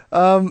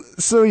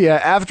 So yeah,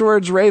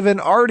 afterwards, Raven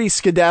already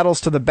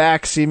skedaddles to the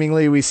back,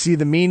 seemingly. We see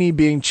the meanie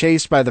being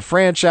chased by the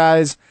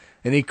franchise,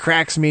 and he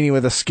cracks meanie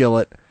with a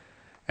skillet.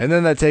 And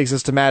then that takes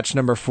us to match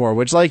number 4,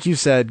 which, like you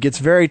said, gets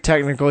very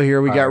technical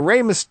here. We got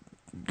Rey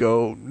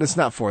Mysterio. It's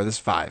not 4, this is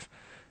 5.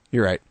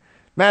 You're right.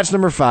 Match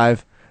number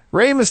 5.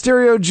 Rey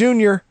Mysterio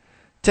Jr.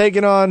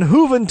 taking on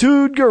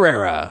Juventud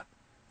Guerrera.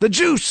 The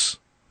Juice.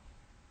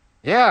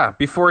 Yeah,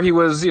 before he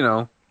was,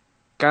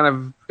 kind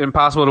of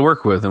impossible to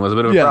work with and was a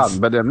bit of a problem.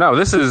 But no,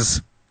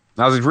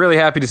 I was really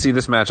happy to see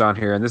this match on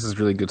here, and this is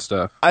really good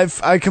stuff.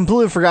 I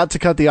completely forgot to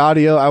cut the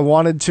audio. I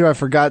wanted to. I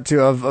forgot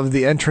to of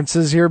the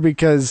entrances here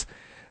because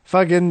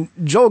fucking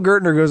Joel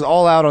Gertner goes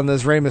all out on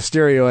this Rey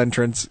Mysterio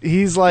entrance.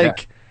 He's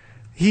like,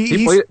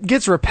 he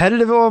gets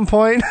repetitive at one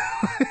point.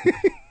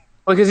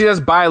 Well, because he does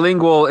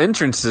bilingual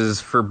entrances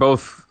for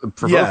both of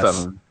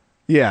them.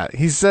 Yeah,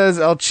 he says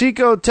El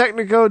Chico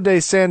Técnico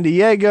de San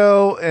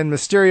Diego, and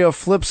Mysterio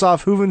flips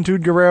off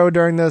Juventud Guerrero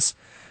during this.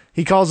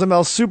 He calls him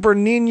El Super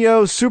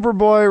Nino,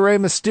 Superboy, Rey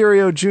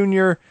Mysterio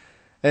Jr.,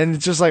 and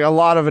it's just like a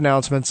lot of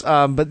announcements.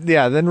 But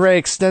yeah, then Rey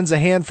extends a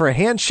hand for a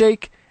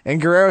handshake,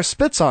 and Guerrero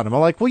spits on him. I'm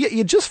like, well,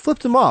 you just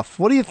flipped him off.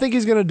 What do you think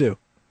he's going to do?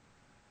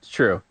 It's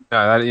true.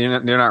 No, you're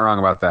not wrong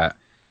about that.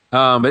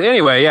 But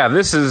anyway, yeah,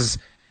 this is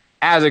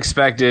as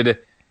expected.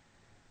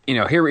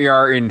 Here we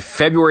are in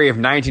February of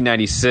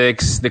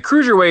 1996. The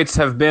Cruiserweights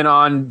have been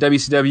on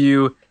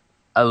WCW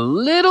a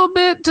little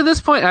bit to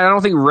this point. I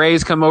don't think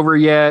Ray's come over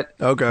yet.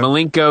 Okay.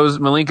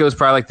 Malenko's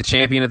probably like the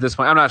champion at this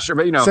point. I'm not sure,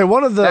 but So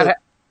one of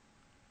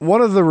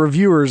the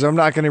reviewers, I'm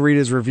not going to read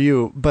his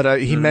review, but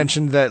he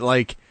mentioned that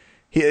like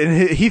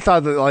he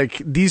thought that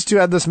like these two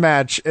had this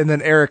match, and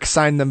then Eric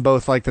signed them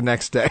both like the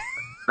next day.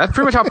 That's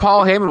pretty much how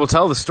Paul Heyman will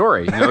tell the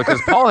story,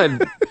 because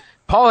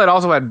Paul had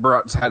also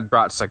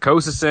brought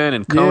Psychosis in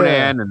and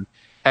Conan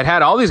and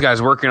had all these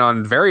guys working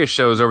on various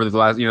shows over the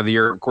last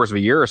the course of a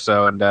year or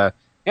so, and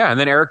and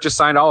then Eric just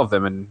signed all of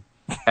them and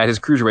had his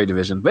cruiserweight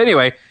division. But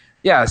anyway,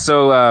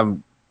 so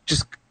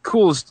just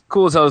cool as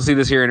hell to see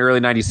this here in early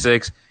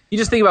 '96. You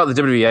just think about the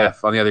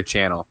WWF on the other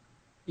channel.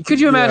 Could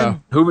you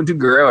imagine Juventud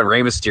Guerrero and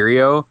Rey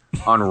Mysterio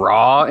on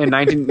Raw in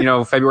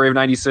February of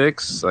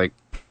 '96? Like,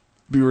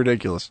 be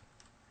ridiculous,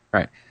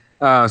 right?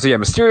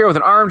 Mysterio with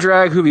an arm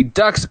drag. Juvi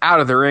ducks out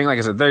of the ring. Like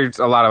I said, there's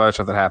a lot of other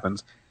stuff that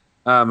happens.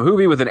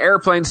 Juvi with an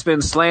airplane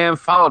spin slam,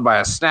 followed by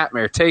a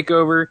snapmare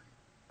takeover.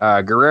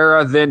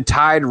 Guerrera then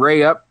tied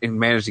Rey up and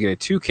managed to get a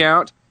 2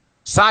 count.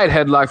 Side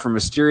headlock from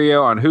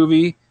Mysterio on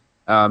Juvi.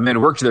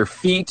 Men work to their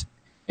feet,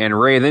 and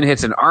Rey then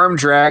hits an arm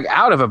drag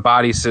out of a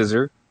body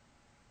scissor.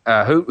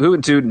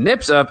 Juventud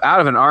nips up out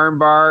of an arm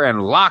bar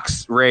and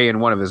locks Rey in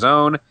one of his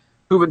own.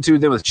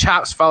 Juventud then with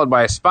chops, followed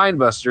by a spine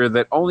buster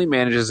that only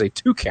manages a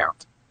 2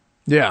 count.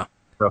 Yeah.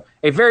 So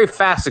a very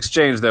fast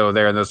exchange, though,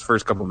 there in those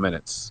first couple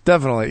minutes.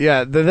 Definitely,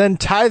 yeah. They then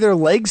tie their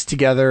legs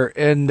together,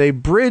 and they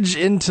bridge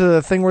into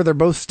the thing where they're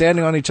both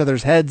standing on each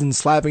other's heads and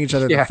slapping each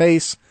other in the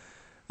face.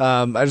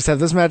 I just have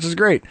this match is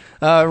great.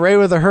 Rey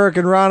with a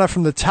Hurricane Rana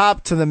from the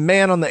top to the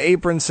man on the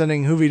apron,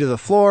 sending Juvi to the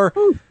floor.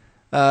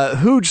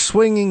 Huge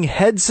swinging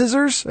head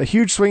scissors, a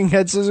huge swinging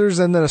head scissors,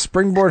 and then a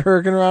springboard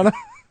Hurricane Rana.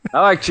 I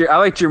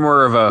liked your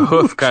more of a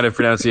hoof kind of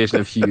pronunciation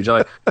of huge. I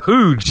like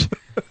huge.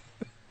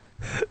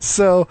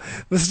 So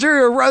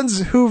Mysterio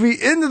runs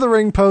Juvi into the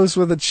ring post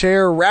with a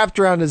chair wrapped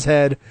around his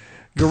head.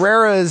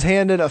 Guerrera is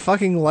handed a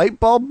fucking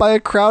light bulb by a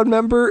crowd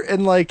member,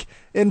 and like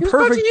in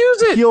perfect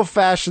heel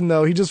fashion,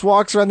 though, he just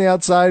walks around the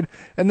outside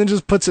and then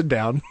just puts it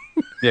down.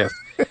 Yes.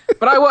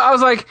 But I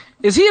was like,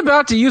 is he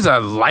about to use a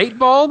light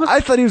bulb? I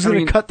thought he was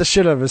going to cut the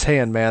shit out of his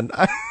hand, man.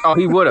 Oh,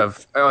 he would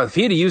have. If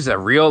he had used a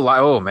real light,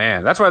 oh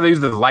man, that's why they use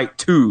the light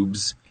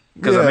tubes.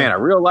 Because man, a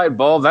real light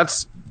bulb,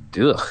 that's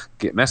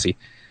get messy.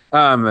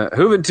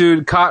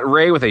 Juventud caught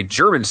Ray with a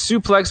German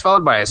suplex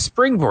followed by a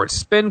springboard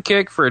spin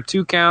kick for a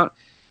 2 count.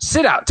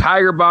 Sit out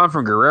Tiger Bomb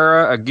from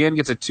Guerrera again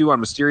gets a 2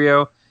 on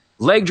Mysterio.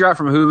 Leg drop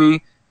from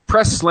Juvi.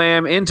 Press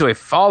slam into a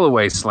fall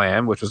away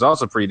slam, which was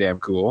also pretty damn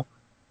cool.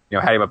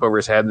 Had him up over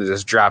his head and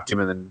just dropped him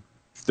and then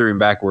threw him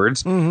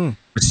backwards. Mm-hmm.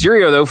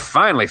 Mysterio, though,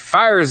 finally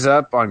fires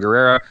up on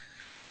Guerrera,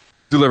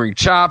 delivering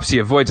chops. He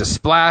avoids a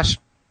splash.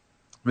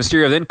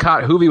 Mysterio then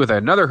caught Juvi with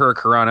another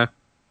Hurricanrana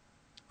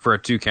for a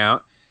 2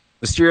 count.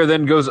 Mysterio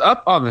then goes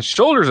up on the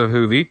shoulders of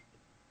Juvi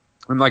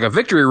in like a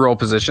victory roll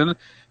position,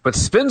 but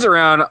spins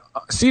around,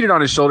 seated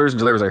on his shoulders, and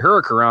delivers a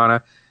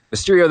Hurricanrana.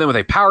 Mysterio then with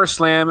a power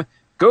slam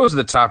goes to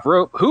the top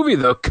rope.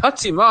 Juvi, though,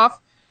 cuts him off,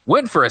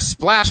 went for a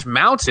splash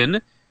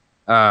mountain,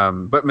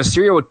 but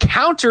Mysterio would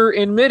counter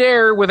in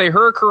midair with a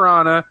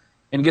Hurricanrana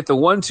and get the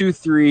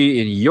 1-2-3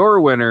 in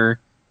your winner,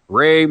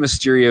 Rey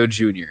Mysterio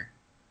Jr.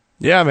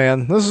 Yeah,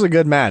 man, this was a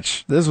good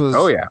match. This was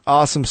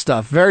awesome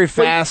stuff. Very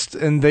fast,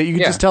 and you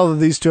can just tell that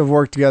these two have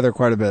worked together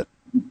quite a bit.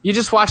 You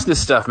just watch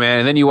this stuff, man,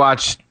 and then you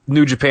watch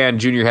New Japan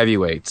Junior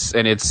Heavyweights,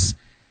 and it's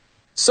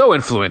so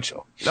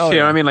influential. Oh, you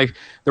know what I mean? Like,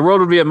 the world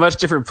would be a much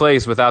different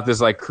place without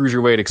this like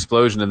cruiserweight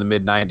explosion in the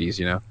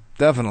mid-90s,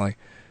 Definitely.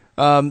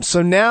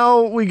 So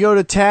now we go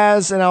to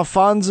Taz and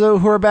Alfonso,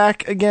 who are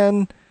back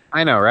again.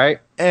 I know, right?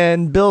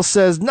 And Bill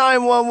says,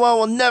 911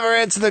 will never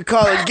answer the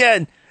call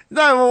again.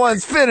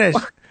 911's finished.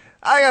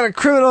 I got a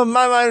criminal in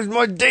my mind who's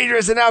more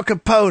dangerous than Al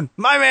Capone.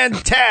 My man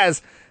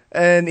Taz.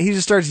 And he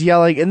just starts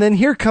yelling. And then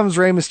here comes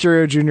Rey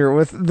Mysterio Jr.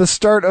 with the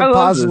start of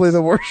possibly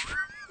the worst.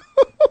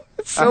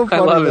 It's so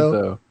funny, I love though. it,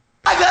 though.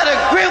 I got a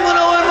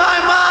criminal in my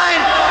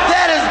mind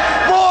that is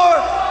more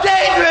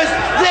dangerous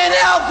than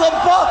Al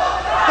Capone.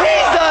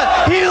 He's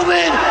a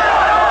human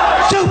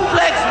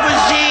suplex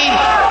machine.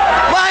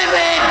 My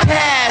man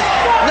Taz,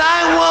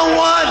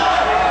 911,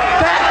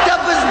 packed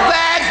up his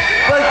bags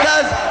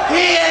because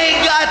he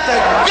ain't got the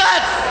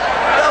guts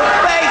to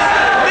face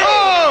me.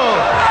 Oh!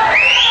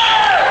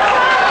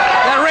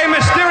 That Rey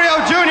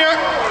Mysterio Jr.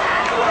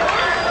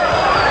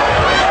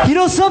 You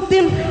know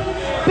something?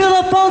 Bill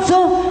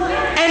Alfonso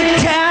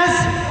and Taz,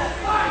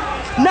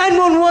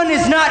 911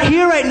 is not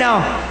here right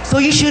now, so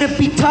you shouldn't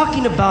be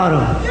talking about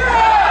him.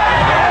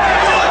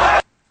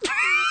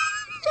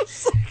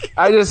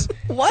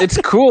 It's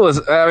cool. I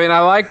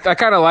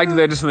kind of liked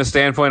that just from the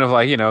standpoint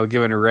of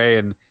giving Ray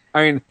and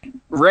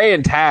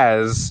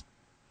Taz.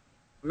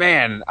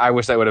 Man, I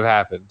wish that would have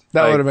happened.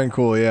 That would have been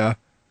cool, yeah.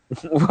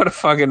 What a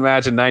fucking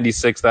match in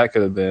 '96 that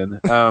could have been.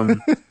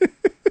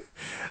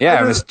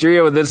 Yeah,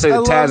 Mysterio would then say that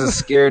Taz is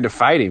scared to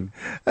fight him.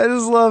 I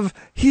just love,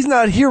 he's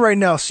not here right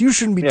now, so you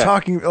shouldn't be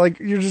talking, like,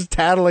 you're just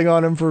tattling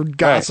on him for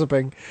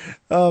gossiping.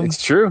 Right.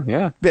 It's true,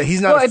 yeah. But he's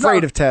not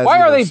afraid of Taz.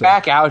 Why are they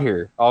back out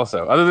here,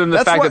 also? Other than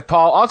the fact that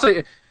Paul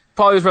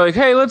was like,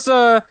 hey, let's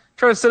try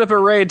to set up a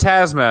Ray and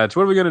Taz match.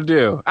 What are we going to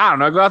do? I don't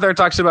know, go out there and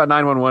talk shit about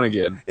 911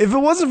 again. If it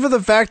wasn't for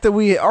the fact that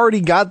we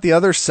already got the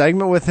other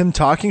segment with him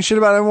talking shit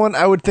about 911,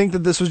 I would think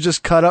that this was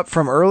just cut up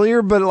from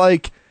earlier, but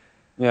like...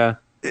 Yeah.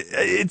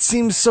 It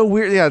seems so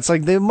weird. Yeah, it's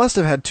like they must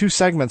have had 2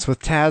 segments with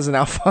Taz and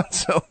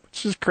Alfonso,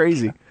 which is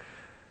crazy.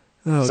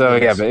 Oh,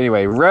 goodness. But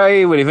anyway,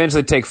 Ray would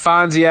eventually take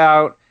Fonzie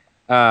out.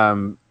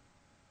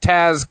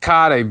 Taz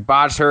caught a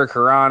botched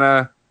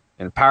Hurricanrana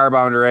and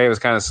powerbombed Ray. It was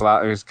kind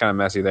of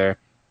messy there.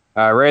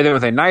 Ray then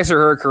with a nicer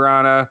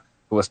Hurricanrana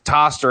who was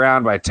tossed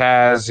around by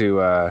Taz,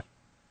 who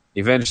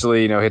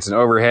eventually hits an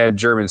overhead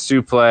German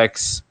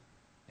suplex,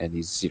 and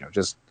he's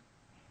just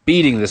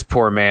beating this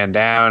poor man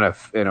down.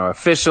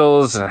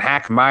 Officials and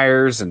Hack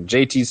Myers and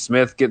JT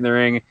Smith get in the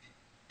ring,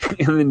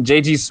 and then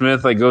JT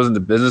Smith goes into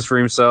business for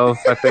himself.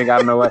 I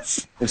don't know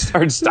what, and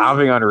starts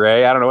stomping on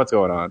Ray. I don't know what's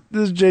going on.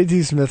 This is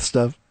JT Smith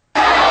stuff.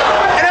 And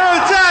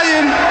I'm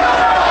Italian.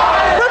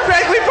 We're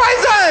practically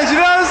paisanos, you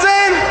know what I'm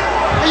saying?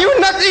 And you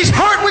nut these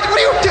hurt. What do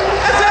you do?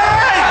 That's all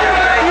right.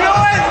 You know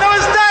what? No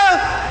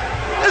style.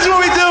 This is what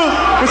we do.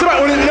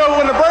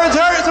 When the birds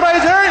hurt,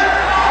 somebody's hurt.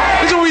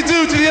 This is what we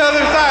do to the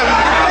other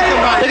side.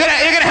 You're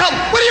gonna help.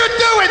 What are you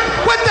doing?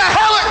 What the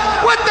hell?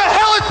 What the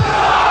hell?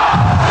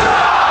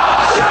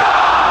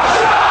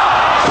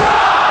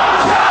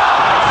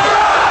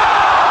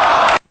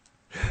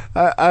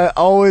 I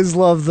always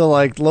love the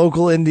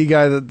local indie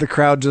guy that the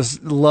crowd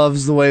just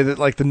loves the way that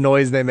the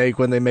noise they make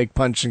when they make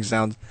punching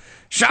sounds.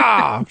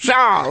 Sha!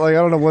 Sha! I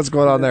don't know what's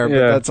going on there, but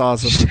that's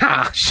awesome.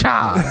 Sha!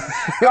 Sha!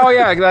 Oh,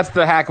 yeah, that's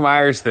the Hack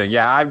Myers thing.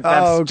 Yeah,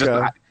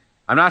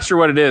 I'm not sure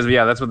what it is, but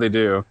yeah, that's what they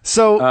do.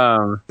 So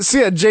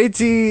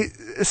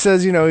JT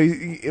says,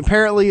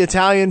 apparently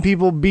Italian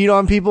people beat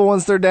on people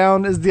once they're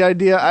down is the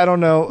idea. I don't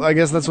know. I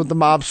guess that's what the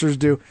mobsters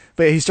do.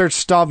 But he starts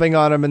stomping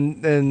on him,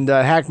 and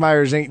Hack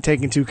Myers ain't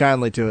taking too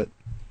kindly to it.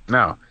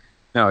 No,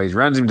 he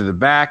runs him to the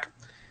back.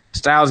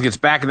 Styles gets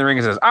back in the ring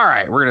and says, all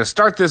right, we're going to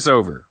start this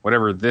over,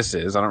 whatever this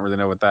is. I don't really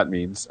know what that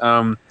means.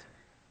 And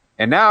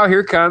And now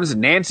here comes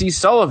Nancy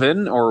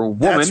Sullivan, or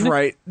woman. That's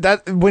right.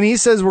 That when he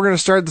says we're going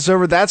to start this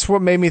over, that's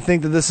what made me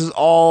think that this is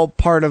all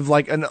part of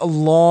like a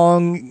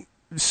long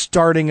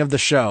starting of the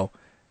show.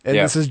 And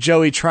this is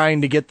Joey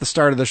trying to get the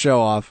start of the show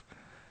off.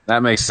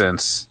 That makes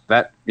sense.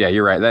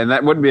 You're right. And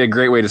that wouldn't be a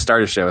great way to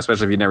start a show,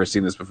 especially if you've never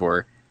seen this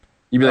before.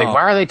 You'd be like,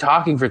 why are they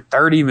talking for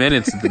 30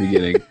 minutes at the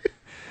beginning?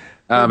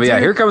 But yeah,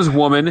 here comes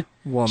woman.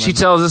 She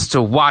tells us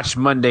to watch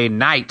Monday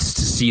nights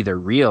to see the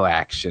real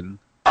action.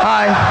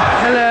 Hi.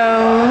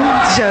 Hello,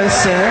 Joe,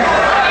 sir.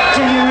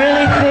 Do you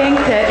really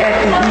think that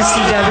at the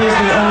ECW is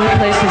the only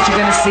place that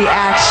you're going to see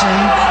action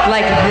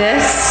like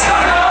this?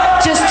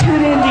 Just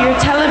tune into your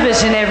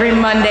television every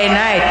Monday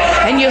night,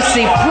 and you'll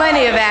see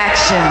plenty of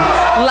action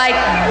like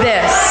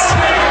this.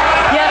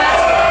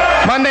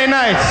 Yep. Monday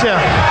nights,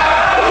 yeah.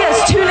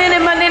 Yes, tune in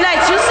at Monday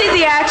nights. You'll see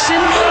the action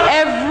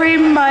every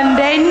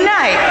Monday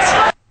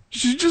night.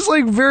 She's just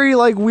like very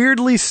like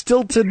weirdly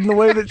stilted in the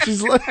way that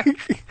she's like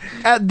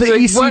at the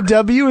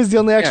ECW is the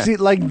only action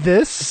like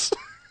this.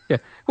 Yeah.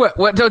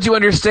 What don't you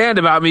understand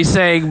about me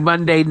saying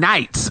Monday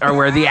nights are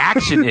where the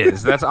action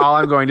is? That's all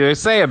I'm going to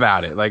say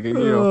about it. Like,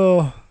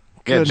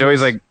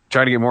 Joey's like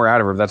trying to get more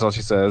out of her. But that's all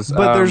she says.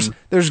 But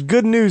there's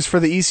good news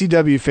for the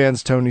ECW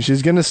fans, Tony.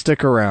 She's going to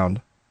stick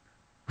around.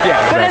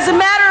 Yeah. But as a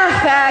matter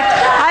of fact,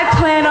 I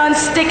plan on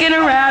sticking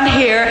around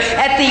here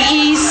at the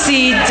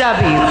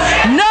ECW.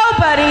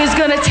 Nobody is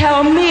going to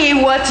tell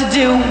me what to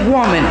do,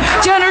 woman.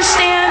 Do you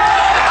understand?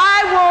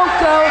 I won't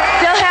go.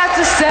 They'll have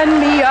to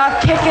send me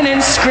off kicking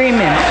and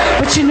screaming.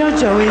 But you know,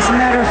 Joey, as a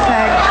matter of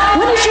fact,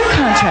 when is your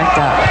contract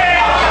up?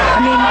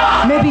 I mean,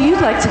 maybe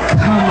you'd like to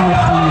come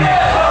with me.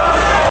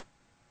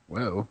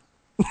 Whoa.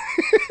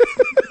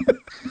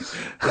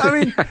 I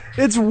mean,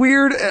 it's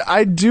weird.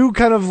 I do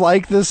kind of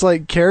like this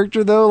like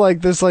character though,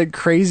 like this like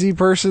crazy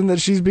person that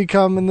she's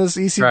become in this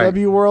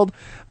ECW world.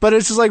 But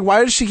it's just like,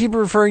 why does she keep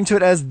referring to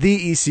it as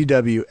the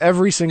ECW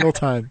every single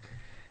time?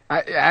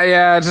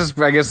 It's just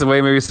I guess the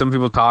way maybe some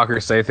people talk or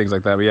say things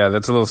like that. But yeah,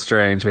 that's a little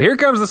strange. But here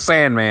comes the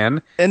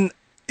Sandman. And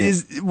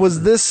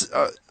was this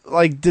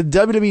like did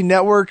WWE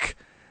Network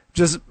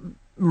just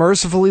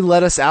mercifully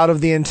let us out of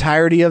the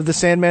entirety of the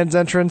Sandman's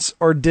entrance,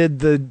 or did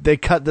they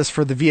cut this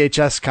for the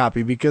VHS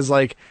copy? Because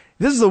like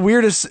this is the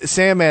weirdest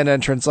Sandman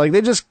entrance. Like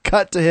they just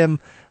cut to him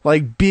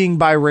like being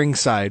by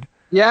ringside.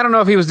 Yeah, I don't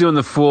know if he was doing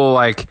the full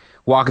like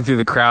walking through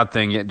the crowd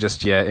thing yet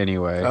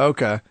anyway.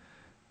 Okay.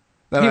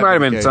 He might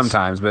have been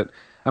sometimes, but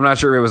I'm not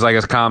sure it was like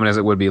as common as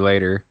it would be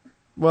later.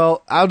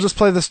 Well, I'll just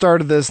play the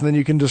start of this and then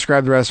you can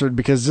describe the rest of it,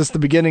 because just the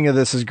beginning of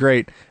this is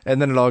great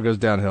and then it all goes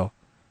downhill.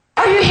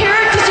 Are you here?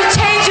 Did you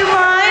change your mind?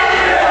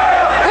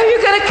 Are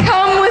you going to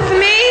come with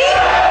me?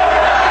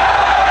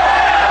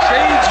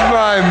 Change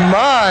my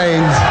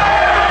mind?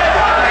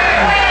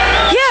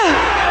 Yeah,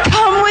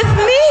 come with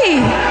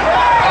me.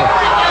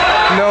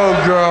 No,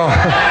 girl.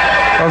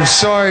 I'm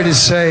sorry to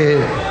say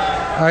it.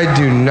 I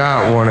do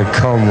not want to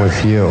come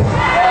with you.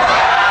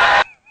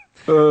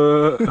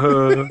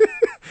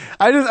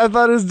 I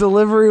thought his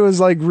delivery was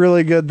like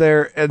really good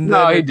there, and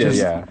then he did.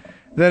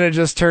 Then it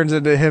just turns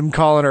into him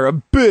calling her a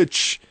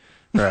bitch.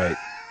 Right.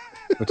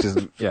 which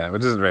isn't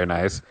very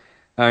nice.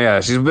 Oh yeah,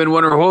 she's been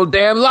one her whole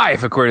damn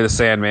life, according to the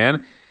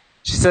Sandman.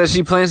 She says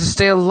she plans to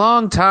stay a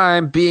long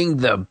time being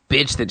the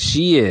bitch that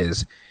she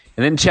is,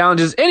 and then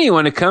challenges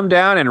anyone to come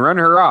down and run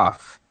her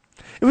off.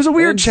 It was a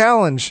weird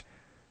challenge.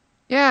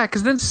 Yeah,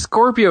 because then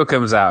Scorpio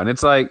comes out, and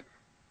it's like,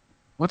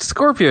 what's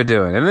Scorpio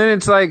doing? And then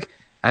it's like,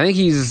 I think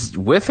he's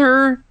with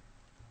her.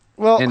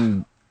 Well,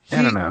 and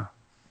I don't know.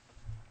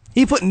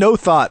 He put no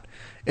thought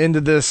into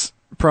this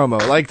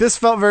promo. Like, this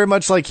felt very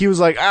much like he was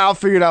like, I'll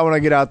figure it out when I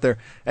get out there.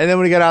 And then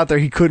when he got out there,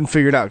 he couldn't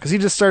figure it out because he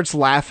just starts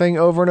laughing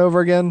over and over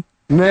again.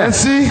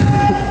 Nancy? All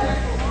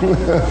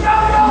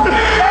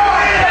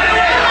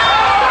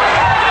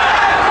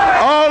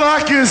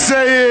I can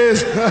say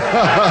is,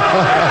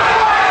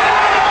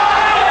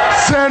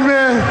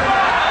 Sandman,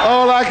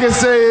 all I can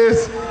say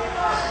is,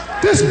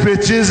 this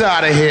bitch is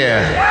out of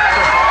here.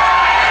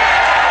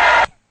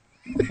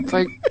 It's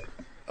like,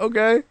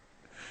 okay.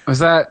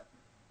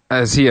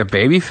 Is he a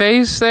baby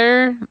face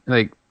there?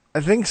 Like,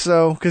 I think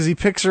so, because he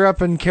picks her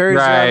up and carries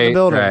her out of the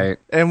building. Right.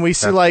 And we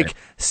see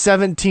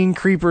 17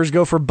 creepers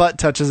go for butt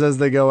touches as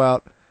they go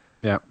out.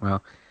 Yeah,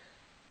 well.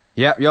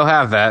 Yeah, you'll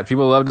have that.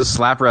 People love to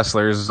slap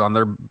wrestlers on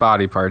their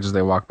body parts as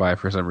they walk by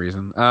for some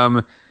reason.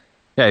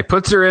 Yeah, he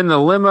puts her in the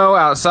limo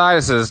outside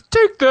and says,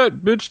 "Take that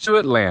bitch to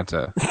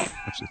Atlanta."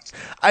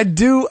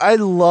 I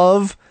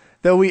love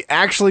that we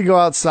actually go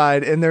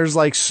outside and there's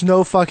like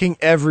snow fucking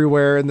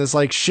everywhere in this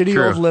like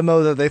shitty old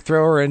limo that they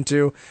throw her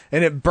into,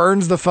 and it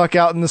burns the fuck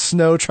out in the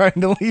snow trying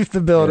to leave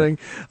the building.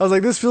 Yeah. I was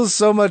like, this feels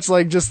so much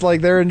like just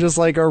like they're in just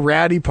like a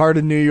ratty part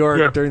of New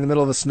York during the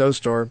middle of a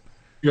snowstorm.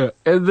 Yeah.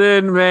 And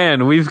then,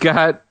 man, we've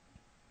got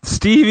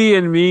Stevie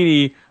and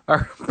Meanie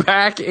are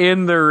back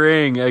in the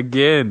ring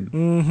again.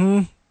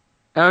 Mm-hmm.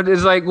 And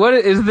it's like, what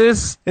is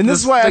this? And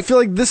this is why I feel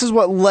like this is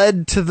what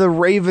led to the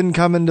Raven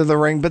coming to the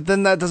ring, but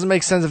then that doesn't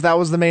make sense if that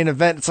was the main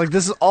event. It's like,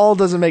 this all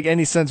doesn't make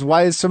any sense.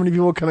 Why is so many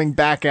people coming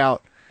back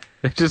out?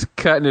 They're just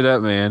cutting it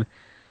up, man.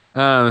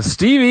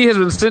 Stevie has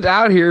been sent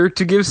out here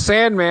to give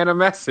Sandman a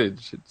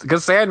message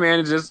because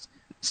Sandman is just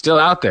still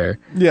out there.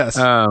 Yes.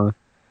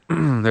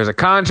 There's a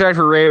contract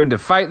for Raven to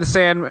fight for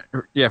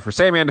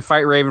Sandman to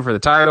fight Raven for the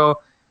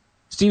title.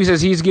 Stevie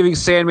says he's giving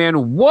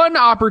Sandman one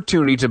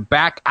opportunity to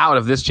back out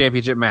of this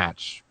championship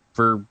match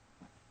for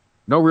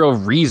no real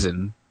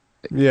reason.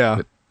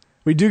 Yeah.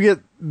 We do get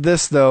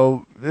this,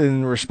 though,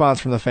 in response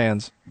from the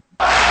fans.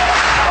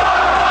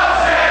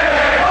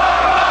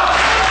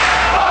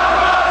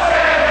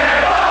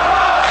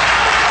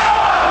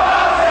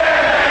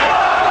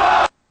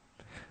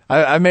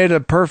 I made a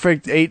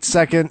perfect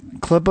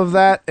 8-second clip of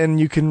that, and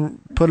you can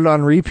put it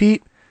on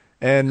repeat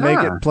and make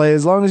it play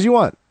as long as you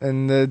want.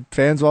 And the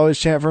fans will always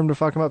chant for him to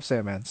fuck him up,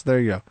 Sandman. So there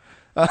you go.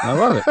 I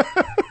love it.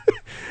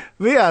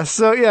 But yeah,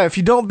 so yeah, if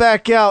you don't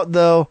back out,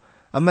 though,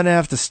 I'm going to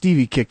have to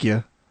Stevie kick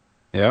you.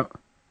 Yep.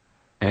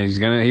 And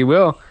he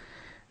will.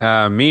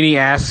 Meanie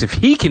asks if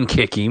he can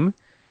kick him.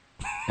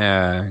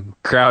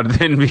 Crowd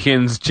then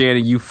begins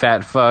chanting, "You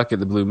fat fuck," at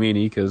the Blue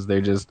Meanie because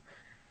they're just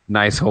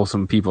nice,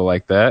 wholesome people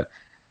like that.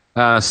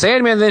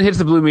 Sandman then hits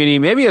the Blue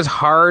Meanie maybe as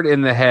hard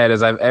in the head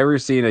as I've ever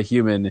seen a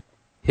human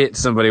hit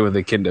somebody with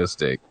a kendo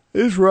stick.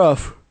 It's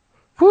rough.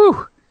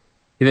 Whew.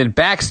 He then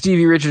backs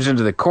Stevie Richards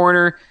into the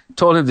corner,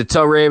 told him to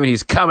tell Raven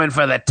he's coming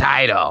for the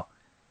title.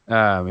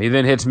 He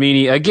then hits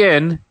Meanie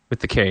again with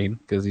the cane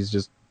because he's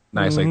just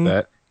nice like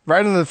that.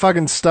 Right in the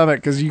fucking stomach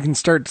because you can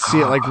start to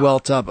see it like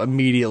welt up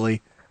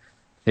immediately.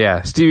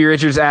 Yeah, Stevie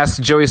Richards asks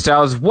Joey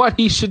Styles what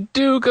he should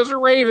do because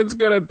Raven's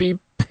going to be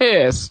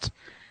pissed.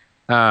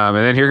 And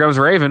then here comes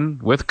Raven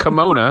with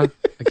kimono.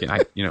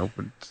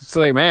 It's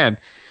like, man,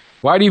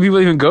 why do you people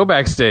even go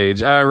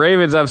backstage?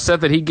 Raven's upset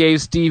that he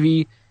gave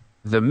Stevie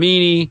the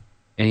meanie,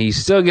 and he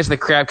still gets the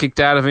crap kicked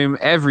out of him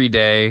every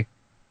day.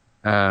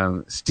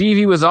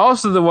 Stevie was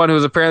also the one who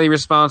was apparently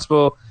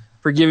responsible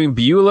for giving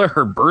Beulah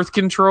her birth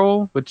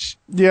control, which...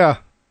 Yeah.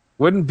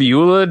 Wouldn't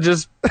Beulah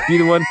just be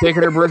the one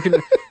taking her birth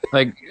control?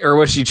 Or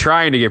was she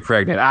trying to get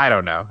pregnant? I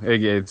don't know.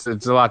 It's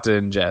a lot to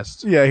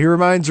ingest. Yeah, he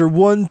reminds her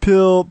 1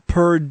 pill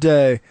per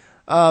day.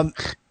 And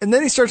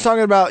then he starts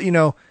talking about,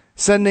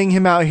 sending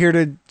him out here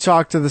to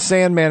talk to the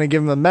Sandman and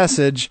give him a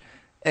message.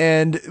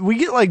 And we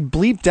get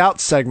bleeped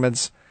out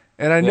segments.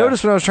 And I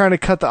noticed when I was trying to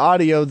cut the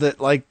audio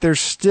that there's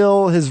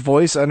still his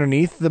voice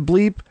underneath the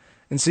bleep.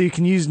 And so you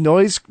can use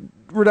noise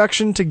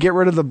reduction to get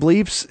rid of the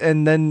bleeps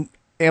and then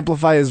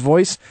amplify his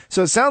voice.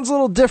 So it sounds a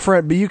little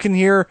different, but you can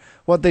hear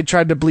what they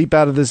tried to bleep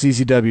out of this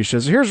ECW show.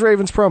 So here's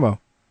Raven's promo.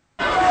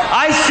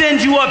 I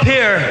send you up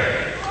here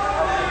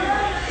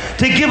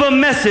to give a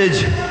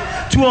message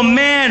to a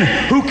man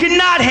who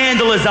cannot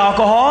handle his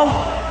alcohol,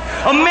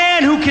 a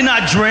man who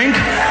cannot drink,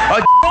 a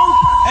drunk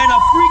and a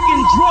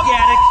freaking drug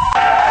addict.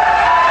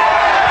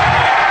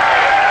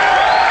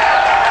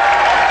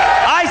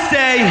 I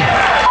say,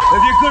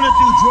 if you're gonna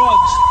do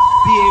drugs,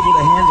 be able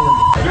to handle them.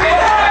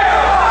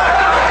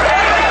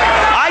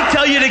 I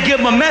tell you to give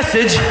him a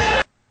message.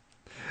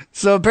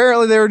 So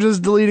apparently they were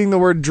just deleting the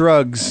word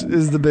drugs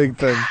is the big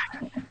thing.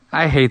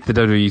 I hate the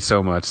WWE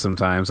so much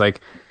sometimes.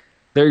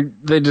 They're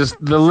just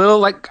the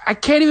little I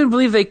can't even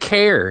believe they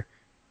care.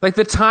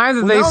 The time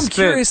that they now I'm spent.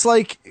 curious,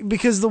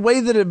 because the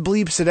way that it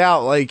bleeps it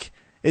out,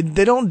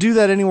 they don't do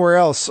that anywhere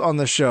else on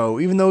the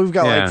show. Even though we've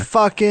got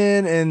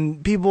fucking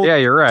and people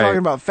you're right. talking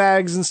about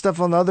fags and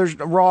stuff on the other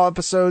Raw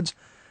episodes.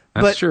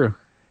 That's true.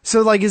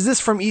 So is this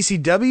from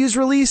ECW's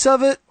release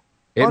of it?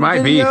 It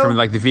might be from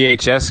the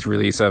VHS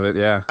release of it,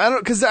 yeah. I don't,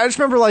 because I just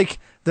remember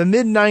the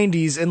mid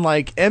 '90s and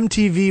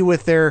MTV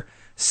with their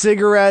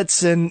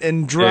cigarettes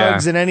and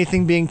drugs and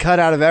anything being cut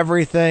out of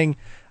everything.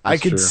 I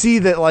could see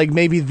that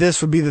maybe this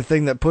would be the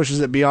thing that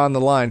pushes it beyond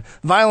the line.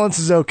 Violence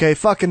is okay,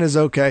 fucking is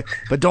okay,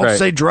 but don't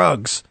say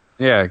drugs.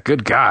 Yeah,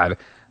 good God.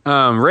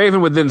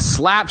 Raven would then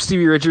slap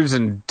Stevie Richards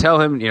and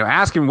tell him,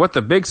 ask him what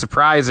the big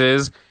surprise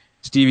is.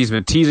 Stevie's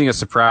been teasing a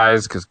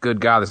surprise because,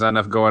 good God, there's not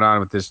enough going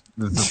on with this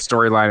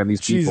storyline and these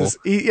people.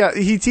 Jesus.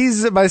 He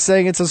teases it by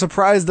saying it's a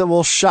surprise that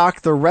will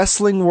shock the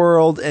wrestling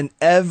world and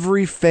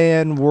every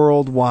fan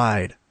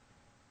worldwide.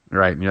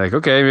 Right. And you're like,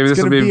 okay, maybe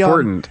this will be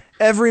important.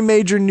 Every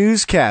major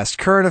newscast,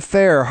 Current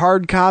Affair,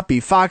 Hard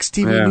Copy, Fox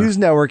TV News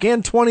Network,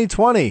 and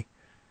 2020.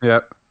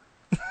 Yep.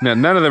 No,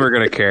 none of them are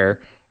going to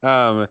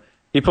care.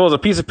 He pulls a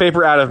piece of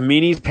paper out of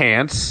Meanie's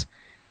pants.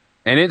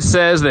 And it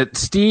says that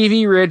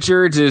Stevie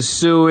Richards is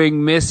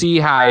suing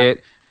Missy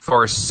Hyatt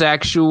for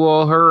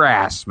sexual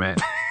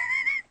harassment.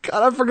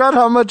 God, I forgot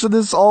how much of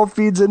this all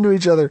feeds into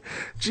each other.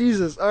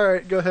 Jesus. All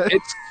right, go ahead.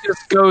 It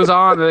just goes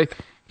on.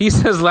 He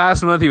says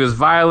last month he was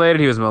violated,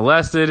 he was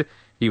molested,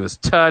 he was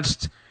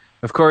touched.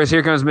 Of course,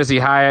 here comes Missy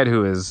Hyatt,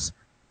 who is,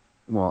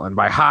 and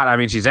by hot, I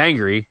mean she's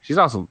angry. She's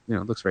also,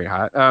 looks very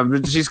hot.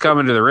 She's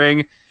coming to the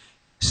ring.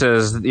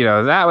 Says,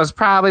 that was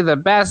probably the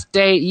best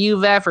date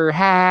you've ever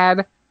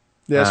had.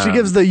 Yeah, she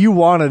gives the "you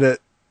wanted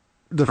it"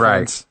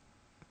 defense.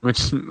 Right.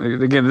 Which,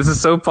 again, this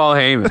is so Paul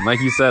Heyman. Like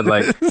you said,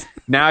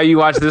 now you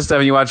watch this stuff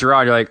and you watch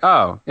Raw, and you're like,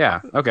 oh, yeah,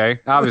 okay.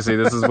 Obviously,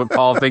 this is what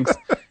Paul thinks.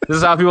 This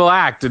is how people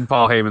act in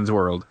Paul Heyman's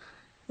world.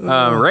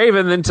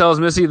 Raven then tells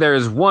Missy there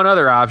is one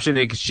other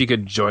option. She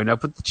could join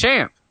up with the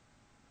champ.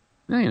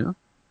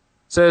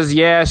 Says,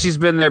 yeah, she's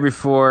been there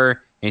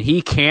before, and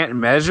he can't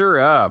measure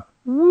up.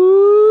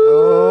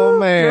 Oh,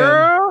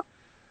 man.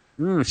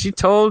 Girl. She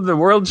told the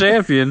world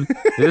champion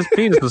his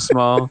penis was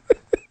small.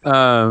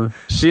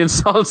 She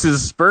insults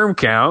his sperm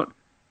count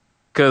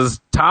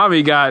because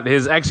Tommy got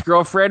his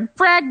ex-girlfriend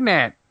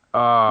pregnant.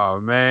 Oh,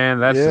 man,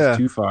 that's just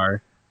too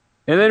far.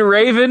 And then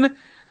Raven,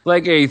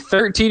 like a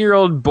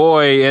 13-year-old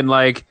boy in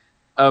like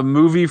a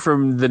movie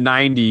from the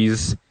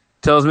 90s,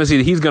 tells Missy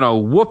that he's going to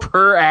whoop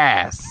her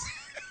ass.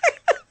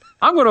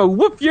 I'm going to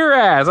whoop your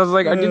ass. I was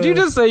like, did you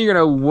just say you're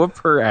going to whoop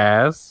her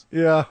ass?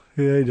 Yeah,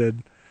 he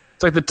did.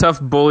 It's like the tough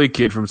bully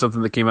kid from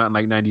something that came out in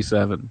like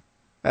 97.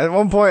 At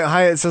one point,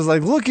 Hyatt says,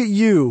 like, look at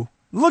you.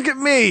 Look at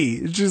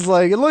me. She's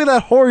like, look at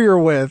that whore you're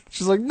with.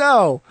 She's like,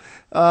 no.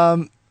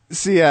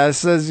 So yeah, it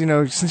says,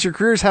 since your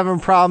career's having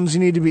problems, you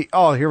need to be...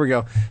 Oh, here we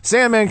go.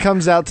 Sandman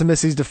comes out to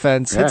Missy's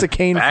defense, hits a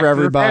cane for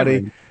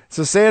everybody.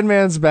 So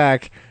Sandman's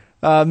back.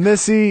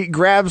 Missy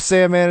grabs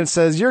Sandman and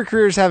says, your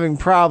career's having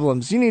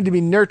problems. You need to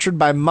be nurtured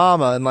by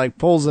mama, and like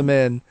pulls him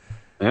in.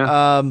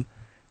 Yeah.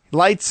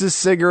 Lights his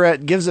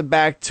cigarette, gives it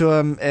back to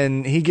him,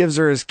 and he gives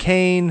her his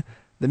cane.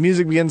 The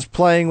music begins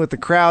playing with the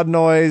crowd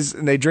noise,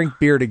 and they drink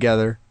beer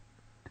together.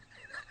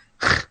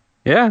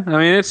 Yeah, I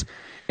mean, it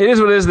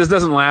is what it is. This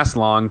doesn't last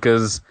long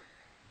because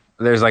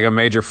there's like a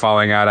major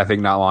falling out, I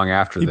think, not long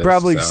after this. He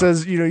probably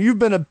says, you've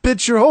been a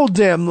bitch your whole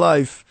damn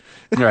life.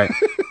 Right.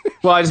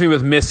 Well, I just mean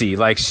with Missy.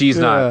 Like, she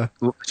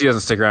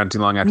doesn't stick around too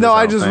long after this. No,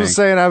 I just was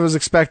saying I was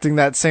expecting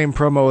that same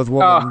promo with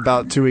Woman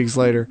about 2 weeks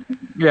later.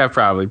 Yeah,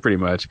 probably, pretty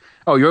much.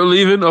 Oh, you're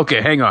leaving?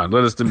 Okay, hang on.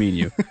 Let us demean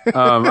you.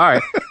 All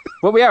right.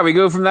 Well, yeah, we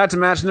go from that to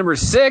match number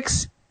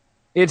 6.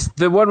 It's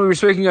the one we were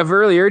speaking of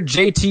earlier,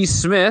 JT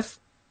Smith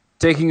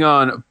taking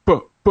on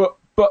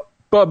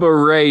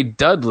Bubba Ray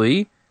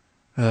Dudley,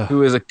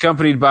 who is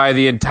accompanied by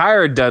the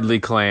entire Dudley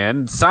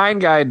clan. Sign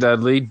Guy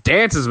Dudley,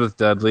 Dances with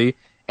Dudley,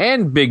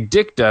 and Big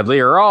Dick Dudley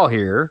are all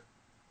here.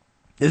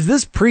 Is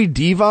this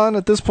pre-Devon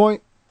at this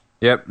point?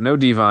 Yep, no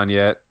Devon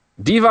yet.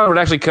 Devon would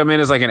actually come in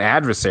as like an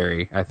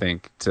adversary, I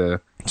think.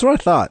 That's what I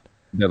thought.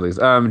 Dudley's.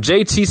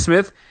 JT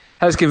Smith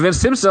has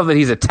convinced himself that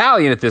he's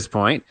Italian at this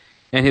point,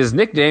 and his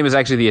nickname is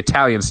actually the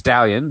Italian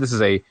Stallion. This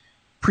is a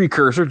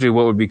precursor to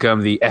what would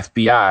become the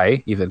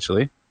FBI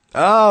eventually.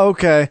 Oh,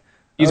 okay.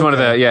 He's one of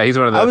the.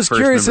 I was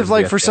curious if,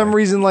 like, for some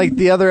reason, like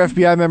the other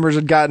FBI members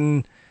had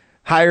gotten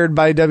hired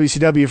by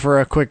WCW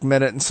for a quick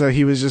minute, and so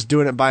he was just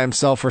doing it by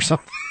himself or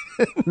something.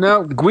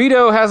 No,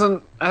 Guido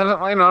hasn't. I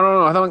don't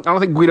know. I don't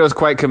think Guido's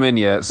quite come in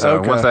yet.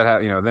 So once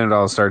that then it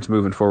all starts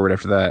moving forward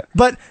after that.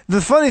 But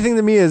the funny thing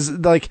to me is,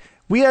 like,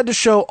 we had to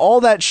show all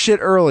that shit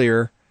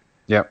earlier.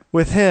 Yep.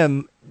 With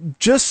him,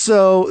 just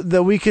so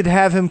that we could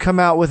have him come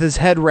out with his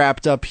head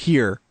wrapped up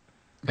here.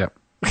 Yep.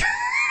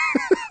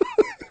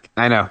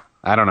 I know.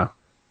 I don't know.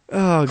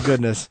 Oh,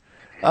 goodness.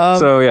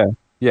 So,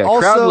 yeah. Also,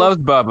 crowd loves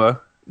Bubba.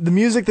 The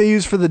music they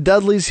use for the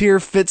Dudleys here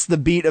fits the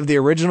beat of the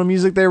original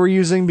music they were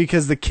using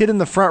because the kid in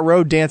the front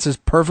row dances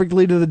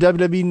perfectly to the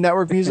WWE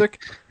Network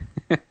music.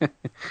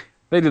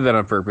 They did that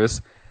on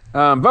purpose.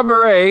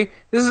 Bubba Ray,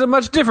 this is a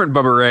much different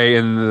Bubba Ray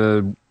in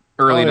the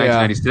early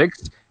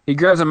 1996. He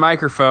grabs a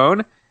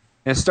microphone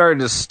and started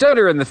to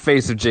stutter in the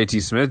face of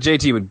JT Smith.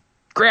 JT would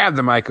grab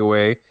the mic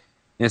away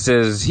and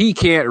says he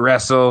can't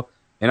wrestle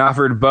and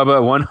offered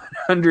Bubba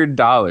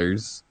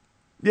 $100.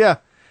 Yeah.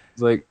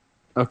 It's like,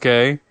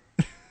 okay.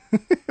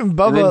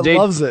 Bubba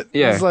loves it.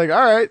 Yeah. He's like,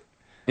 all right.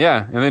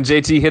 Yeah, and then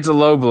JT hits a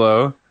low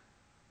blow,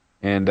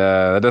 and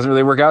that doesn't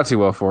really work out too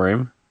well for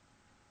him.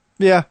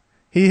 Yeah.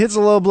 He hits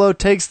a low blow,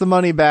 takes the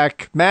money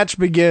back. Match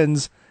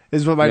begins,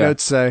 is what my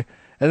notes say.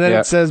 And then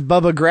it says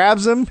Bubba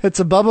grabs him, hits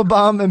a Bubba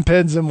bomb, and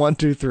pins him 1,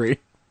 2, 3.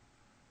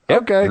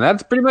 Yep, okay. And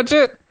that's pretty much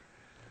it.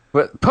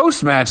 But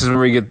post-match is where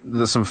we get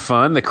some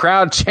fun. The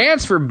crowd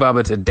chants for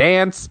Bubba to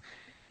dance.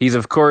 He's,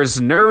 of course,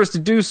 nervous to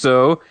do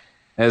so,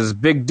 as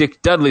Big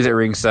Dick Dudley's at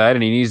ringside,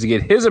 and he needs to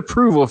get his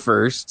approval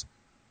first.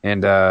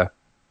 And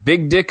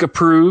Big Dick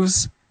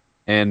approves,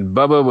 and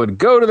Bubba would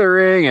go to the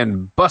ring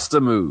and bust a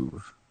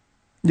move.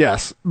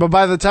 Yes, but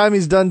by the time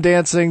he's done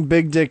dancing,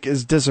 Big Dick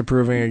is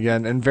disapproving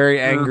again and very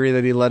angry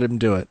that he let him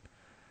do it.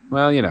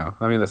 Well,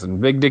 listen,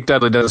 Big Dick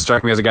Dudley doesn't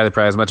strike me as a guy that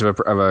probably has much of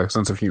a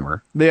sense of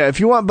humor. Yeah, if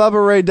you want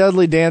Bubba Ray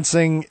Dudley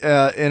dancing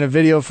in a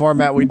video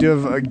format, we do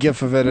have a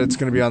GIF of it. It's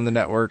going to be on the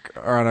network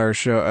or on our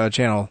show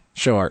channel,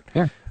 Show Art.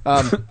 Yeah.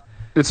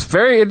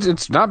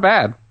 It's not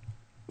bad.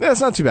 Yeah,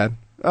 it's not too bad.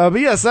 But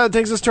yes, that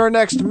takes us to our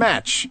next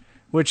match,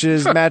 which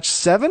is match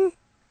 7?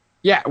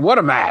 Yeah, what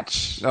a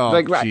match. Oh,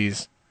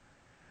 jeez.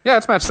 Yeah,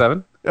 it's match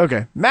 7.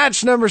 Okay,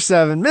 match number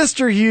 7,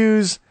 Mr.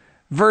 Hughes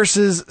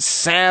versus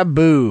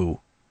Sabu.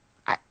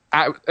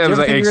 I was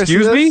like,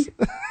 excuse me?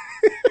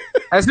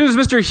 As soon as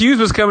Mr. Hughes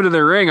was coming to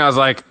the ring, I was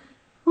like,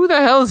 who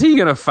the hell is he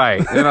going to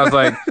fight? And I was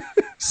like,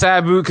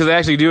 Sabu, because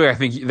I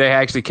think they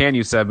actually can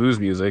use Sabu's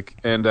music.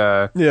 And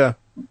yeah.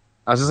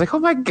 I was just like, oh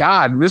my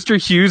God,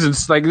 Mr. Hughes. And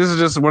like, this is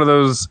just one of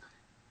those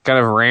kind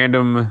of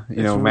random,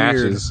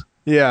 matches.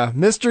 Weird. Yeah,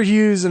 Mr.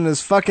 Hughes and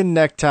his fucking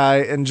necktie,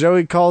 and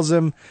Joey calls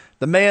him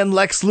the man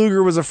Lex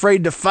Luger was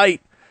afraid to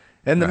fight.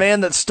 And the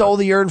man that stole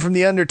the urn from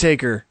The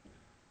Undertaker.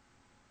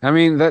 I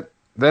mean,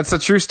 that's a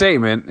true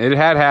statement. It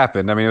had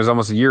happened. I mean, it was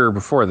almost a year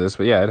before this,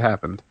 but yeah, it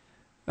happened.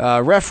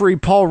 Referee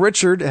Paul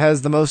Richard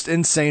has the most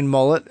insane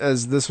mullet,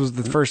 as this was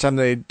the first time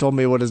they told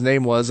me what his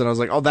name was, and I was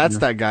like, oh, that's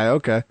that guy,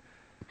 okay.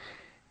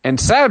 And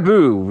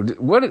Sabu,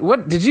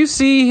 what did you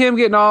see him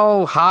getting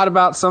all hot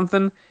about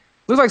something?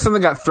 Looks like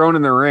something got thrown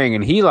in the ring,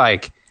 and he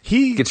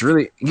gets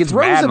mad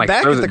and like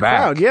back throws at the it back.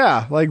 crowd,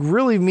 yeah, like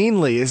really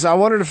meanly. So I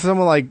wondered if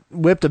someone like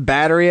whipped a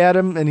battery at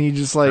him, and he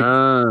just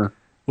like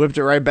whipped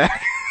it right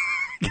back.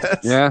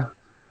 Yeah,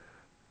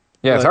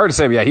 it's hard to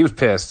say, but yeah, he was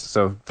pissed.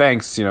 So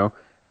thanks,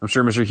 I'm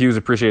sure Mr. Hughes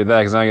appreciated that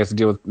because now he has to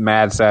deal with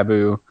mad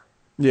Sabu.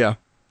 Yeah.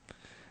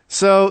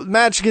 So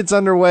match gets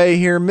underway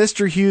here.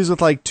 Mr. Hughes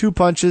with like 2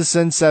 punches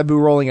sends Sabu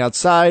rolling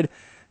outside.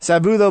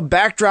 Sabu though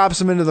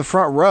backdrops him into the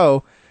front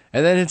row,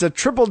 and then hits a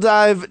triple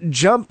dive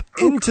jump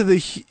onto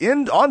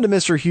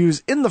Mr.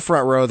 Hughes in the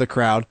front row of the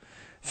crowd.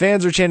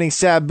 Fans are chanting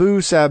Sabu,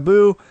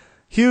 Sabu.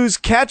 Hughes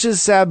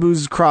catches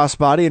Sabu's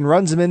crossbody and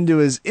runs him into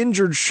his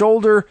injured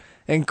shoulder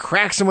and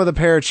cracks him with a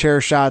pair of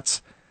chair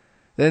shots.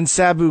 Then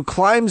Sabu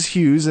climbs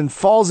Hughes and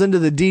falls into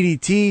the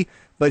DDT,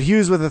 but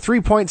Hughes with a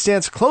 3-point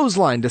stance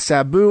clothesline to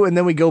Sabu, and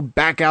then we go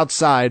back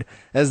outside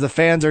as the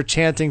fans are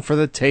chanting for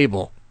the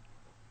table.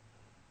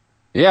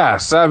 Yeah,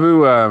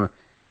 Sabu,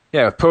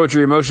 with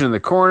poetry emotion in the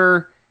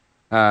corner.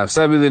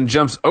 Sabu then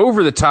jumps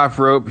over the top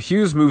rope.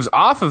 Hughes moves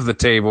off of the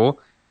table,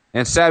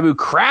 and Sabu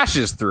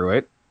crashes through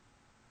it.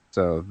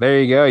 So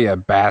there you go, you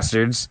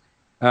bastards.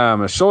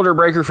 A shoulder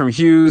breaker from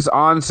Hughes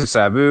onto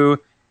Sabu.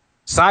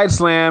 Side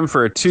slam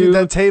for a 2. Dude,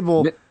 that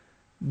table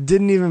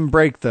didn't even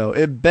break, though.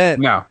 It bent.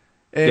 No.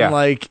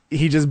 And,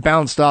 he just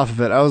bounced off of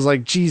it. I was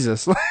like,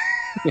 Jesus.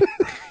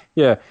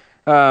 Yeah.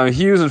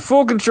 Hughes in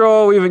full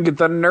control. We even get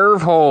the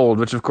nerve hold,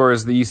 which, of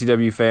course, the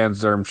ECW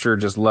fans are, I'm sure,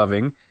 just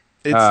loving.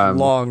 It's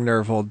long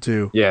nerve hold,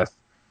 too. Yes.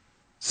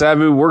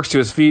 Sabu works to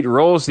his feet,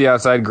 rolls to the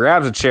outside,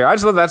 grabs a chair. I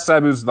just love that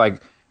Sabu's,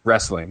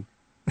 wrestling.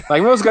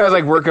 Like, most guys,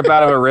 work up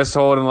out of a wrist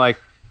hold and,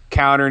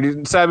 counter,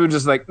 and Sabu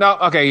just no,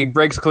 okay, he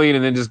breaks clean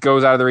and then just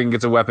goes out of the ring and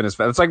gets a weapon. It's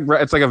like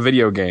a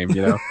video game,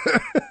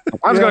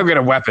 I'm just gonna get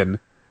a weapon.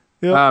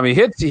 Yep. He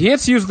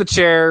hits Hughes with the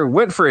chair,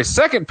 went for a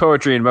second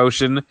poetry in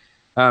motion.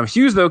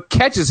 Hughes though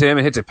catches him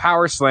and hits a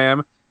power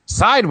slam,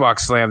 sidewalk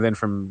slam then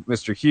from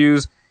Mr.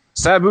 Hughes.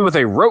 Sabu with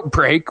a rope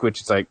break,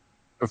 which is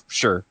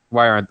sure,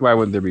 why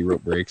wouldn't there be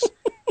rope breaks?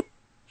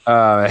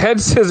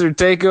 Head scissor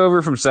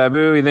takeover from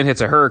Sabu. He then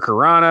hits a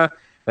hurricanrana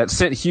that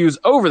sent Hughes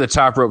over the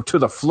top rope to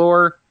the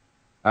floor.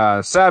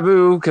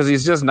 Sabu, because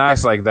he's just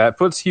nice like that,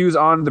 puts Hughes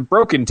on the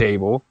broken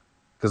table,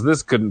 because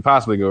this couldn't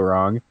possibly go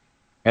wrong,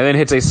 and then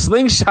hits a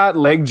slingshot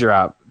leg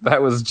drop.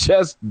 That was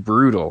just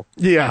brutal.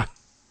 Yeah.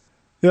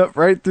 Yep,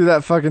 right through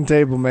that fucking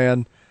table,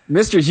 man.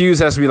 Mr. Hughes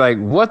has to be like,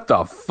 what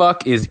the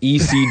fuck is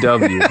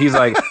ECW? He's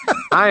like,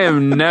 I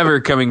am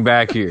never coming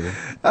back here.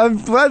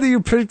 I'm glad that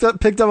you picked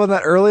up on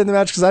that early in the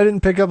match, because I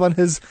didn't pick up on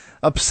his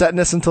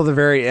upsetness until the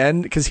very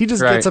end, because he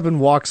just gets up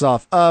and walks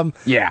off.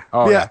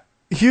 Yeah.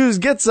 Hughes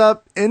gets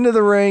up into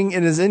the ring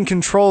and is in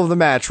control of the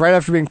match right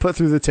after being put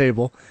through the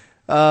table.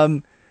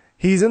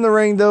 He's in the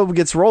ring, though,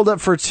 gets rolled up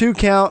for a 2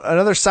 count,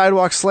 another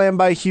sidewalk slam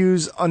by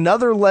Hughes,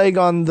 another leg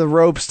on the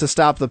ropes to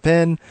stop the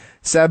pin.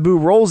 Sabu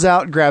rolls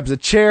out, grabs a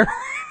chair,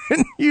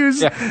 and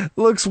Hughes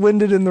looks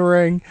winded in the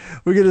ring.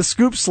 We get a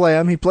scoop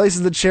slam. He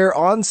places the chair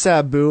on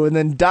Sabu and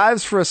then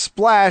dives for a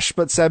splash,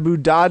 but Sabu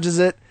dodges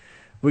it.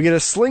 We get a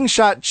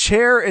slingshot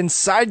chair and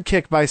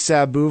sidekick by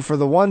Sabu for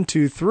the 1,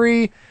 2,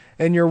 3.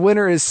 And your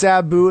winner is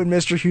Sabu, and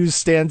Mr. Hughes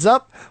stands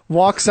up,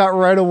 walks out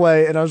right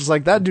away, and I was just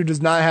like, that dude does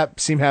not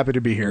seem happy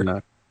to be here.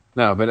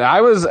 No, but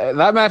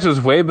that match was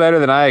way better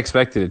than I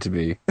expected it to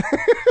be.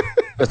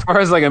 As far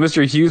as a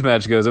Mr. Hughes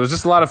match goes, it was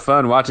just a lot of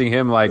fun watching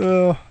him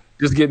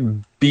just get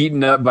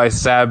beaten up by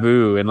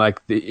Sabu in in an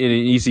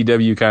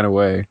ECW kind of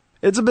way.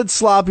 It's a bit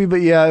sloppy, but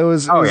yeah, it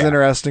was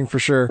interesting for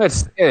sure.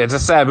 It's a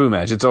Sabu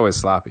match. It's always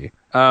sloppy.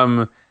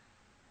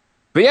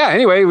 But yeah,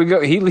 anyway,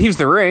 he leaves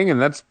the ring,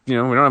 and that's, we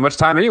don't have much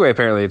time anyway,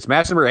 apparently. It's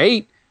match number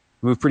 8.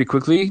 Move pretty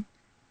quickly.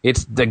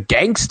 It's the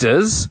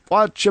Gangstas.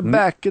 Watch your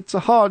back. It's a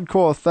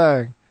hardcore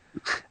thing.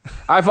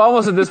 I've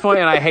almost, at this point,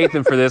 and I hate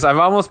them for this, I've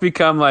almost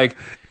become,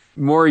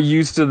 more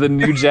used to the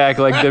New Jack,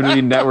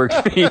 WWE Network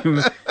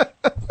theme.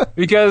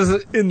 Because,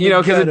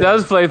 it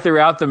does play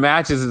throughout the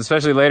matches,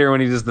 especially later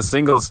when he does the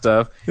single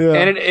stuff. Yeah.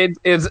 And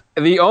it's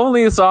the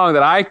only song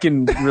that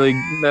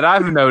that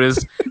I've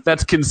noticed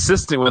that's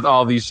consistent with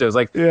all these shows.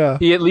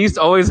 He at least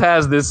always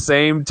has this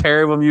same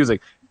terrible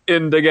music.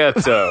 In the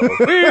ghetto.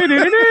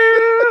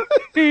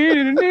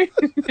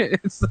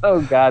 It's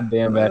so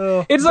goddamn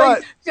bad.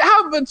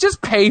 It's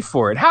just pay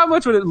for it. How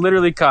much would it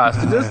literally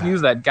cost to just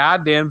use that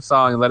goddamn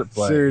song and let it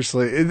play?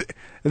 Seriously.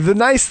 The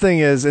nice thing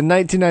is, in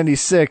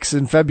 1996,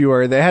 in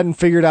February, they hadn't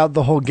figured out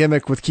the whole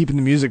gimmick with keeping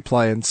the music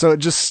playing, so it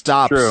just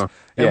stops. True.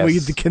 And we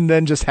can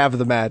then just have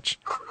the match.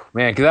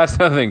 Man, because that's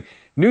the thing.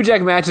 New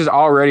Jack matches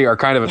already are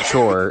kind of a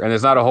chore, and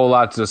there's not a whole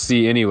lot to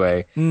see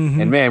anyway.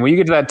 Mm-hmm. And man, when you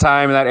get to that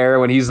time in that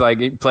era when he's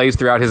it plays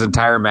throughout his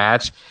entire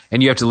match,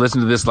 and you have to listen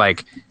to this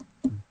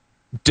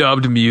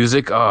dubbed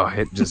music. Oh,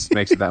 it just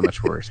makes it that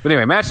much worse. But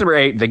anyway, match number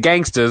 8, the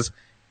Gangstas,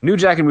 New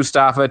Jack and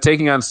Mustafa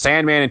taking on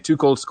Sandman and Too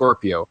Cold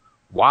Scorpio.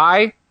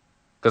 Why?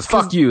 Because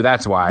fuck you,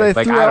 that's why. They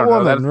Like, threw I out don't know.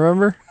 Woman,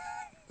 remember?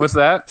 What's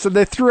that? So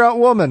they threw out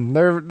Woman.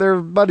 They're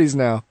buddies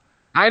now.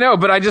 I know,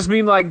 but I just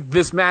mean like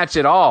this match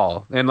at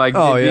all, and like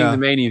it being the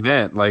main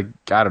event. Like,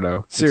 I don't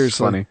know. Seriously. It's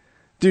funny.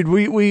 Dude,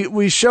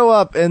 we show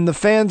up and the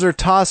fans are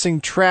tossing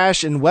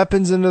trash and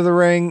weapons into the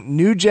ring.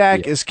 New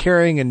Jack is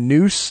carrying a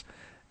noose.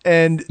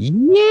 And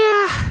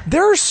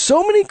there are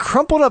so many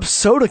crumpled up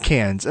soda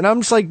cans. And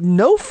I'm just like,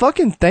 no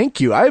fucking thank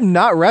you. I am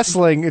not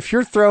wrestling if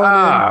you're throwing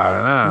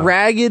in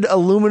ragged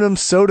aluminum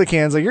soda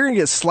cans. Like, you're going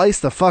to get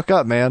sliced the fuck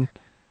up, man.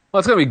 Well,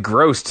 it's going to be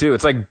gross, too.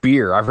 It's like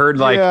beer. I've heard,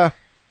 like,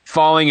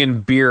 falling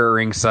in beer at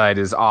ringside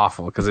is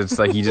awful because it's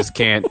like you just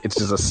can't. It's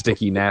just a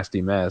sticky,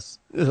 nasty mess.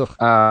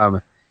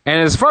 And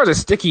as far as a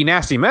sticky,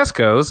 nasty mess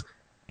goes,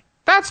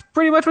 that's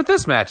pretty much what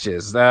this match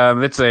is.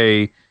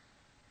 It's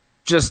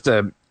just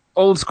a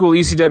old school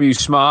ECW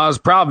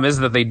schmoz. Problem is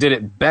that they did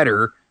it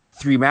better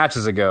 3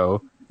 matches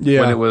ago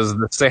when it was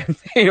the same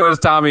thing. It was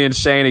Tommy and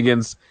Shane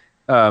against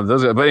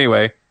those. But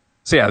anyway,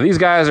 so yeah, these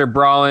guys are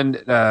brawling.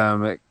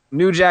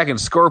 New Jack and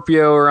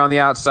Scorpio are on the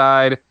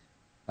outside.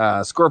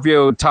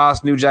 Scorpio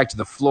tossed New Jack to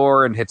the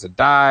floor and hits a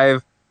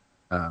dive.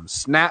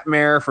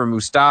 Snapmare from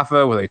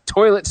Mustafa with a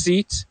toilet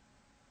seat.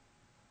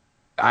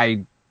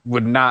 I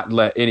would not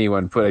let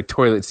anyone put a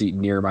toilet seat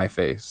near my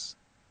face.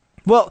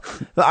 Well,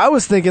 I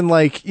was thinking,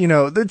 like, you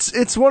know,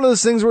 it's one of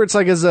those things where it's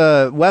like, as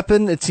a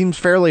weapon, it seems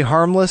fairly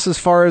harmless as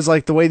far as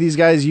like the way these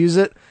guys use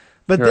it.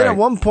 But then at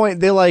one point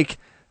they like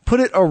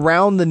put it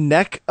around the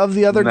neck of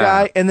the other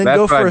guy and then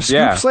go for a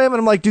scoop slam, and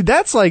I'm like, dude,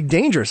 that's like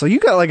dangerous. Like, you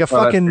got like a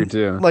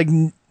fucking like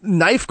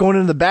knife going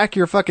into the back of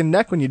your fucking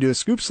neck when you do a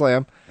scoop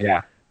slam.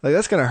 Yeah, like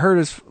that's gonna hurt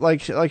as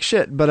like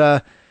shit.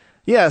 But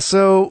yeah,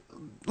 so.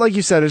 Like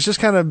you said, it's just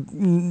kind of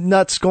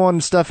nuts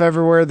going stuff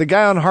everywhere. The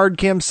guy on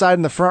Hardcam's side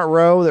in the front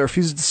row that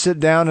refuses to sit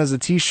down has a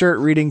t-shirt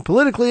reading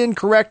politically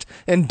incorrect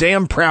and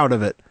damn proud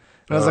of it.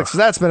 And I was like, so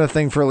that's been a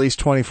thing for at least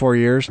 24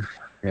 years.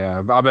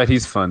 Yeah, I'll bet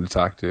he's fun to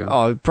talk to.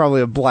 Oh,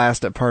 probably a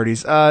blast at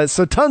parties.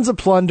 So tons of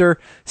plunder.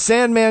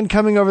 Sandman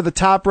coming over the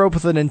top rope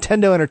with a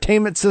Nintendo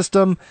Entertainment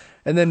System,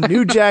 and then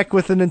New Jack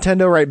with the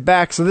Nintendo right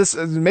back. So this,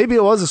 maybe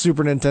it was a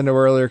Super Nintendo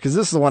earlier, because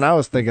this is the one I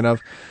was thinking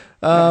of.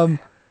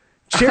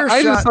 Chair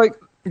shot. Just like...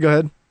 Go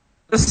ahead.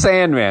 The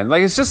Sandman.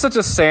 Like, it's just such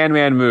a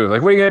Sandman move.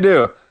 Like, what are you going to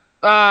do?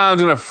 I'm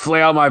going to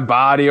flail my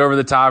body over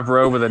the top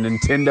rope with a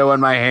Nintendo in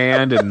my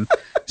hand and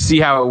see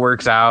how it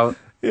works out.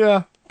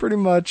 Yeah, pretty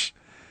much.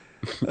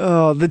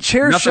 Oh, the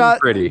chair shot.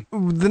 Pretty.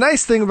 The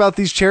nice thing about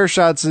these chair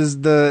shots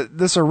is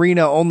this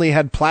arena only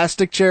had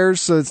plastic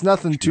chairs, so it's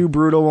nothing too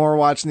brutal when we're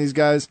watching these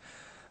guys.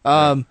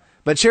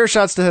 But chair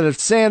shots to head of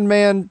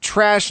Sandman.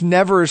 Trash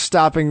never is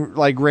stopping,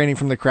 like, raining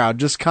from the crowd.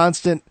 Just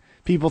constant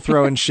people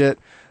throwing shit.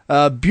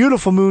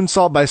 Beautiful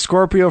moonsault by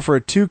Scorpio for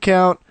a 2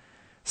 count.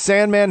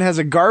 Sandman has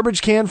a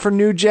garbage can for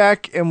New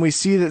Jack, and we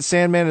see that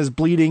Sandman is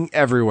bleeding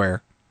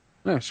everywhere.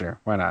 Yeah, sure.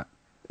 Why not?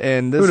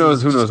 And this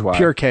who knows why?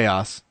 Pure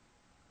chaos.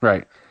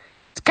 Right.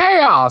 It's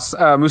chaos.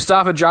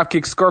 Mustafa drop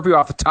kicks Scorpio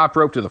off the top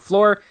rope to the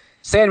floor.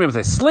 Sandman with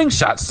a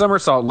slingshot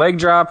somersault leg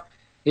drop.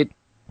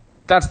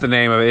 That's the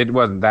name of it. It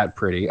wasn't that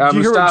pretty. Did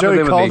you hear what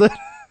Joey called it?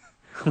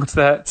 What's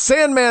that?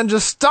 Sandman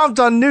just stomped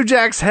on New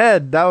Jack's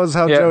head. That was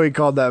how Joey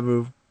called that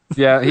move.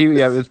 Yeah,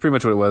 it's pretty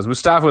much what it was.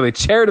 Mustafa with a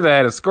chair to the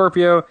head of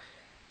Scorpio.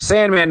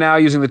 Sandman now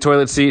using the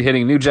toilet seat,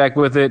 hitting New Jack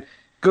with it.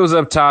 Goes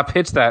up top,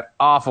 hits that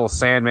awful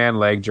Sandman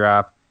leg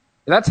drop.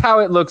 And that's how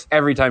it looks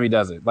every time he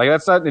does it. Like,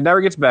 it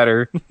never gets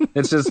better.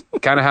 It's just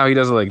kind of how he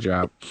does a leg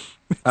drop.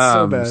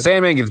 So bad.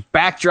 Sandman gets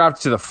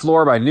backdropped to the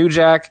floor by New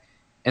Jack.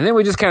 And then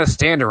we just kind of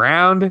stand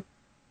around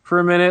for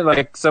a minute,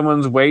 like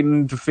someone's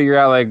waiting to figure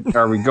out, like,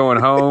 are we going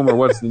home or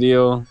what's the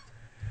deal?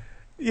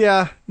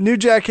 Yeah, New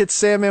Jack hits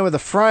Sandman with a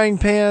frying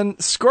pan.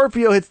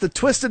 Scorpio hits the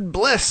Twisted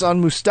Bliss on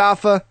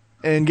Mustafa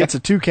and gets a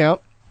 2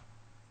 count.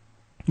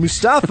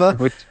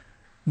 Mustafa,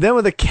 then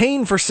with a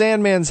cane for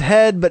Sandman's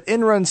head, but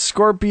in runs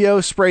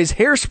Scorpio, sprays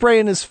hairspray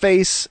in his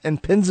face,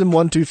 and pins him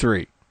 1, 2,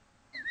 3.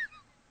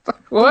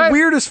 What? The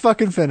weirdest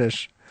fucking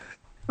finish.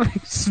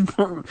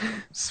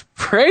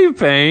 Spray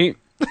paint?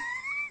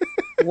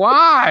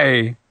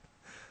 Why?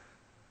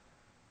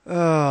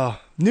 Oh,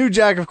 New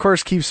Jack, of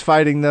course, keeps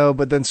fighting, though,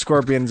 but then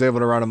Scorpion's able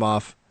to run him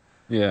off.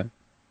 Yeah.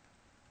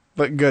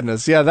 But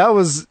goodness, yeah, that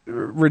was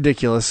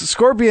ridiculous.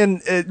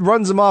 Scorpion, it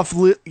runs him off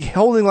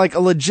holding like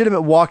a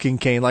legitimate walking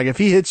cane. Like, if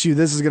he hits you,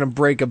 this is going to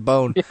break a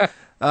bone.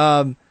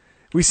 Yeah.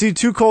 We see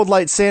Too Cold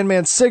light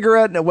Sandman's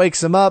cigarette, and it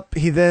wakes him up.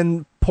 He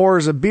then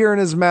pours a beer in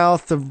his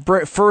mouth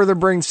to further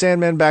bring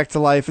Sandman back to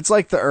life. It's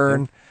like the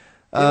urn.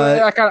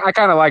 I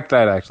kind of like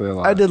that, actually, a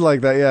lot. I did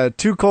like that, yeah.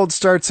 Too Cold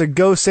starts a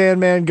Go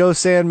Sandman, Go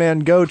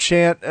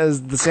chant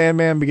as the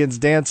Sandman begins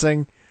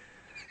dancing.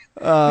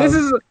 This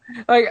is,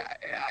 like,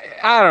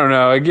 I don't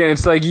know. Again,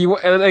 it's like,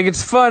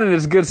 it's fun and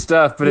it's good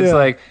stuff, but it's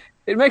like,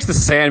 it makes the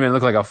Sandman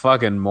look like a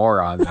fucking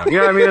moron, though. You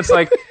know what I mean? It's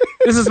like,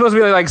 This is supposed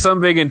to be like some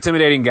big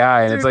intimidating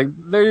guy, and it's like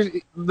there's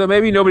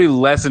maybe nobody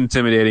less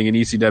intimidating in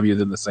ECW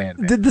than the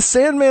Sandman. Did the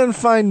Sandman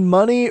find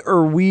money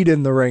or weed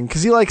in the ring?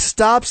 Because he like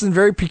stops and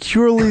very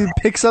peculiarly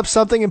picks up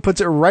something and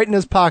puts it right in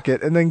his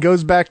pocket, and then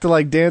goes back to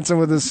like dancing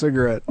with his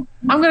cigarette.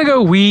 I'm gonna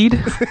go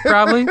weed,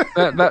 probably.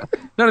 None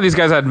of these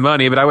guys had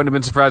money, but I wouldn't have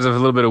been surprised if a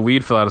little bit of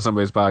weed fell out of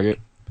somebody's pocket.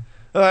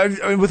 I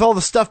mean, with all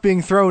the stuff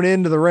being thrown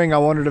into the ring, I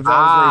wondered if that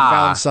was where he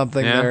found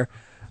something there.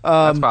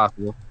 That's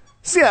possible.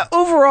 So yeah,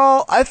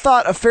 overall, I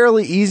thought a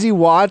fairly easy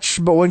watch,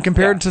 but when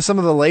compared to some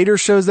of the later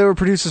shows that were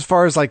produced as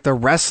far as like the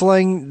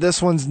wrestling,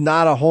 this one's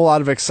not a whole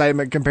lot of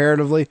excitement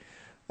comparatively.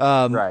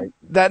 Right.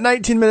 That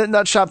 19-minute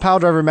Nutshot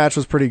Piledriver match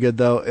was pretty good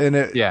though, and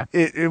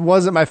it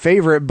wasn't my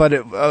favorite, but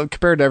it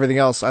compared to everything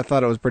else, I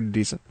thought it was pretty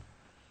decent.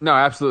 No,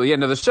 absolutely. Yeah,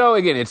 no, the show,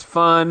 again, it's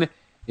fun.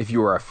 If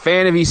you were a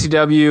fan of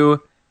ECW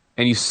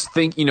and you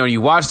think,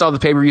 you watched all the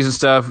pay-per-views and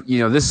stuff,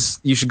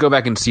 you should go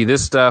back and see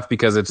this stuff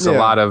because it's a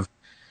lot of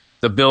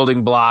the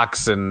building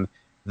blocks and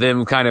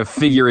them kind of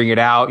figuring it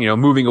out,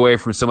 moving away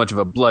from so much of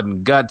a blood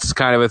and guts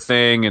kind of a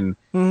thing. And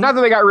not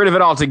that they got rid of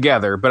it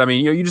altogether, but I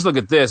mean, you just look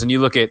at this and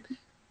you look at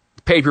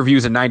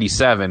pay-per-views in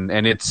 97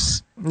 and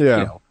it's,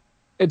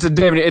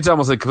 it's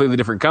almost a completely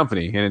different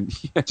company. And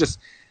it just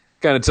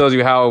kind of tells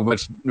you how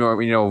much,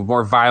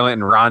 more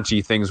violent and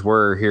raunchy things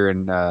were here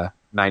in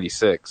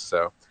 96.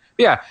 So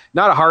yeah,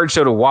 not a hard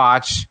show to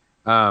watch.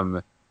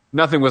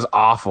 Nothing was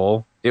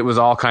awful. It was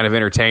all kind of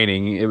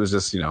entertaining. It was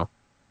just,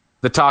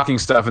 the talking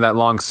stuff in that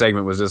long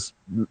segment was just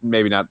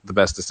maybe not the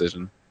best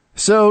decision.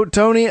 So,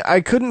 Tony, I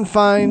couldn't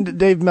find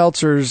Dave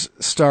Meltzer's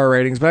star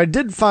ratings, but I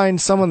did find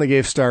someone that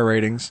gave star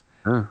ratings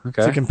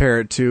to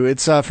compare it to.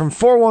 It's from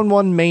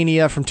 411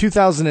 Mania from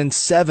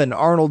 2007.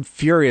 Arnold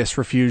Furious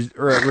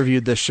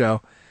reviewed this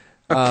show.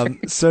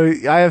 So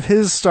I have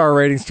his star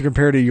ratings to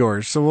compare to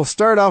yours. So we'll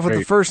start off with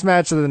the first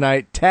match of the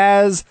night,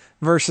 Taz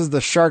versus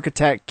the Shark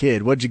Attack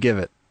Kid. What'd you give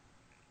it?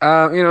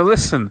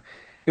 Listen,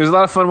 it was a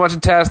lot of fun watching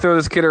Taz throw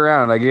this kid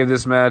around. I gave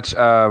this match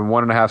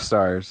 1.5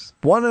 stars.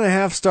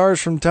 1.5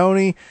 stars from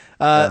Tony.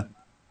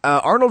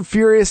 Arnold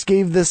Furious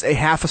gave this a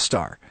 0.5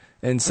 star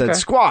and said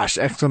squash! !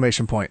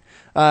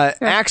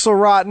 Axel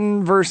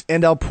Rotten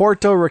and El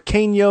Porto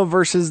Riqueño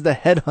versus the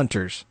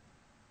Headhunters.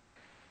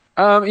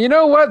 You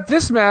know what?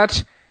 This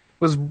match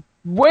was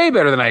way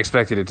better than I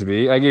expected it to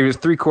be. I gave it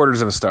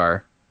 3/4 of a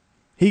star.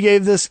 He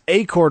gave this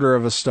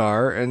 1/4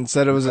 star and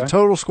said it was a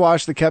total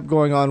squash that kept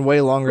going on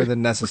way longer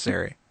than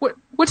necessary.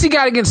 What's he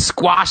got against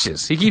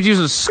squashes? He keeps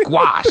using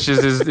squash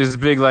as his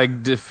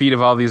big defeat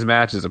of all these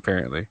matches,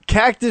 apparently.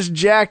 Cactus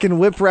Jack and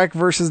Whipwreck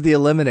versus the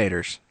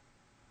Eliminators.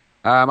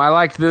 I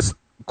liked this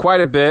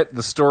quite a bit.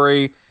 The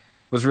story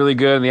was really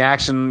good, and the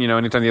action,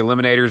 anytime the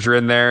Eliminators are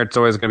in there, it's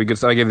always going to be good.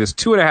 So I gave this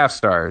 2.5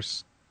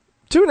 stars.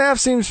 2.5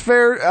 seems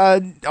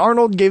fair.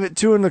 Arnold gave it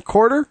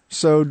 2.25,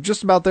 so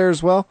just about there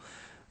as well.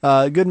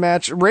 Good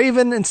match.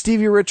 Raven and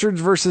Stevie Richards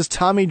versus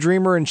Tommy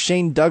Dreamer and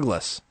Shane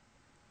Douglas.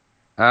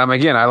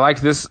 Again, I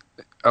liked this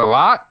a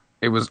lot.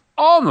 It was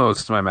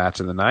almost my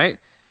match of the night.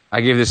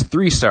 I gave this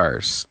 3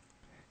 stars.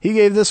 He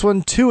gave this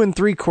one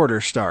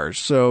 2.75 stars,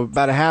 so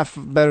about a half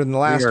better than the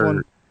last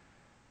one.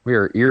 We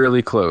are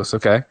eerily close.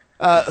 Okay.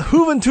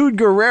 Juventud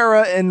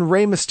Guerrera and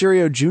Rey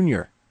Mysterio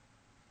Jr.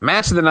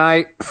 Match of the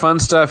night. Fun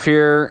stuff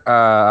here.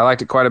 I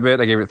liked it quite a bit.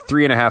 I gave it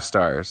 3.5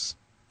 stars.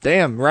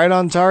 Damn, right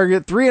on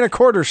target.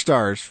 3.25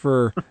 stars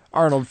for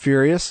Arnold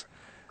Furious.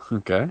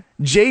 Okay.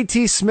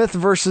 JT Smith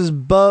versus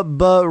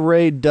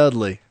Ray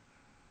Dudley.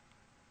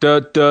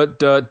 Dud.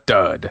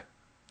 Dud,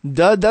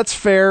 that's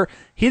fair.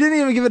 He didn't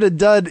even give it a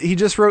dud. He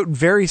just wrote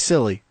very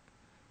silly.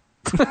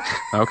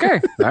 Okay.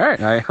 All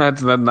right.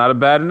 That's not a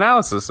bad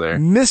analysis there.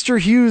 Mr.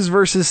 Hughes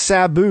versus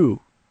Sabu.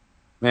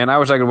 Man, I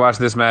wish I could watch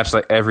this match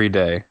every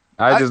day.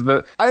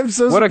 I'm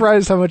so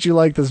surprised how much you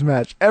like this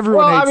match.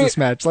 Everyone hates this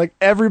match.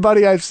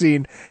 Everybody I've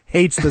seen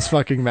hates this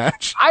fucking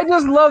match. I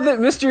just love that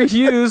Mr.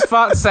 Hughes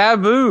fought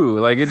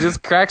Sabu. It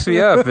just cracks me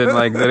up.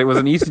 And that it was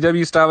an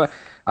ECW style.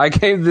 I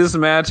gave this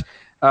match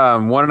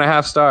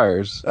 1.5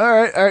 stars. All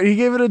right. He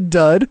gave it a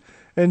dud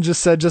and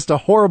just said a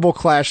horrible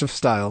clash of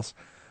styles.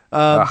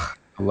 I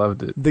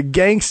loved it. The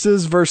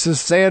Gangstas versus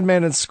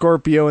Sandman and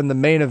Scorpio in the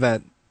main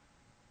event.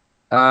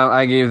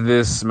 I gave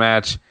this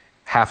match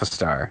 0.5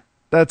 star.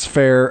 That's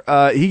fair.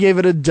 He gave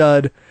it a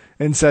dud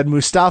and said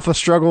Mustafa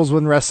struggles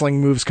when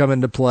wrestling moves come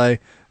into play.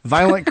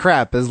 Violent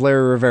crap, as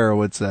Larry Rivera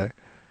would say.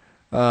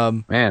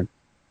 Man.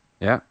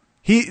 Yeah.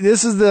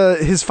 This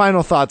is his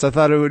final thoughts. I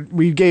thought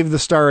we gave the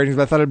star ratings,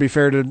 but I thought it'd be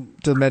fair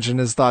to mention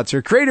his thoughts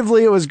here.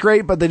 Creatively, it was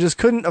great, but they just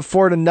couldn't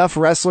afford enough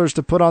wrestlers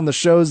to put on the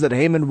shows that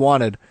Heyman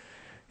wanted.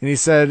 And he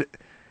said,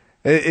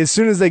 as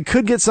soon as they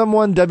could get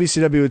someone,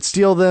 WCW would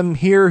steal them.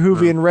 Here,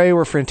 Hoovy and Ray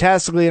were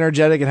fantastically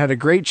energetic and had a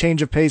great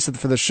change of pace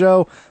for the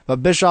show,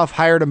 but Bischoff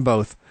hired them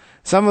both.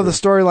 Some of the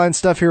storyline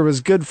stuff here was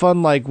good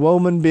fun, like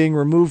woman being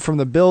removed from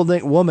the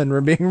building.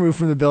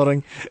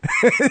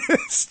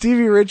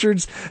 Stevie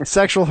Richards'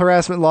 sexual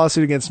harassment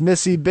lawsuit against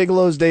Missy,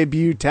 Bigelow's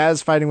debut,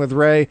 Taz fighting with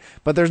Ray,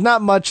 but there's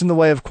not much in the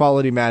way of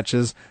quality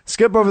matches.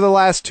 Skip over the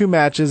last 2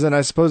 matches, and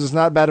I suppose it's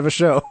not bad of a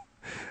show.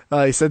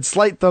 He said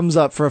slight thumbs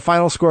up for a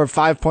final score of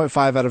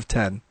 5.5 out of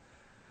 10.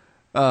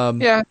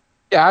 Yeah,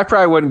 I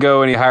probably wouldn't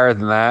go any higher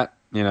than that,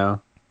 you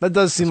know. That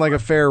does seem like a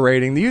fair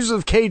rating. The users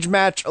of Cage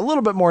Match, a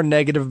little bit more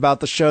negative about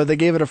the show. They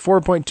gave it a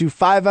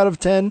 4.25 out of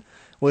 10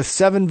 with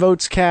 7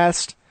 votes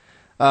cast.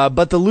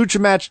 But the Lucha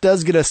Match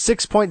does get a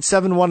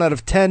 6.71 out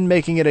of 10,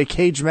 making it a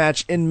Cage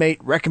Match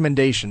inmate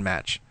recommendation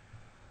match.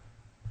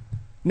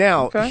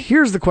 Now,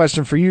 Here's the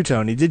question for you,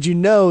 Tony. Did you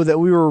know that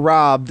we were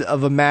robbed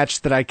of a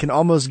match that I can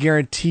almost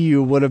guarantee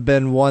you would have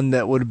been one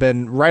that would have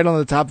been right on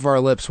the top of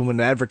our lips when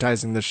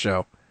advertising this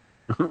show?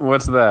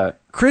 What's that?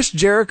 Chris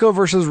Jericho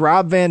versus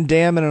Rob Van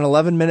Dam in an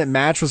 11-minute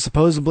match was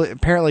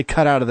apparently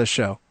cut out of the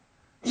show.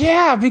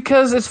 Yeah,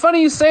 because it's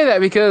funny you say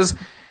that, because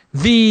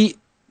the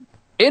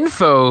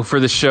info for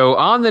the show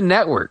on the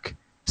network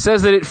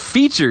says that it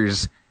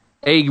features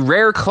a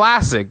rare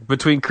classic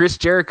between Chris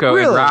Jericho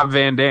and Rob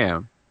Van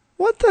Dam.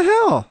 What the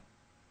hell?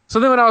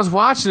 So then when I was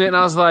watching it, and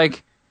I was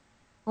like,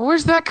 well,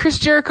 where's that Chris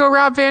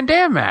Jericho-Rob Van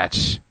Dam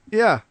match?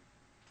 Yeah.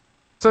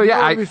 So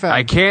yeah,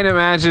 I can't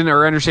imagine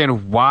or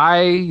understand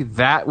why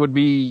that would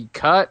be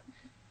cut.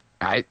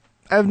 I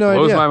have no idea.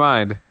 Blows my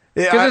mind.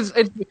 Because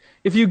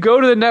if you go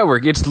to the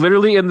network, it's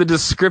literally in the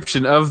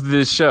description of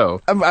this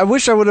show. I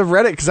wish I would have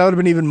read it, because I would have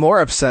been even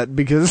more upset,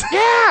 because...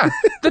 Yeah!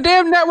 The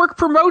damn network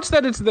promotes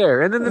that it's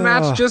there, and then the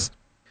match just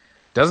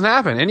doesn't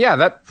happen. And yeah,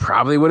 that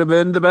probably would have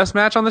been the best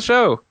match on the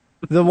show.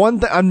 The one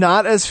thing I'm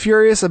not as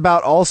furious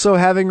about also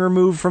having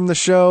removed from the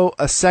show,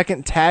 a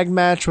second tag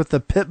match with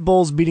the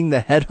Pitbulls beating the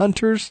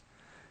Headhunters.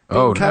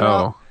 Oh, no.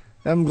 Out.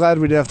 I'm glad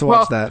we didn't have to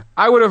watch that.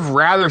 I would have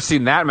rather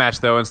seen that match,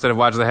 though, instead of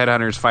watching the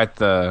Headhunters fight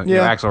the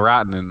Axel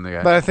Rotten and the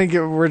guy. But I think it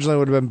originally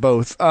would have been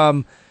both.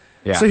 So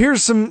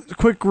here's some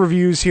quick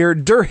reviews here.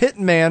 Der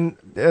Hitman,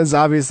 as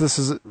obvious, this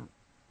is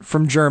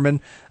from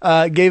German,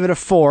 gave it a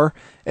 4.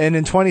 And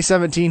in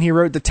 2017, he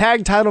wrote, the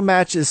tag title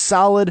match is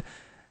solid.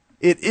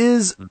 It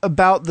is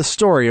about the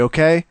story,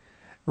 okay?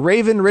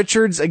 Raven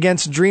Richards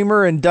against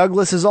Dreamer and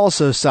Douglas is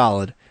also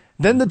solid.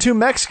 Then the two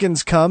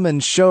Mexicans come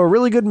and show a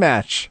really good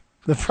match.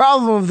 The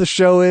problem of the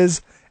show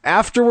is,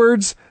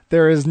 afterwards,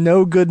 there is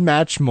no good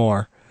match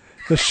more.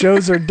 The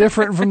shows are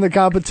different from the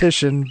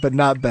competition, but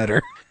not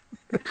better.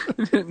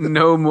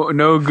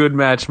 No good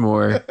match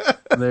more.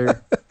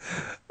 There.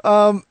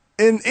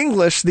 In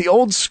English, The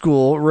Old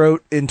School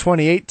wrote in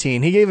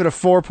 2018, he gave it a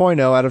 4.0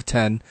 out of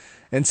 10.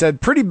 And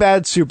said, pretty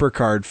bad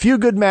supercard. Few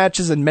good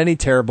matches and many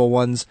terrible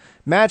ones.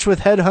 Match with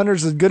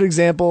Headhunters is a good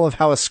example of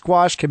how a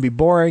squash can be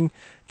boring.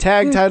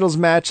 Tag titles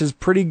match is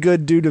pretty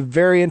good due to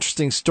very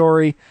interesting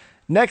story.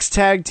 Next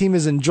tag team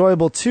is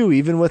enjoyable too,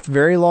 even with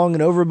very long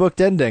and overbooked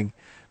ending.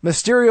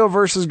 Mysterio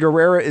versus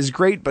Guerrera is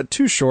great but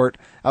too short.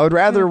 I would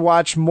rather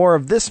watch more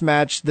of this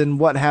match than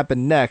what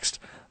happened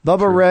next.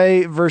 Bubba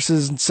Ray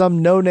versus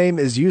some no-name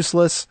is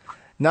useless.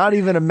 Not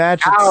even a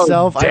match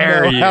itself. I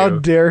know, how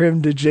dare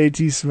him to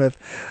JT Smith.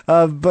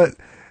 But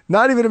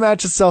not even a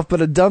match itself,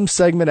 but a dumb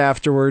segment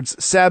afterwards.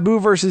 Sabu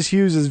versus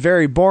Hughes is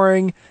very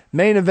boring.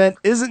 Main event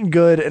isn't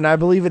good, and I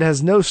believe it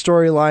has no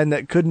storyline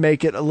that could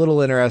make it a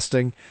little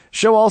interesting.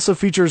 Show also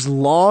features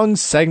long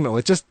segment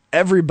with just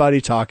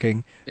everybody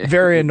talking.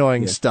 Very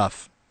annoying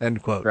stuff.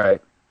 End quote. Right.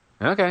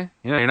 Okay.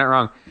 You're not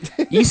wrong.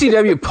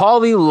 ECW,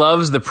 Paulie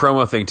loves the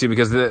promo thing, too,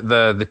 because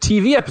the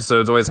TV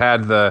episodes always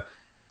had the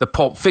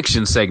Pulp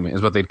Fiction segment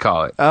is what they'd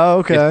call it. Oh,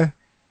 okay.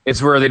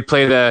 It's where they'd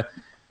play the,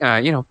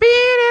 that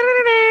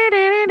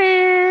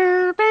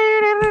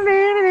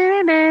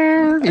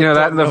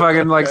the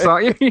fucking like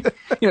song,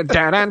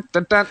 whatever.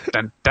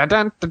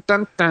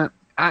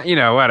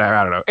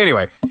 I don't know.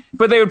 Anyway,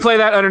 but they would play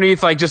that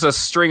underneath like just a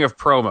string of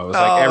promos,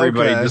 like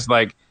everybody just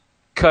like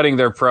cutting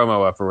their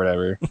promo up or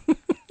whatever.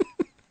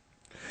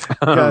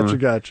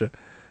 Gotcha.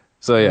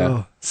 So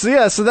yeah.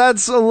 So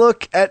that's a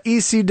look at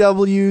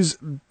ECW's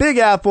Big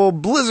Apple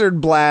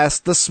Blizzard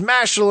Blast, the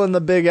Smashel in the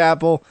Big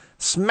Apple,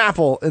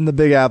 Smapple in the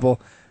Big Apple,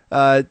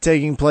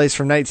 taking place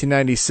from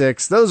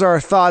 1996. Those are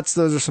our thoughts.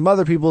 Those are some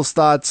other people's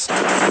thoughts.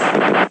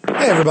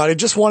 Hey everybody,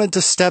 just wanted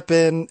to step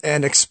in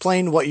and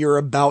explain what you're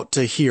about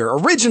to hear.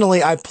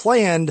 Originally, I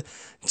planned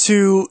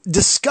to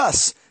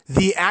discuss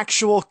the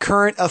actual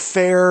current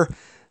affair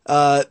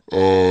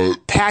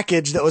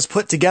package that was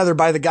put together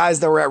by the guys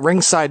that were at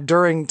ringside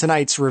during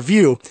tonight's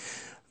review,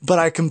 but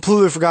I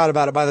completely forgot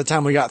about it by the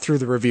time we got through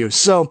the review.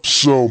 So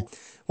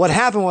what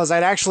happened was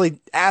I'd actually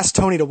asked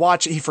Tony to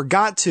watch it. He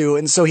forgot to,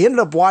 and so he ended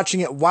up watching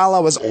it while I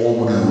was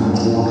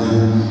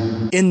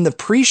in the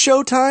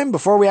pre-show time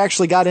before we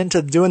actually got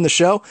into doing the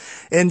show.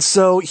 And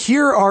so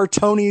here are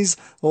Tony's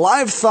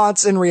live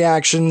thoughts and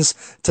reactions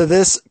to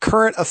this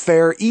current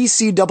affair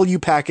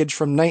ECW package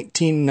from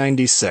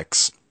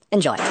 1996.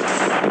 Enjoy.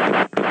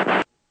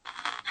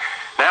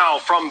 Now,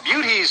 from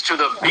beauties to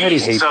the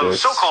beasts of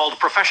so-called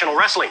professional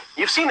wrestling.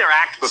 You've seen their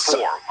act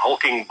before,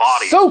 hulking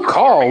bodies.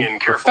 So-called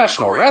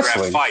professional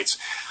wrestling? Fights.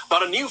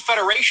 But a new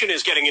federation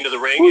is getting into the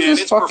ring, Who's and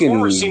this its fucking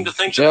performers seem to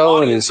think that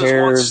gel in his audiences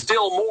hair, want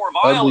still more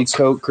ugly violence.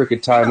 coat,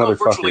 crooked tie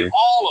Virtually motherfucker?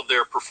 all of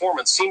their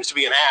performance seems to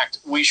be an act.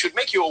 We should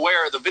make you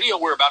aware the video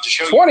we're about to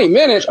show 20 you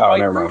minutes? is quite Oh,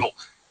 never mind. brutal.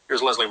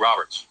 Here's Leslie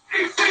Roberts.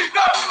 Thanks for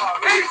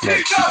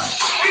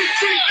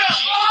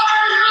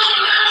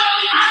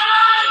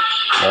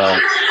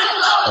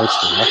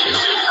nothing.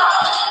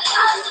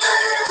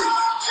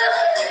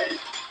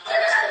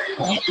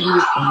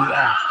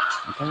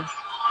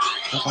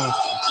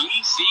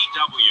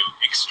 ECW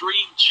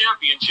Extreme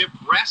Championship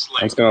Wrestling.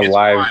 I'm just going to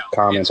live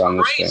comment on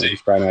this thing.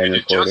 It's probably not even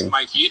recording. It just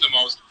might be the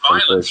most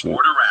violent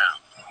sport around.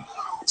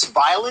 It's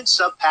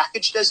violence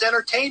packaged as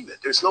entertainment.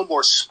 There's no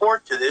more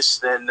sport to this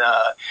than,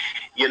 a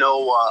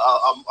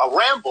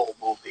Rambo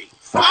movie.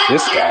 Fuck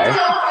this guy.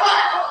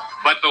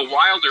 But the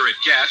wilder it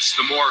gets,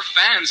 the more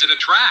fans it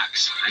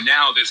attracts. And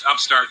now this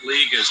upstart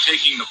league is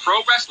taking the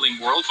pro wrestling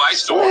world by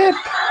storm. ECW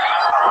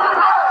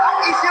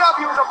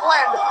is a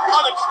blend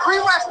of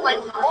extreme wrestling,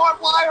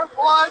 barbed wire,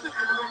 blood, and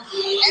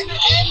the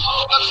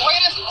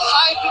greatest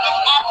scientific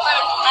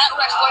athletic mat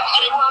wrestling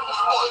anywhere in the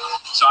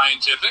sport.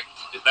 Scientific?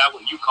 Is that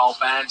what you call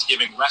fans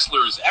giving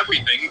wrestlers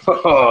everything?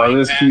 Oh,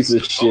 this piece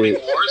of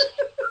shit.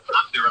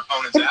 Knock their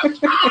opponents out.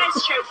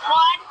 That's true.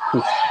 One,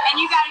 and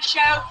you got to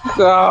show.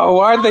 Oh,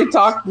 why'd they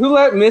talk? Who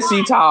let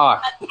Missy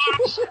talk?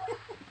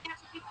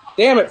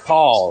 Damn it,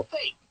 Paul.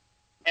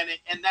 And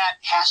that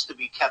has to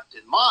be kept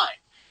in mind.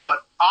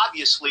 But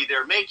obviously,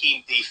 they're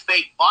making the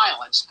fake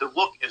violence to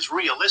look as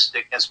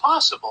realistic as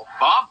possible.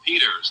 Bob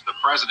Peters, the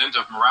president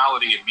of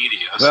Morality and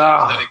Media, says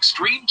that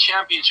Extreme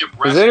Championship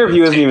His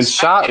interview isn't even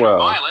shot well.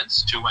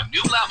 Violence to a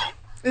new level.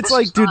 It's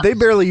like, dude, they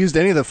barely used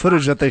any of the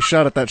footage that they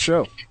shot at that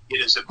show.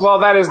 Well,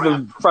 that is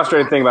the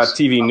frustrating thing about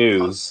TV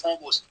news.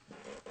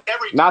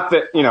 Not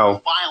that,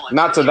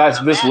 not to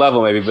this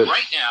level maybe, but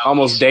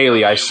almost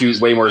daily I shoot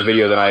way more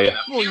video than I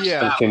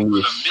can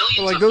use.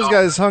 Well, like, those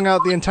guys hung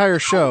out the entire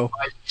show.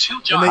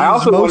 And they I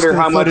also wonder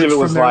how much of it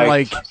was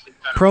like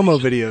promo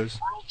videos.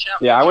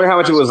 Yeah, I wonder how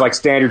much it was like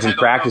standards and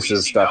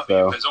practices stuff,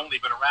 though. Has only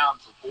been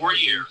around for 4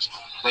 years.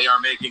 They are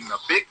making the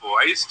big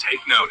boys take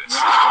notice.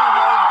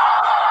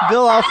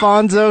 Bill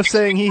Alfonso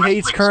saying he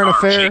hates current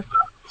affair.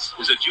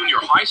 Was a junior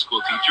high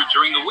school teacher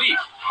during the week,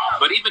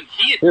 but even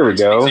he Here we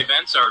admits go. these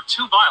events are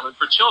too violent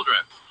for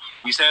children.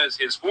 He says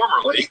his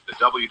former league, the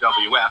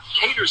WWF,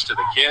 caters to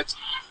the kids,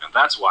 and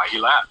that's why he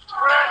left.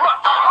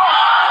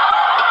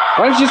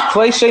 Why don't you just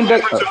play Shane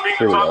Duck? The difference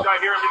Here we between the go. top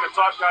guy here and being the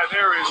top guy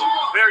there is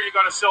there you're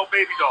going to sell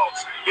baby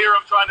dolls. Here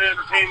I'm trying to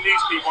entertain these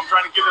people. I'm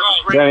trying to give them a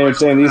great. Trying to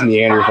understand these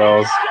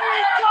Neanderthals.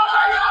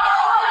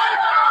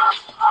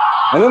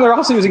 And then they're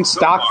also using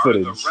stock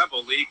footage. The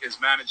Rebel League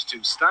has managed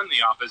to stun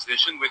the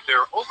opposition with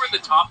their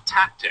over-the-top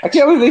tactics. I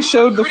can't believe they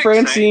showed the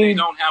Critics say they Francine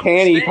don't have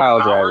panty the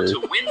pile power driver. to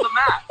win the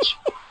match.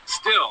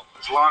 Still,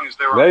 as long as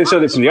there are They didn't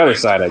show this from the other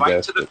side, I fight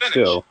guess, to the but finish,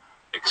 still.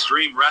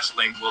 Extreme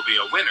Wrestling will be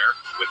a winner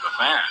with the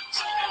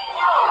fans.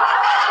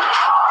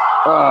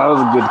 Oh, that was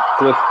a good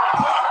clip.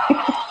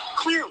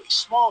 Clearly,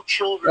 small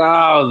children.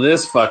 Oh,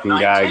 this fucking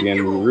guy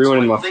again,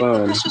 ruining my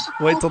phone.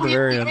 Wait till the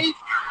very end.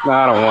 No,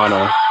 I don't want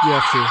to. You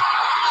have to.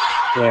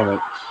 Damn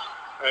it.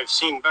 I've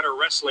seen better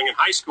wrestling in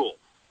high school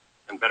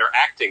and better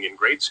acting in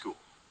grade school.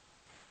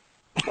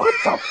 What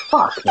the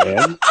fuck,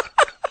 man?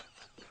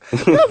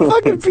 That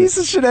fucking piece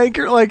of shit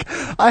anchor. Like,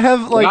 I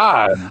have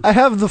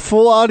the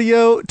full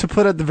audio to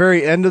put at the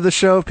very end of the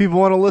show if people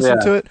want to listen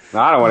to it. No,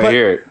 I don't want to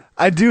hear it.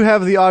 I do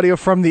have the audio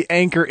from the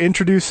anchor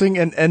introducing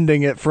and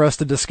ending it for us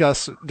to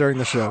discuss during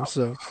the show.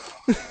 So,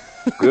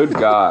 good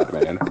God,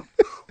 man.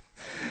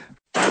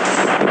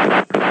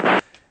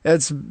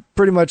 It's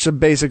pretty much a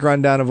basic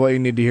rundown of what you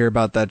need to hear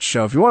about that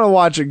show. If you want to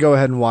watch it, go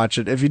ahead and watch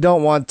it. If you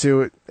don't want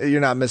to, you're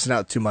not missing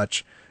out too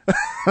much.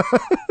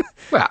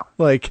 Wow.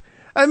 Like,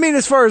 I mean,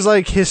 as far as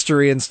like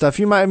history and stuff,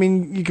 you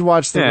can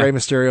watch the Rey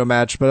Mysterio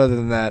match, but other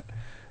than that,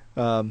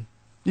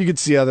 you could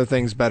see other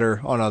things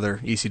better on other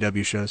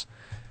ECW shows.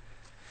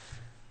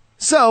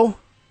 So,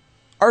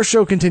 our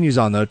show continues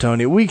on though,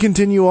 Tony. We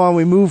continue on,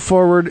 we move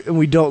forward, and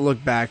we don't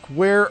look back.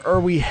 Where are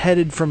we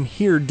headed from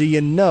here? Do you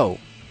know?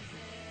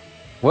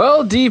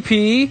 Well,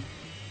 DP,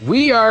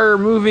 we are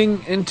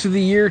moving into the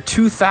year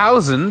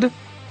 2000.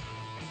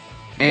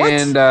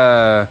 And,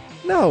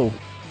 No.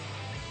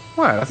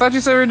 What? I thought you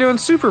said we were doing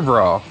Super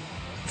Brawl.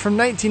 From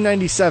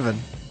 1997.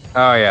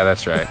 Oh, yeah,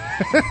 that's right.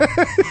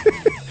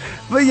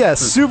 But yes,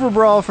 Super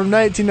Brawl from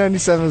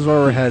 1997 is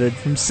where we're headed.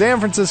 From San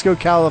Francisco,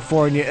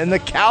 California, in the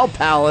Cow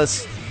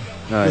Palace.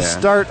 The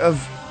start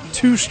of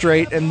 2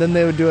 straight, and then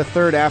they would do a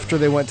third after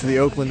they went to the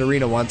Oakland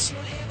Arena once.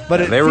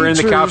 But they were in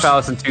the Cow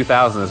Palace in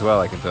 2000 as well,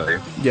 I can tell you.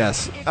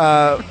 Yes.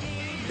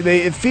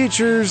 It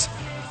features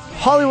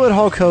Hollywood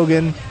Hulk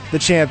Hogan, the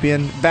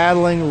champion,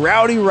 battling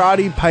Rowdy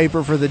Roddy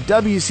Piper for the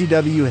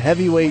WCW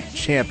Heavyweight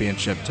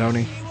Championship,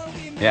 Tony.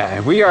 Yeah,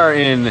 and we are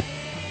in,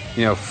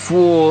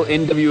 full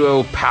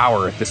NWO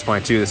power at this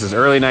point, too. This is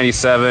early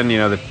 97,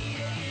 the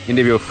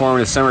NWO formed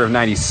in the summer of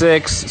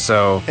 96,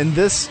 so... And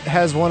this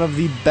has one of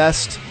the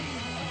best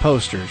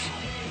posters.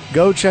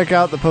 Go check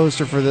out the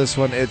poster for this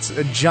one. It's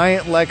a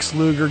giant Lex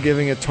Luger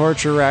giving a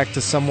torture rack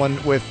to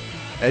someone with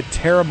a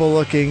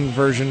terrible-looking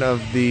version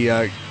of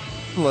the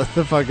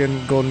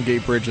fucking Golden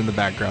Gate Bridge in the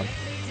background.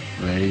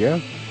 There you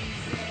go.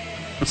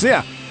 So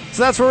yeah,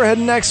 So that's where we're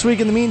heading next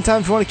week. In the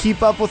meantime, if you want to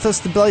keep up with us,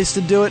 the place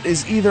to do it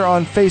is either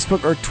on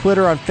Facebook or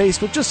Twitter. On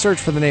Facebook, just search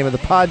for the name of the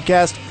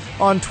podcast.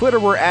 On Twitter,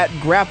 we're at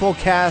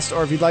Grapplecast,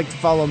 or if you'd like to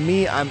follow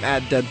me, I'm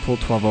at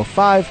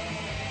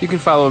Deadpool1205. You can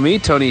follow me,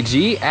 Tony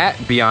G, at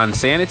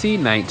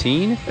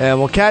BeyondSanity19. And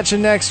we'll catch you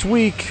next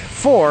week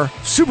for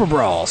Super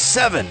Brawl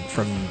 7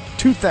 from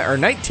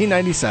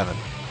 1997.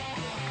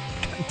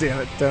 God damn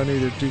it, Tony,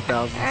 they're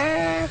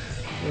 2000s.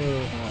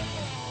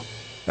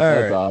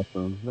 That's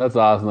awesome. That's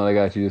awesome that I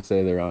got you to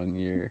say the wrong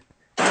year.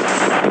 All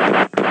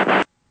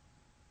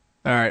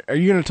right, are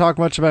you going to talk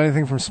much about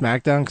anything from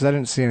SmackDown? Because I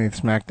didn't see any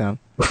SmackDown.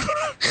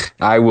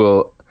 I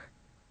will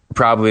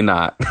probably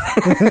not.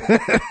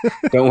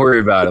 Don't worry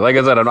about it. Like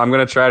I said, I'm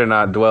going to try to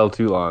not dwell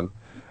too long.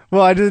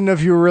 Well, I didn't know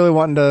if you were really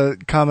wanting to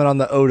comment on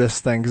the Otis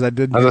thing, because I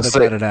did get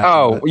that it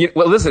happened.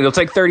 Well, listen, it'll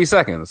take 30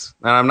 seconds,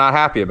 and I'm not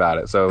happy about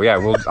it. So, yeah,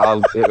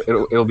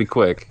 it'll be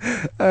quick.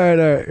 All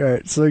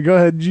right. So go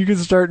ahead. You can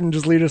start and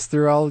just lead us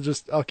through.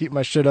 I'll keep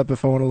my shit up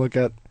if I want to look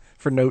at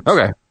for notes.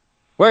 Okay.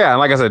 Well, yeah, and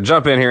like I said,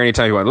 jump in here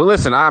anytime you want. Well,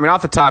 listen, I mean,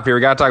 off the top here,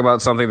 we got to talk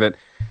about something that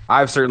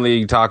I've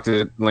certainly talked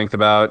at length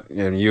about,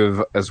 and you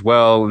have as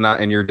well, not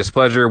in your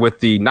displeasure,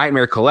 with the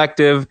Nightmare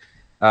Collective.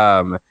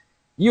 You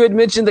had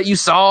mentioned that you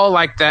saw,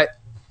 like, that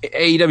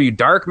AEW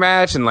Dark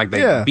match, and, like,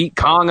 they beat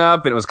Kong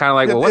up, and it was kind of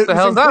like, well, what the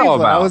hell is that all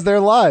about? I was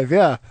there live,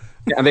 yeah.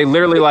 And they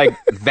literally, like,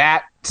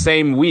 that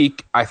same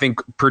week, I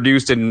think,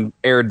 produced and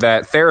aired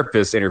that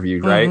therapist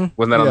interview, right? Mm-hmm.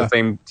 Wasn't that on the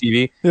same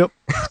TV? Yep.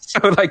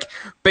 So, like,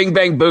 bing,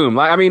 bang, boom.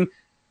 Like, I mean...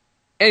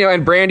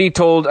 And Brandy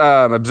told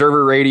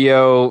Observer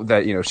Radio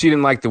that, she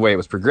didn't like the way it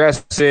was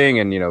progressing,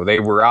 and, they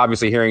were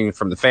obviously hearing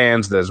from the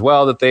fans as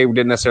well that they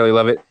didn't necessarily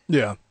love it.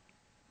 Yeah.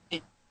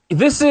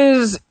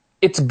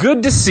 It's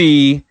good to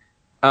see.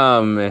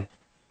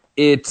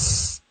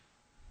 It's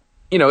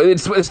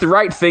the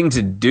right thing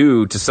to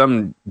do to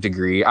some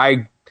degree.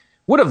 I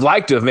would have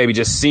liked to have maybe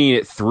just seen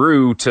it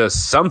through to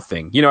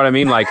something. You know what I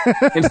mean? Like,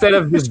 instead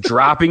of just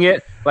dropping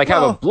it, like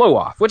have a blow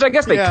off, which I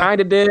guess they kind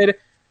of did.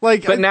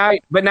 Like, but now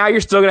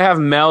you're still gonna have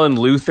Mel and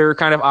Luther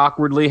kind of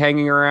awkwardly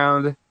hanging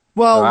around.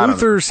 Well, so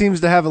Luther seems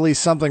to have at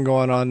least something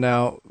going on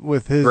now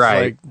with his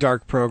like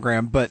dark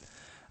program, but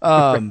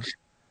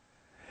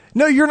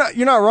no, you're not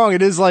wrong.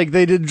 It is like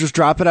they did just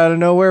drop it out of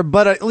nowhere,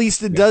 but at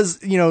least it does.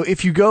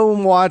 If you go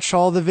and watch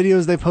all the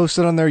videos they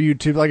posted on their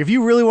YouTube, like if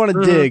you really want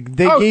to dig,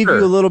 they gave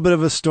you a little bit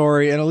of a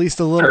story and at least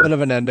a little bit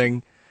of an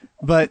ending.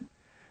 But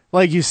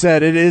like you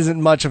said, it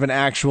isn't much of an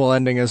actual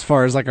ending as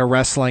far as like a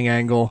wrestling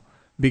angle.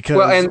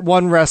 Because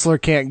one wrestler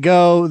can't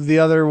go, the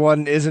other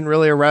one isn't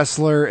really a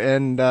wrestler,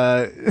 and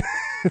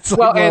it's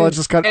like, let's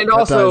just cut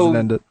ties and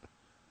end it.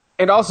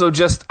 And also,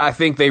 just I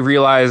think they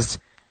realized,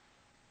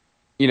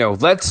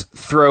 let's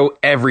throw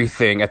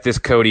everything at this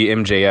Cody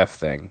MJF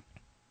thing.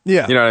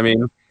 Yeah, you know what I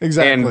mean?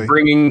 Exactly. And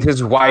bringing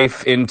his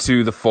wife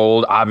into the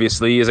fold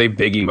obviously is a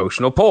big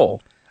emotional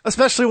pull,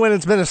 especially when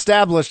it's been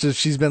established that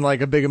she's been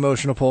like a big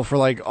emotional pull for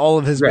like all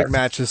of his big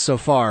matches so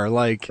far.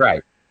 Like,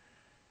 right.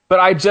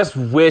 But I just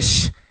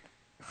wish,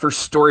 for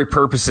story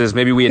purposes,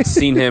 maybe we had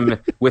seen him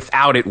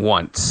without it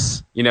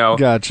once,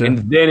 Gotcha. And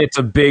then it's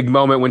a big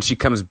moment when she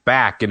comes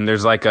back and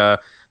there's like a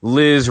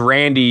Liz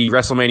Randy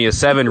WrestleMania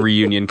 7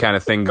 reunion kind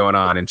of thing going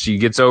on and she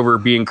gets over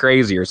being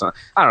crazy or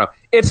something. I don't know.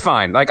 It's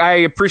fine. Like, I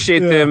appreciate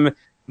them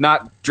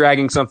not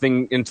dragging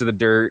something into the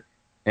dirt,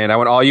 and I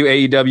want all you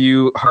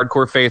AEW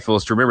hardcore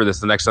faithfuls to remember this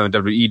the next time the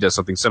WWE does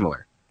something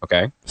similar.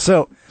 Okay?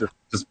 So...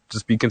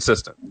 Just be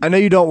consistent. I know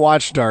you don't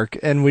watch Dark,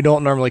 and we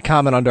don't normally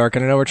comment on Dark,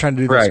 and I know we're trying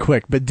to do this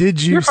quick, but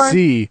did you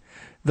see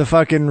the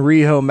fucking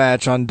Riho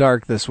match on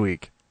Dark this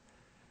week?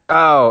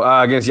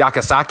 Oh, against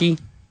Yakasaki?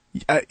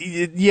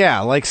 Yeah,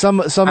 like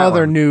some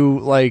other new,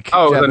 like...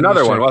 Oh, it was Japanese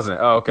another chick. one, wasn't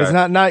it? Oh, okay. It's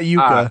not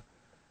Yuka.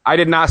 I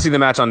did not see the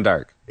match on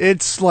Dark.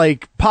 It's,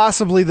 like,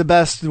 possibly the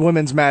best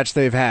women's match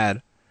they've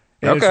had.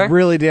 And it's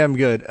really damn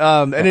good.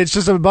 And it's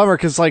just a bummer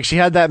because, like, she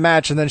had that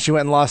match and then she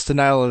went and lost to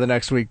Nyla the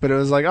next week. But it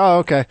was like, oh,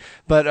 okay.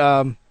 But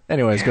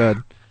anyways, go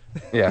ahead.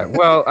 Yeah.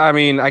 Well, I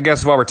mean, I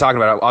guess while we're talking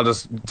about it, I'll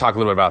just talk a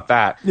little bit about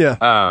that.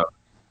 Yeah.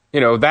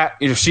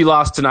 She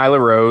lost to Nyla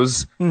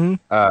Rose. Mm-hmm.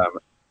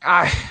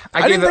 I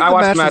watched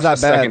the match the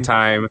second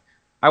time.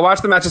 I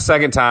watched the match a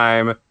second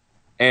time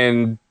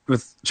and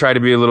tried to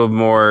be a little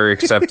more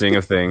accepting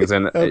of things.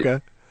 And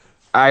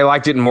I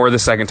liked it more the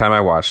second time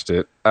I watched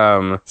it.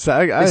 So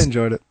I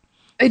enjoyed it.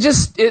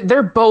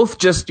 They're both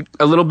just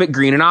a little bit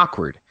green and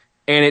awkward,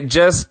 and it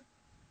just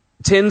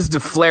tends to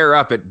flare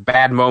up at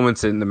bad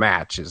moments in the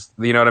matches.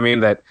 You know what I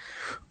mean? That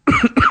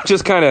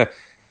just kind of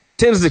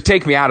tends to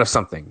take me out of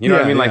something. You know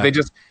what I mean? Like they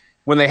just,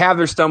 when they have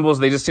their stumbles,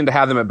 they just seem to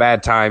have them at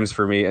bad times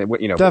for me.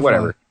 Definitely.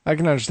 Whatever. I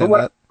can understand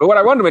that. But what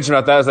I wanted to mention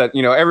about that is that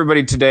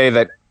everybody today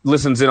that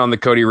listens in on the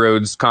Cody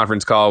Rhodes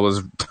conference call was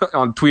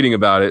on tweeting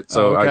about it.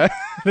 So I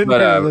didn't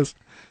hear this.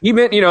 He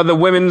meant, the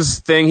women's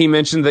thing, he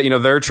mentioned that,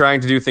 they're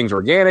trying to do things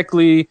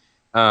organically.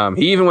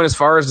 He even went as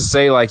far as to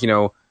say, like,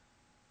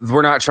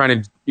 we're not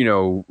trying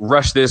to,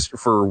 rush this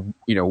for,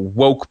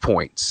 woke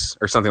points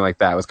or something like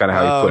that was kind of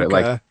how he put it.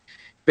 Like,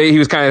 he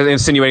was kind of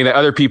insinuating that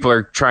other people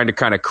are trying to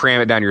kind of cram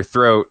it down your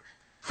throat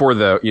for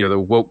the the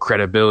woke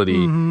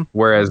credibility,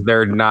 whereas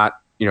they're not.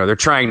 They're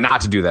trying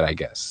not to do that, I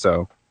guess.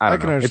 So I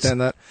can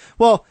understand that.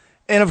 Well,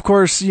 and of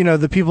course,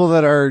 the people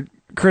that are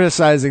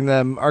criticizing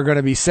them are going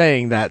to be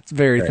saying that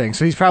very thing.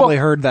 So he's probably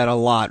heard that a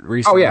lot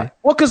recently. Oh yeah.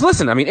 Well, because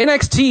listen, I mean,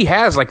 NXT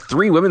has like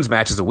 3 women's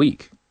matches a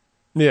week.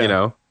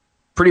 Yeah.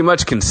 Pretty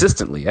much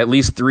consistently, at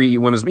least 3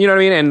 women's. You know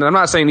what I mean? And I'm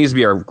not saying it needs to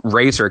be a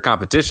race or a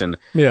competition.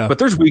 Yeah. But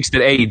there's weeks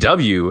that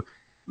AEW,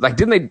 like,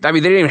 didn't they? I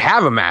mean, they didn't even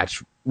have a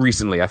match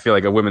recently. I feel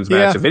like a women's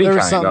match of any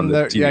kind on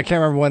the TV. Yeah, I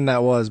can't remember when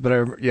that was, but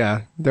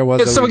there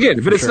was. So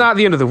again, but it's not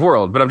the end of the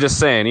world. But I'm just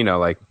saying,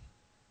 like,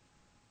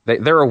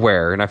 they're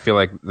aware, and I feel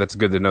like that's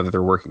good to know that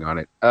they're working on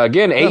it.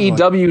 Again, definitely.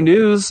 AEW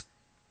news: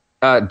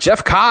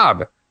 Jeff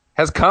Cobb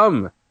has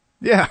come.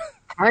 Yeah,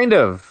 kind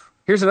of.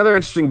 Here's another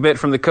interesting bit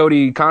from the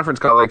Cody conference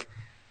call. Like,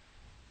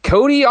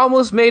 Cody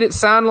almost made it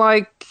sound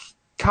like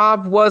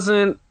Cobb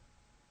wasn't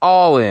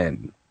all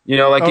in. It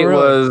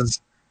was.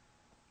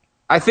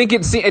 I think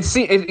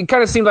it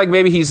kind of seemed like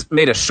maybe he's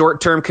made a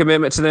short-term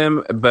commitment to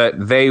them, but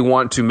they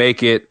want to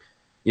make it,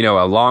 a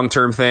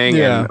long-term thing.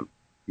 Yeah.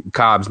 And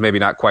Cobb's maybe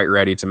not quite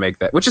ready to make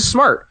that, which is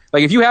smart.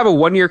 Like, if you have a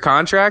 1-year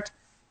contract,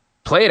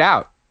 play it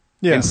out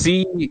and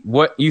see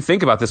what you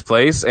think about this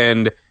place.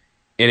 And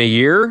in a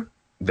year,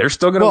 they're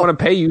still going to want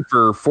to pay you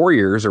for 4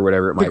 years or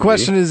whatever it might be. The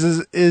question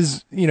is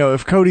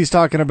if Cody's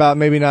talking about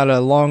maybe not a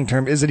long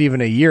term, is it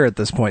even a year at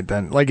this point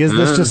then? Like, is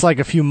this just like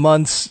a few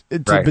months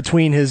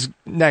between his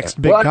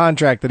next big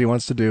contract that he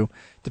wants to do,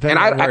 depending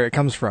on where it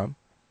comes from?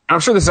 I'm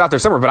sure this is out there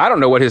somewhere, but I don't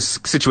know what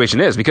his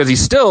situation is because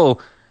he's still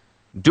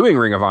doing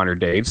Ring of Honor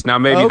dates. Now,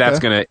 maybe that's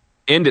going to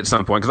end at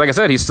some point because, like I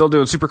said, he's still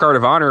doing Supercard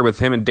of Honor with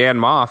him and Dan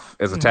Moff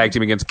as a tag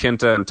team against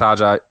Kenta and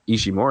Taja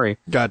Ishimori.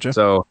 Gotcha.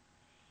 So,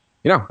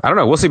 I don't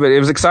know. We'll see, but it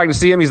was exciting to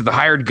see him. He's the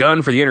hired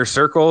gun for the Inner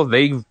Circle.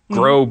 They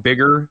grow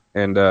bigger,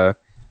 and,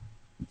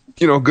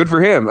 good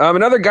for him.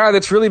 Another guy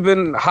that's really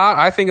been hot,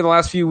 I think, in the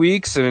last few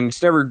weeks, and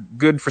it's never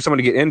good for someone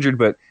to get injured,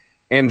 but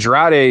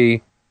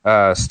Andrade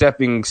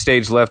stepping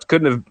stage left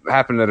couldn't have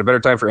happened at a better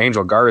time for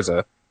Angel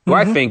Garza, who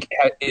I think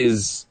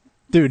is...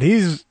 Dude,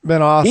 he's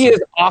been awesome. He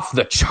is off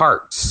the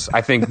charts, I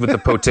think, with the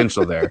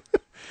potential there.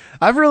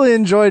 I've really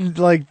enjoyed,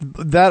 like,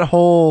 that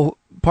whole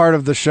part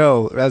of the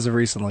show as of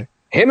recently.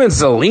 Him and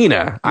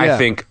Zelina, I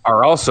think,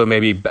 are also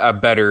maybe a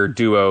better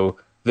duo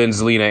than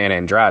Zelina and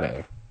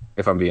Andrade,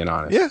 if I'm being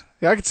honest.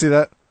 Yeah, I can see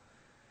that.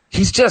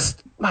 He's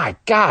just, my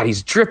God,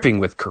 he's dripping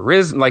with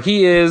charisma. Like,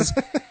 he is.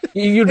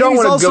 You don't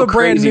want to go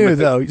crazy. He's also brand new,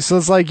 though. So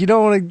it's like, you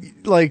don't want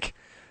to, like,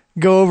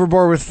 go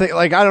overboard with things.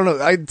 Like, I don't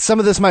know. Some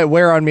of this might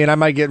wear on me, and I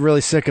might get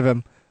really sick of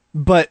him.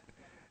 But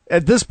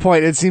at this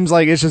point, it seems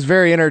like it's just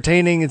very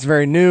entertaining. It's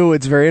very new.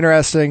 It's very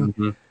interesting.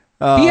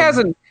 He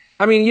hasn't.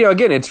 I mean,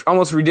 again, it's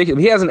almost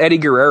ridiculous. He has an Eddie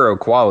Guerrero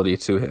quality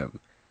to him.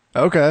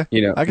 Okay.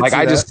 I can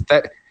see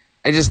that.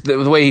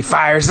 The way he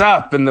fires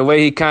up and the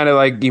way he kind of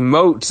like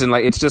emotes and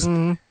like, it's just,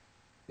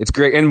 it's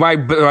great. And I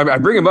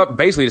bring him up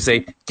basically to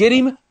say, get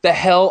him the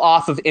hell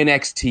off of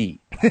NXT.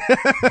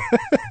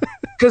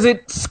 Because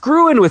it's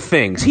screwing with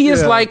things. He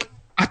is like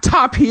a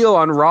top heel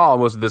on Raw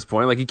almost at this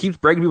point. Like, he keeps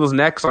breaking people's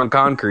necks on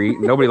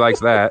concrete. Nobody likes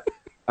that.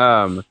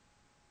 And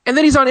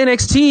then he's on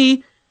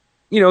NXT,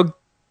 and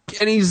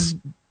he's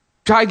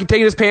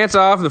taking his pants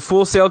off, and the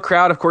Full Sail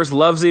crowd, of course,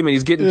 loves him, and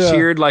he's getting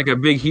cheered like a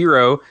big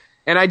hero.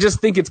 And I just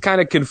think it's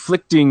kind of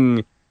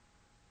conflicting.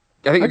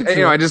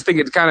 I just think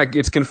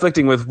it's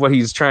conflicting with what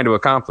he's trying to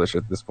accomplish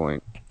at this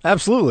point.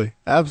 Absolutely.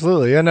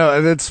 I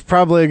know it's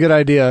probably a good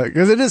idea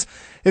because it is,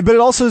 but it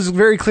also is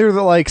very clear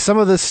that like some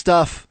of this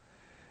stuff,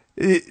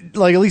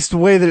 like at least the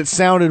way that it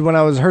sounded when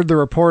I heard the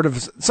report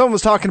of someone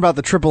was talking about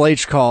the Triple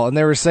H call, and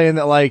they were saying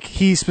that like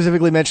he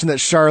specifically mentioned that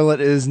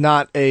Charlotte is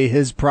not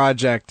his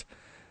project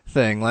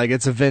thing, like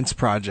it's a Vince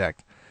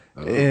project.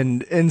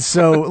 And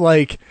so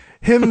like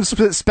him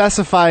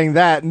specifying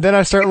that, and then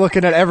I start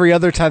looking at every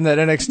other time that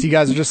NXT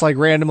guys are just like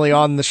randomly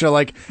on the show,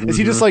 like is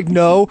he just like,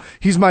 no,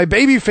 he's my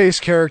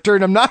babyface character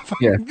and I'm not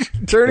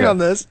turning on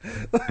this.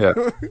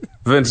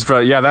 Vince is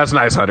probably, that's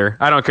nice, Hunter.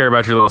 I don't care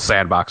about your little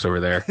sandbox over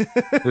there.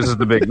 This is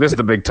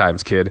the big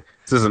times, kid.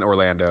 This isn't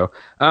Orlando.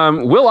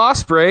 Will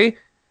Ospreay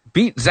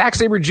beat Zack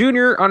Sabre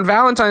Jr. on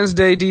Valentine's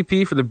Day,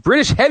 DP, for the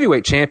British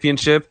Heavyweight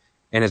Championship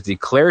and has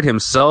declared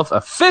himself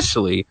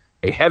officially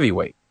a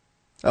heavyweight.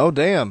 Oh,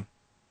 damn.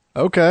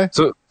 Okay.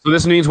 So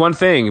this means one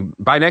thing.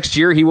 By next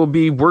year, he will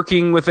be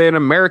working with an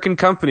American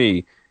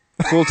company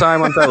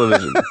full-time on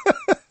television.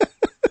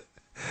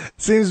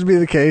 Seems to be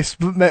the case,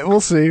 but we'll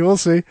see.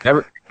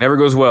 Never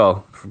goes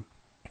well.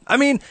 I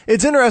mean,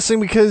 it's interesting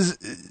because,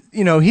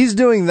 he's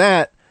doing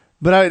that,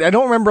 but I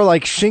don't remember,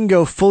 like,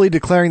 Shingo fully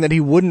declaring that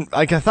he wouldn't.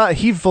 Like, I thought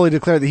he fully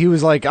declared that he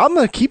was like, I'm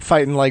going to keep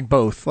fighting, like,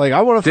 both. Like,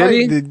 I want to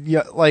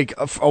fight, like,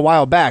 a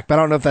while back, but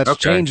I don't know if that's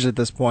changed at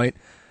this point.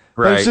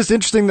 Right. But it's just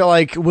interesting that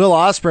like Will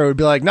Ospreay would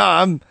be like,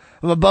 nah, I'm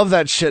above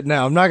that shit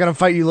now. I'm not gonna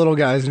fight you little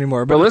guys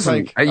anymore. But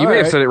listen, like, you may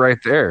have said it right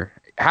there.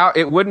 How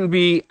it wouldn't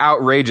be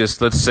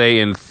outrageous, let's say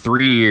in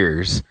 3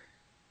 years,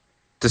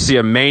 to see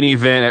a main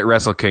event at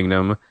Wrestle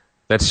Kingdom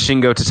that's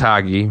Shingo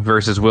Takagi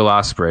versus Will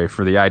Ospreay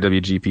for the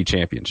IWGP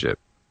Championship.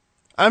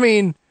 I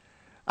mean,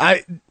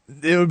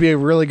 It would be a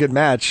really good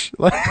match.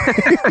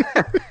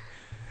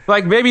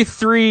 Like maybe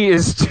 3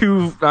 is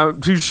too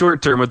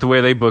short term with the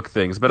way they book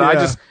things, but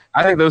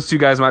I think those two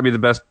guys might be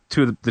the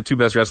two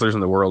best wrestlers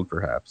in the world,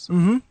 perhaps.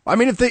 Mm-hmm. I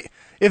mean,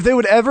 if they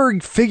would ever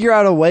figure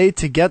out a way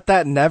to get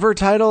that Never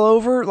title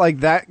over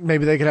like that,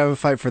 maybe they could have a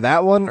fight for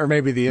that one, or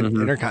maybe the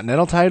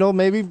Intercontinental title,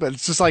 maybe. But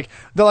it's just like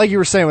you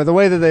were saying, with the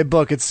way that they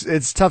book,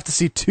 it's tough to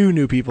see 2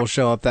 new people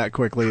show up that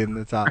quickly in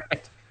the top.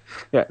 Right.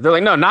 Yeah, they're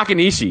like, no,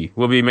 Nakanishi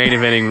will be main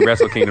eventing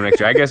Wrestle Kingdom next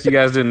year. I guess you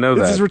guys didn't know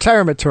that. It's his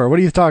retirement tour. What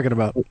are you talking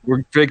about?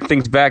 We're taking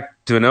things back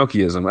to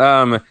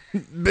Inokiism.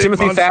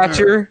 Timothy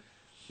Thatcher.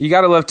 You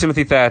got to love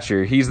Timothy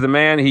Thatcher. He's the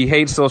man. He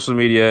hates social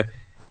media.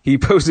 He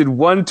posted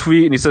one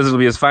tweet, and he says it'll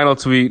be his final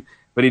tweet,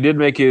 but he did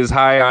make his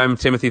 "Hi, I'm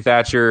Timothy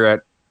Thatcher"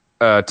 at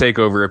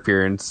TakeOver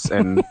appearance,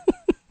 and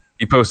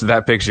he posted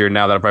that picture, and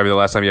now that'll probably be the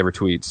last time he ever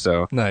tweets.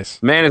 So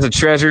nice. Man is a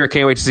treasure. I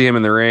can't wait to see him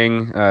in the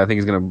ring. I think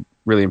he's going to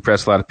really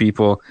impress a lot of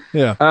people.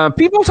 Yeah.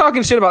 People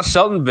talking shit about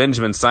Shelton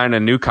Benjamin signing a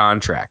new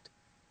contract.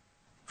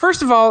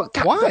 First of all,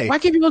 why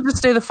can't people just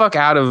stay the fuck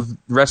out of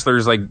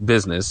wrestlers' like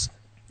business?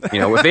 You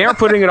know, if they aren't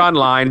putting it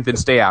online, then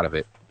stay out of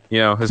it. You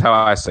know, is how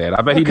I say it.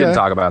 I bet he didn't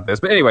talk about this,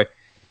 but anyway.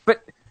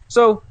 But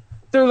so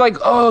they're like,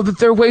 oh, but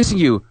they're wasting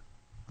you.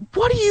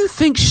 What do you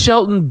think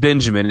Shelton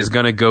Benjamin is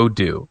going to go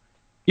do?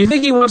 You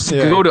think he wants to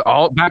go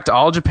to back to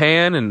All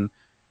Japan and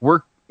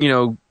work, you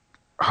know,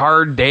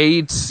 hard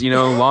dates, you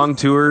know, long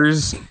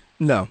tours?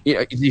 No.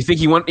 You think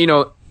he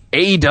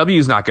AEW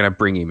is not going to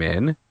bring him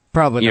in?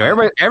 Probably not. You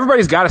know,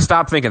 everybody's got to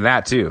stop thinking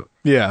that too.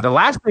 Yeah. The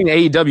last thing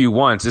AEW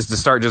wants is to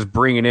start just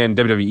bringing in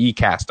WWE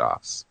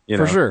cast-offs. You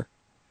know? For sure.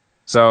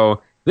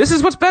 So this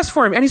is what's best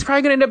for him, and he's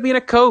probably going to end up being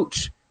a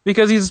coach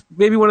because he's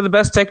maybe one of the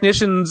best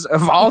technicians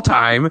of all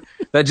time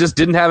that just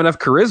didn't have enough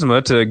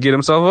charisma to get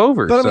himself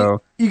over. But I mean,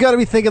 you got to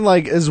be thinking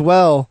like as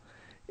well.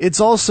 It's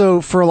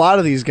also for a lot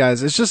of these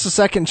guys, it's just a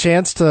second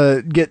chance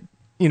to get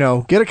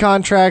a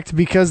contract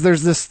because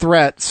there's this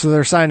threat, so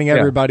they're signing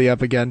everybody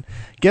up again.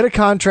 Get a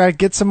contract,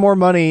 get some more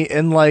money,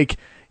 and like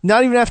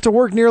not even have to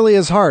work nearly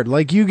as hard.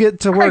 Like you get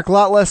to work a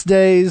lot less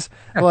days.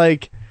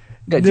 Like,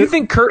 do you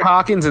think Kurt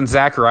Hawkins and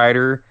Zack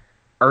Ryder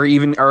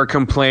are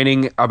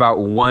complaining about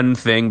one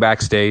thing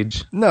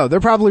backstage? No, they're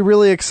probably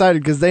really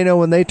excited because they know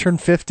when they turn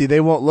 50,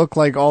 they won't look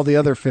like all the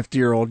other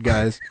 50-year-old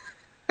guys.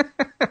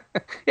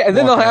 Yeah, and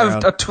then they'll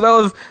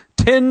have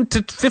 10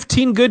 to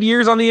 15 good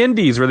years on the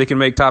indies where they can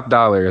make top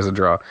dollar as a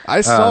draw.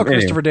 I saw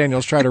Christopher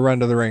Daniels try to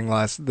run to the ring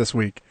this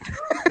week.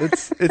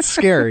 It's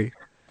scary.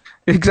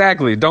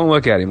 Exactly. Don't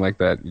look at him like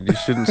that. You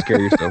shouldn't scare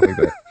yourself like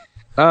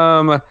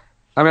that.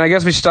 I mean, I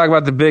guess we should talk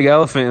about the big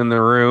elephant in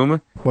the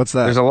room. What's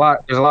that? There's a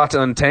lot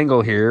to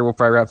untangle here. We'll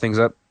probably wrap things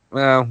up.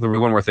 Well, there'll be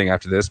one more thing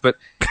after this, but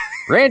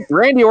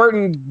Randy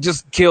Orton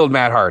just killed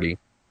Matt Hardy.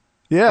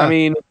 Yeah. I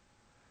mean,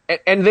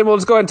 and then we'll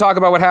just go ahead and talk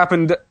about what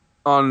happened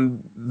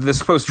on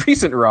this most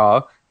recent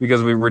Raw,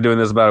 because we were doing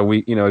this about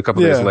a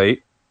couple days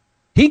late.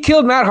 He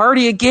killed Matt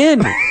Hardy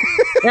again.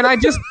 And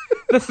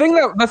the thing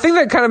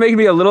that kind of made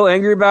me a little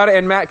angry about it,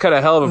 and Matt cut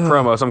a hell of a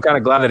promo, so I'm kind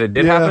of glad that it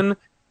did happen.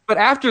 But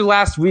after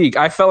last week,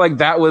 I felt like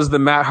that was the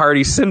Matt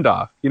Hardy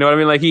send-off. You know what I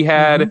mean? Like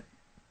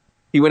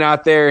he went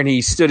out there and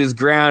he stood his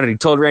ground and he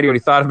told Randy what he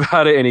thought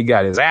about it, and he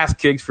got his ass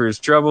kicked for his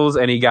troubles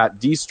and he got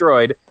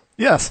destroyed.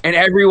 Yes. And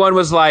everyone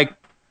was like,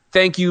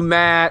 thank you,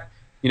 Matt.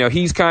 You know,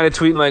 he's kind of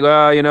tweeting like,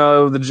 oh, you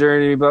know, the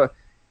journey. But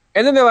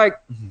and then they're like,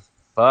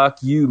 fuck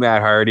you,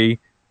 Matt Hardy.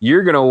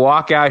 You're going to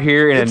walk out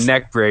here in a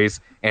neck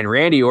brace, and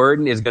Randy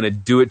Orton is going to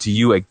do it to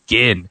you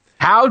again.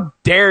 How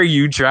dare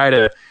you try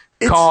to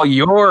call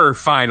your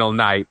final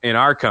night in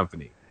our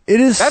company?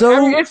 It is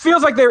it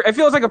feels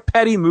like a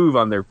petty move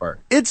on their part.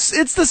 It's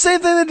the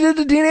same thing they did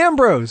to Dean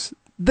Ambrose.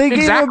 They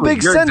gave him a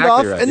big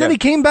send-off, and then he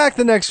came back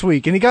the next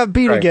week, and he got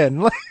beat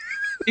again.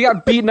 He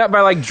got beaten up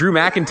by like Drew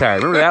McIntyre.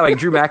 Remember that? Like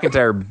Drew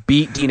McIntyre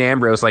beat Dean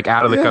Ambrose like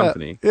out of the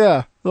company.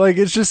 Yeah. Like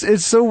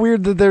it's so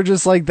weird that they're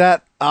just like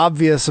that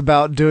obvious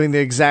about doing the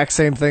exact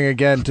same thing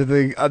again to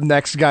the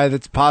next guy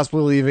that's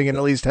possibly leaving and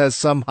at least has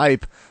some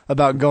hype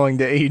about going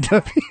to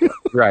AEW.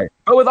 Right.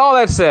 But with all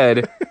that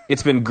said,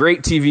 it's been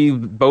great TV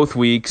both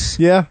weeks.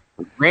 Yeah.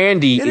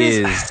 Randy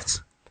is.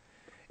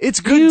 It's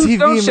good TV,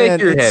 don't shake man.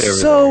 Your head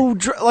it's over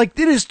so like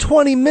it is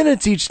 20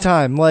 minutes each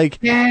time. Like,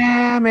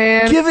 yeah,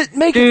 man.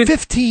 Make it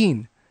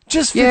 15.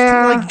 Just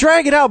 15. Like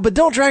drag it out, but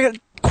don't drag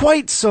it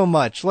quite so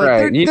much.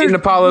 Like, you need an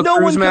Apollo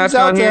Crews match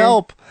on here?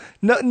 Help.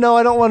 No,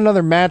 I don't want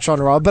another match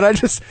on Raw, but I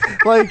just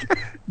like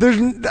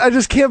I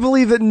just can't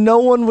believe that no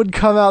one would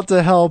come out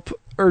to help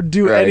or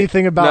do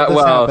anything about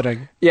this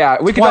happening. Yeah,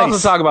 we can also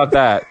talk about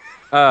that.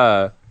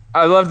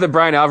 I love that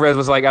Brian Alvarez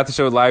was like at the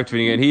show live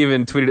tweeting, and he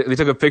even tweeted. They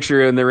took a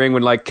picture in the ring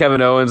when like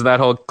Kevin Owens and that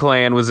whole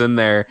clan was in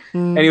there,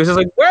 and he was just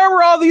like, "Where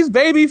were all these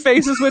baby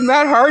faces when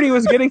Matt Hardy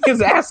was getting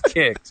his ass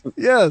kicked?"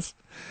 Yes.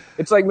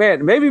 It's like,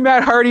 man, maybe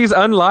Matt Hardy's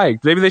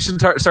unliked. Maybe they should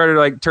start to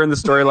like turn the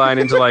storyline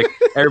into like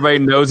everybody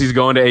knows he's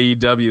going to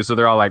AEW, so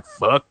they're all like,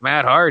 "Fuck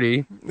Matt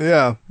Hardy."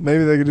 Yeah,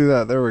 maybe they could do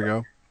that. There we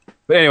go.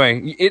 But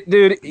anyway,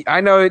 dude,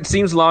 I know it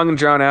seems long and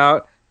drawn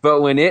out,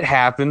 but when it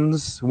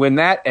happens, when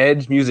that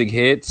Edge music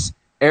hits,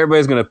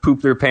 everybody's gonna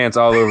poop their pants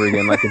all over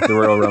again, like it's the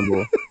Royal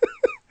Rumble.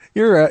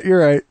 You're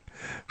right,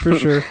 for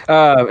sure.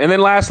 And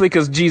then lastly,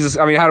 because Jesus,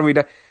 I mean, how do we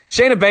die?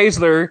 Shayna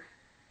Baszler.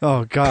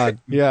 Oh God,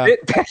 yeah.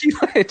 Becky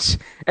Lynch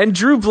and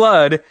Drew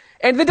Blood,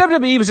 and the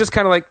WWE was just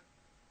kind of like,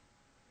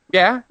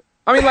 yeah.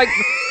 I mean, like,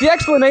 the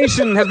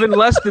explanation has been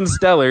less than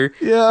stellar.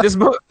 Yeah. It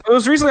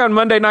was recently on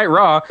Monday Night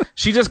Raw.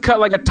 She just cut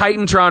like a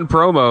Titantron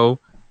promo,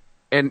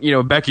 and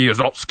Becky is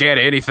not scared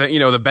of anything.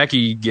 The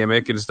Becky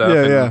gimmick and stuff.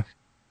 Yeah, and yeah.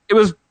 It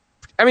was.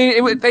 I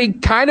mean, they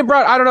kind of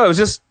brought. I don't know. It was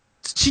just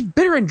she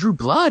bit her in Drew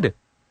Blood.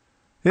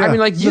 Yeah. I mean,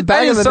 like you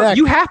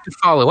have to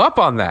follow up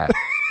on that.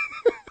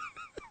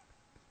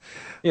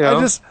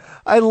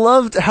 I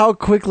loved how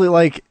quickly,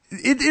 like,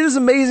 it is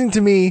amazing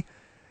to me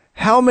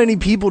how many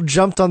people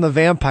jumped on the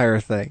vampire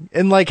thing,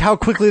 and like how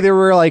quickly they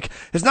were like,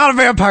 it's not a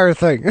vampire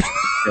thing. Yeah.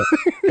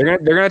 They're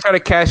gonna try to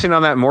cash in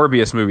on that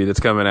Morbius movie that's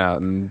coming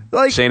out, and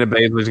like, Shayna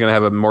Baszler's gonna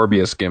have a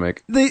Morbius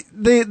gimmick. They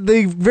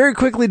very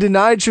quickly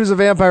denied she was a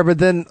vampire, but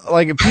then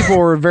like people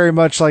were very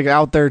much like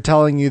out there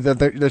telling you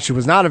that she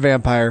was not a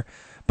vampire.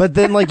 But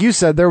then, like you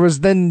said, there was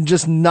then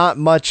just not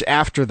much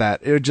after that.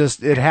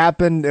 It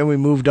happened and we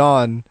moved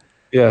on.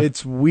 Yeah,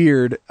 it's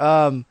weird.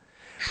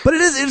 But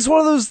it's one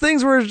of those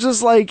things where it's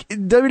just like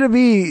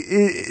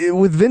WWE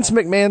with Vince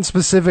McMahon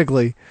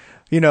specifically,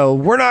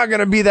 we're not going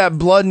to be that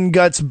blood and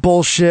guts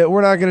bullshit.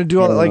 We're not going to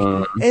do all that.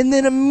 Like, and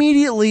then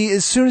immediately,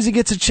 as soon as he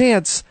gets a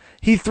chance,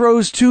 he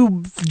throws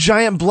 2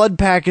 giant blood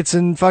packets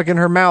in fucking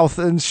her mouth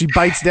and she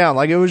bites down.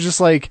 Like, it was just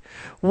like,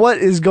 what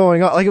is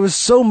going on? Like, it was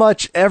so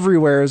much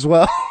everywhere as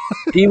well.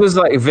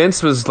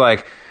 Vince was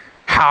like,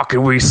 how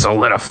can we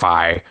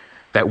solidify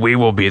that we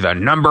will be the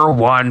number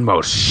 1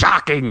 most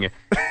shocking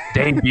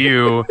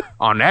debut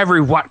on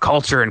every What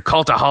Culture and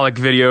Cultaholic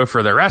video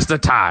for the rest of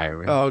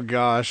time. Oh,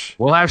 gosh.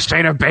 We'll have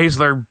Shayna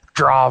Baszler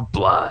draw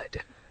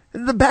blood.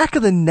 The back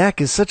of the neck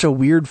is such a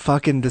weird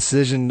fucking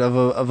decision of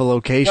a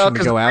location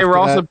to go after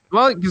that.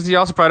 Well, because you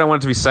also probably don't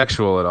want it to be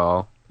sexual at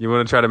all. You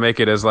want to try to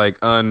make it as, like,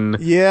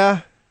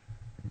 Yeah.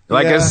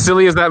 As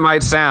silly as that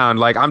might sound,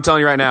 like, I'm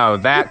telling you right now,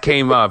 that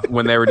came up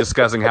when they were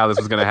discussing how this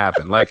was going to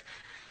happen. Like,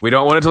 we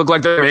don't want it to look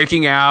like they're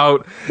making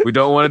out. We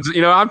don't want it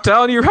to, I'm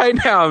telling you right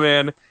now,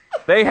 man.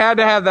 They had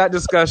to have that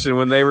discussion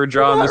when they were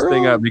drawing this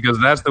thing up, because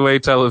that's the way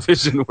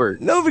television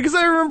works. No, because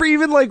I remember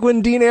even like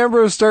when Dean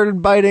Ambrose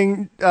started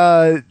biting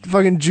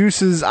fucking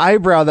Juice's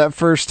eyebrow that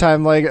first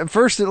time. Like at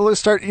first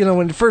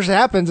when it first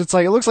happens, it's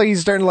like it looks like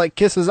he's starting to like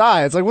kiss his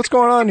eye. It's like, what's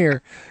going on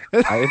here?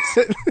 It's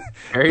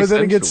very but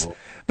then sensual.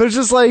 But it's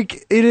just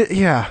like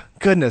yeah,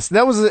 goodness,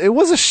 it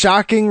was a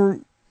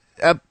shocking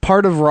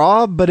part of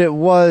Raw, but it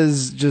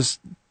was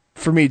just,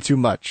 for me, too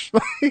much.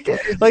 You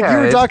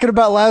were talking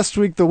about last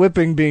week, the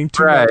whipping being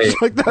too much.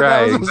 Like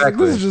that was exactly. Like,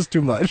 this is just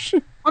too much.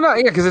 Well, no,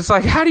 yeah, because it's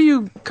like, how do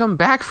you come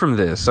back from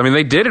this? I mean,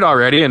 they did it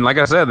already, and like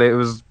I said, it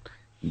was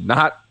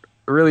not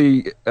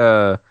really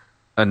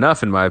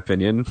enough, in my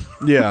opinion.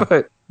 Yeah,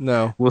 but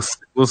no, we'll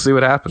see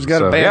what happens. She's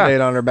got a Band-Aid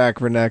on her back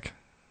of her neck.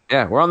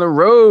 Yeah, we're on the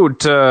road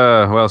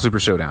to Super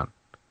Showdown,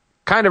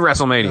 kind of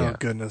WrestleMania. Oh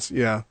goodness,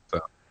 yeah.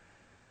 So.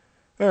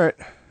 All right,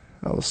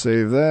 I'll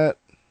save that.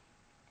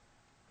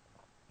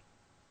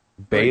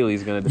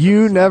 Bailey's gonna.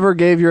 You never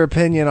gave your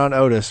opinion on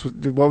Otis.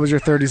 What was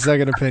your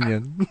 30-second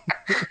opinion?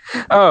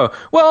 Oh,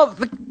 well,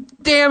 the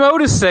damn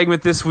Otis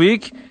segment this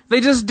week, they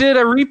just did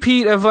a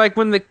repeat of like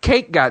when the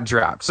cake got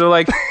dropped. So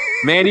like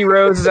Mandy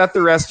Rose is at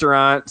the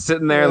restaurant,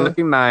 sitting there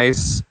looking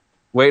nice,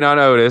 waiting on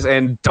Otis,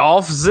 and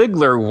Dolph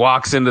Ziggler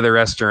walks into the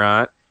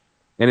restaurant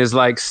and is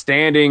like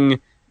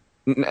standing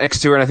next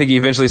to her, and I think he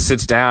eventually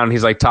sits down and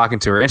he's like talking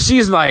to her, and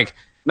she's like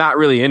not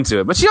really into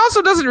it, but she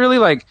also doesn't really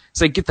like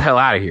say get the hell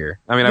out of here.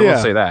 I mean, I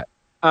won't say that.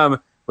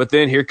 But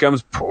then here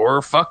comes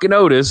poor fucking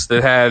Otis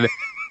that had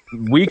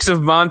weeks of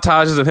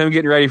montages of him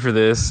getting ready for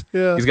this.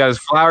 Yeah. He's got his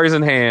flowers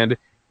in hand.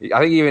 I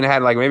think he even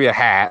had like maybe a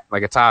hat,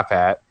 like a top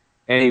hat.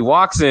 And he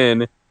walks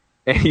in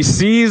and he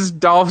sees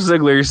Dolph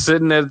Ziggler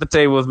sitting at the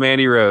table with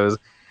Mandy Rose,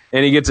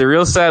 and he gets a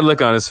real sad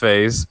look on his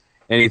face,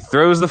 and he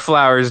throws the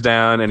flowers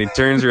down and he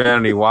turns around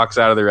and he walks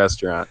out of the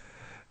restaurant.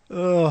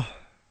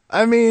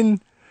 I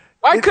mean,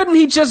 why couldn't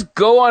he just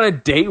go on a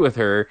date with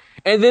her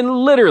and then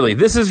literally,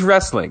 this is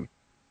wrestling,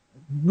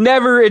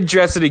 never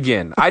address it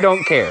again? I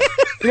don't care.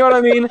 You know what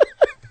I mean?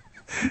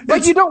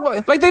 Like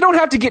they don't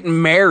have to get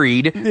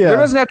married. Yeah. There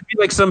doesn't have to be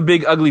like some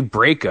big ugly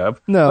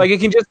breakup. No. Like it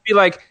can just be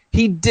like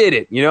he did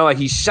it. Like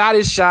he shot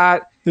his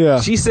shot. Yeah.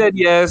 She said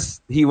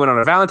yes. He went on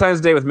a Valentine's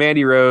Day with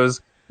Mandy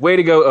Rose. Way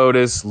to go,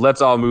 Otis.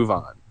 Let's all move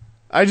on.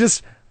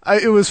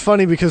 It was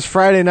funny because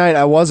Friday night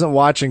I wasn't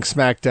watching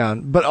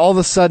SmackDown, but all of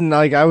a sudden,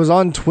 like, I was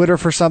on Twitter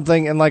for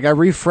something and like I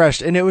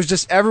refreshed and it was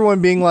just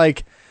everyone being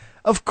like,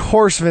 of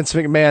course Vince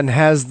McMahon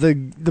has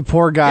the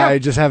poor guy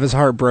just have his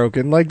heart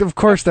broken. Like, of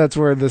course that's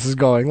where this is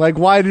going. Like,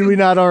 why did we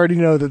not already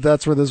know that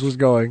that's where this was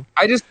going?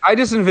 I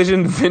just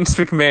envisioned Vince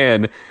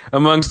McMahon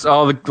amongst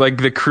all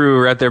the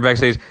crew right there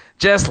backstage,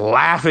 just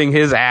laughing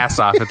his ass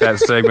off at that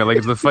segment. Like,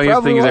 it's the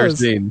funniest thing he's ever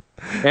seen.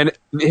 And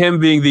him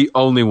being the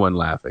only one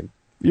laughing.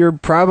 You're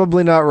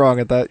probably not wrong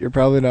at that. You're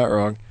probably not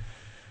wrong.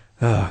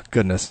 Oh,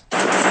 goodness.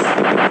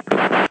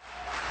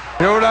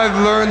 You know what I've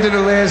learned in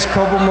the last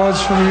couple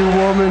months from you,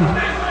 woman?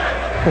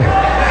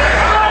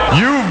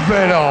 You've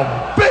been a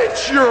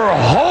bitch your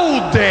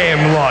whole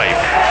damn life.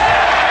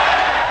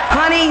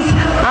 Honeys,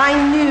 I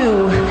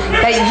knew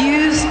that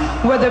yous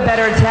were the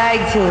better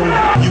tag team.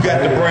 You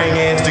got the brain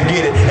ass to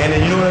get it, and then,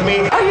 you know what I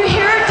mean? Are you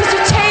here? Did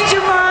you change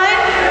your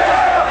mind?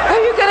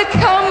 Are you gonna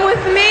come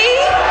with me?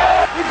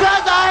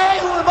 Because I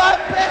ain't with my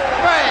best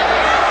friend.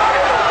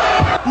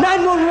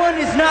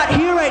 911 is not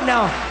here right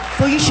now,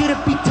 so you shouldn't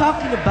be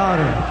talking about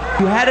her.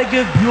 You had to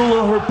give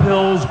Beulah her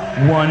pills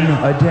 1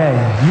 a day.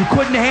 You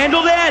couldn't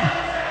handle that?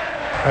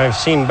 I've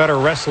seen better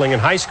wrestling in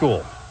high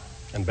school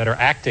and better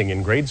acting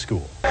in grade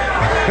school.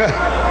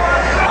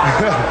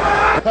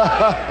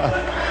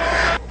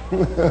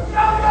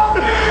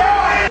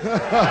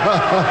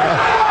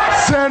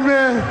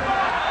 Sandman,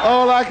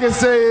 all I can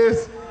say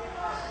is,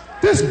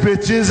 this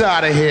bitch is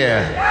out of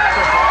here.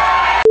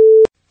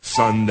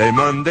 Sunday,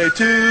 Monday,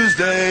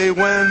 Tuesday,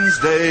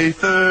 Wednesday,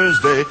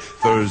 Thursday,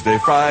 Thursday,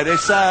 Friday,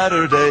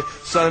 Saturday,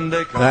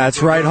 Sunday.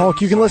 That's right,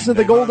 Hulk. You can listen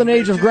to the Golden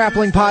Age of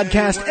Grappling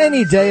podcast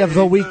any day of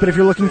the week, but if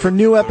you're looking for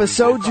new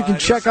episodes, you can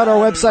check out our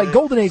website,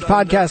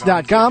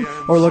 goldenagepodcast.com,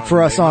 or look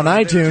for us on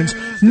iTunes.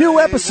 New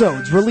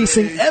episodes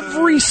releasing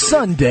every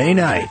Sunday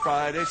night.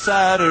 Friday,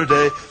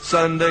 Saturday,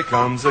 Sunday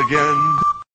comes again.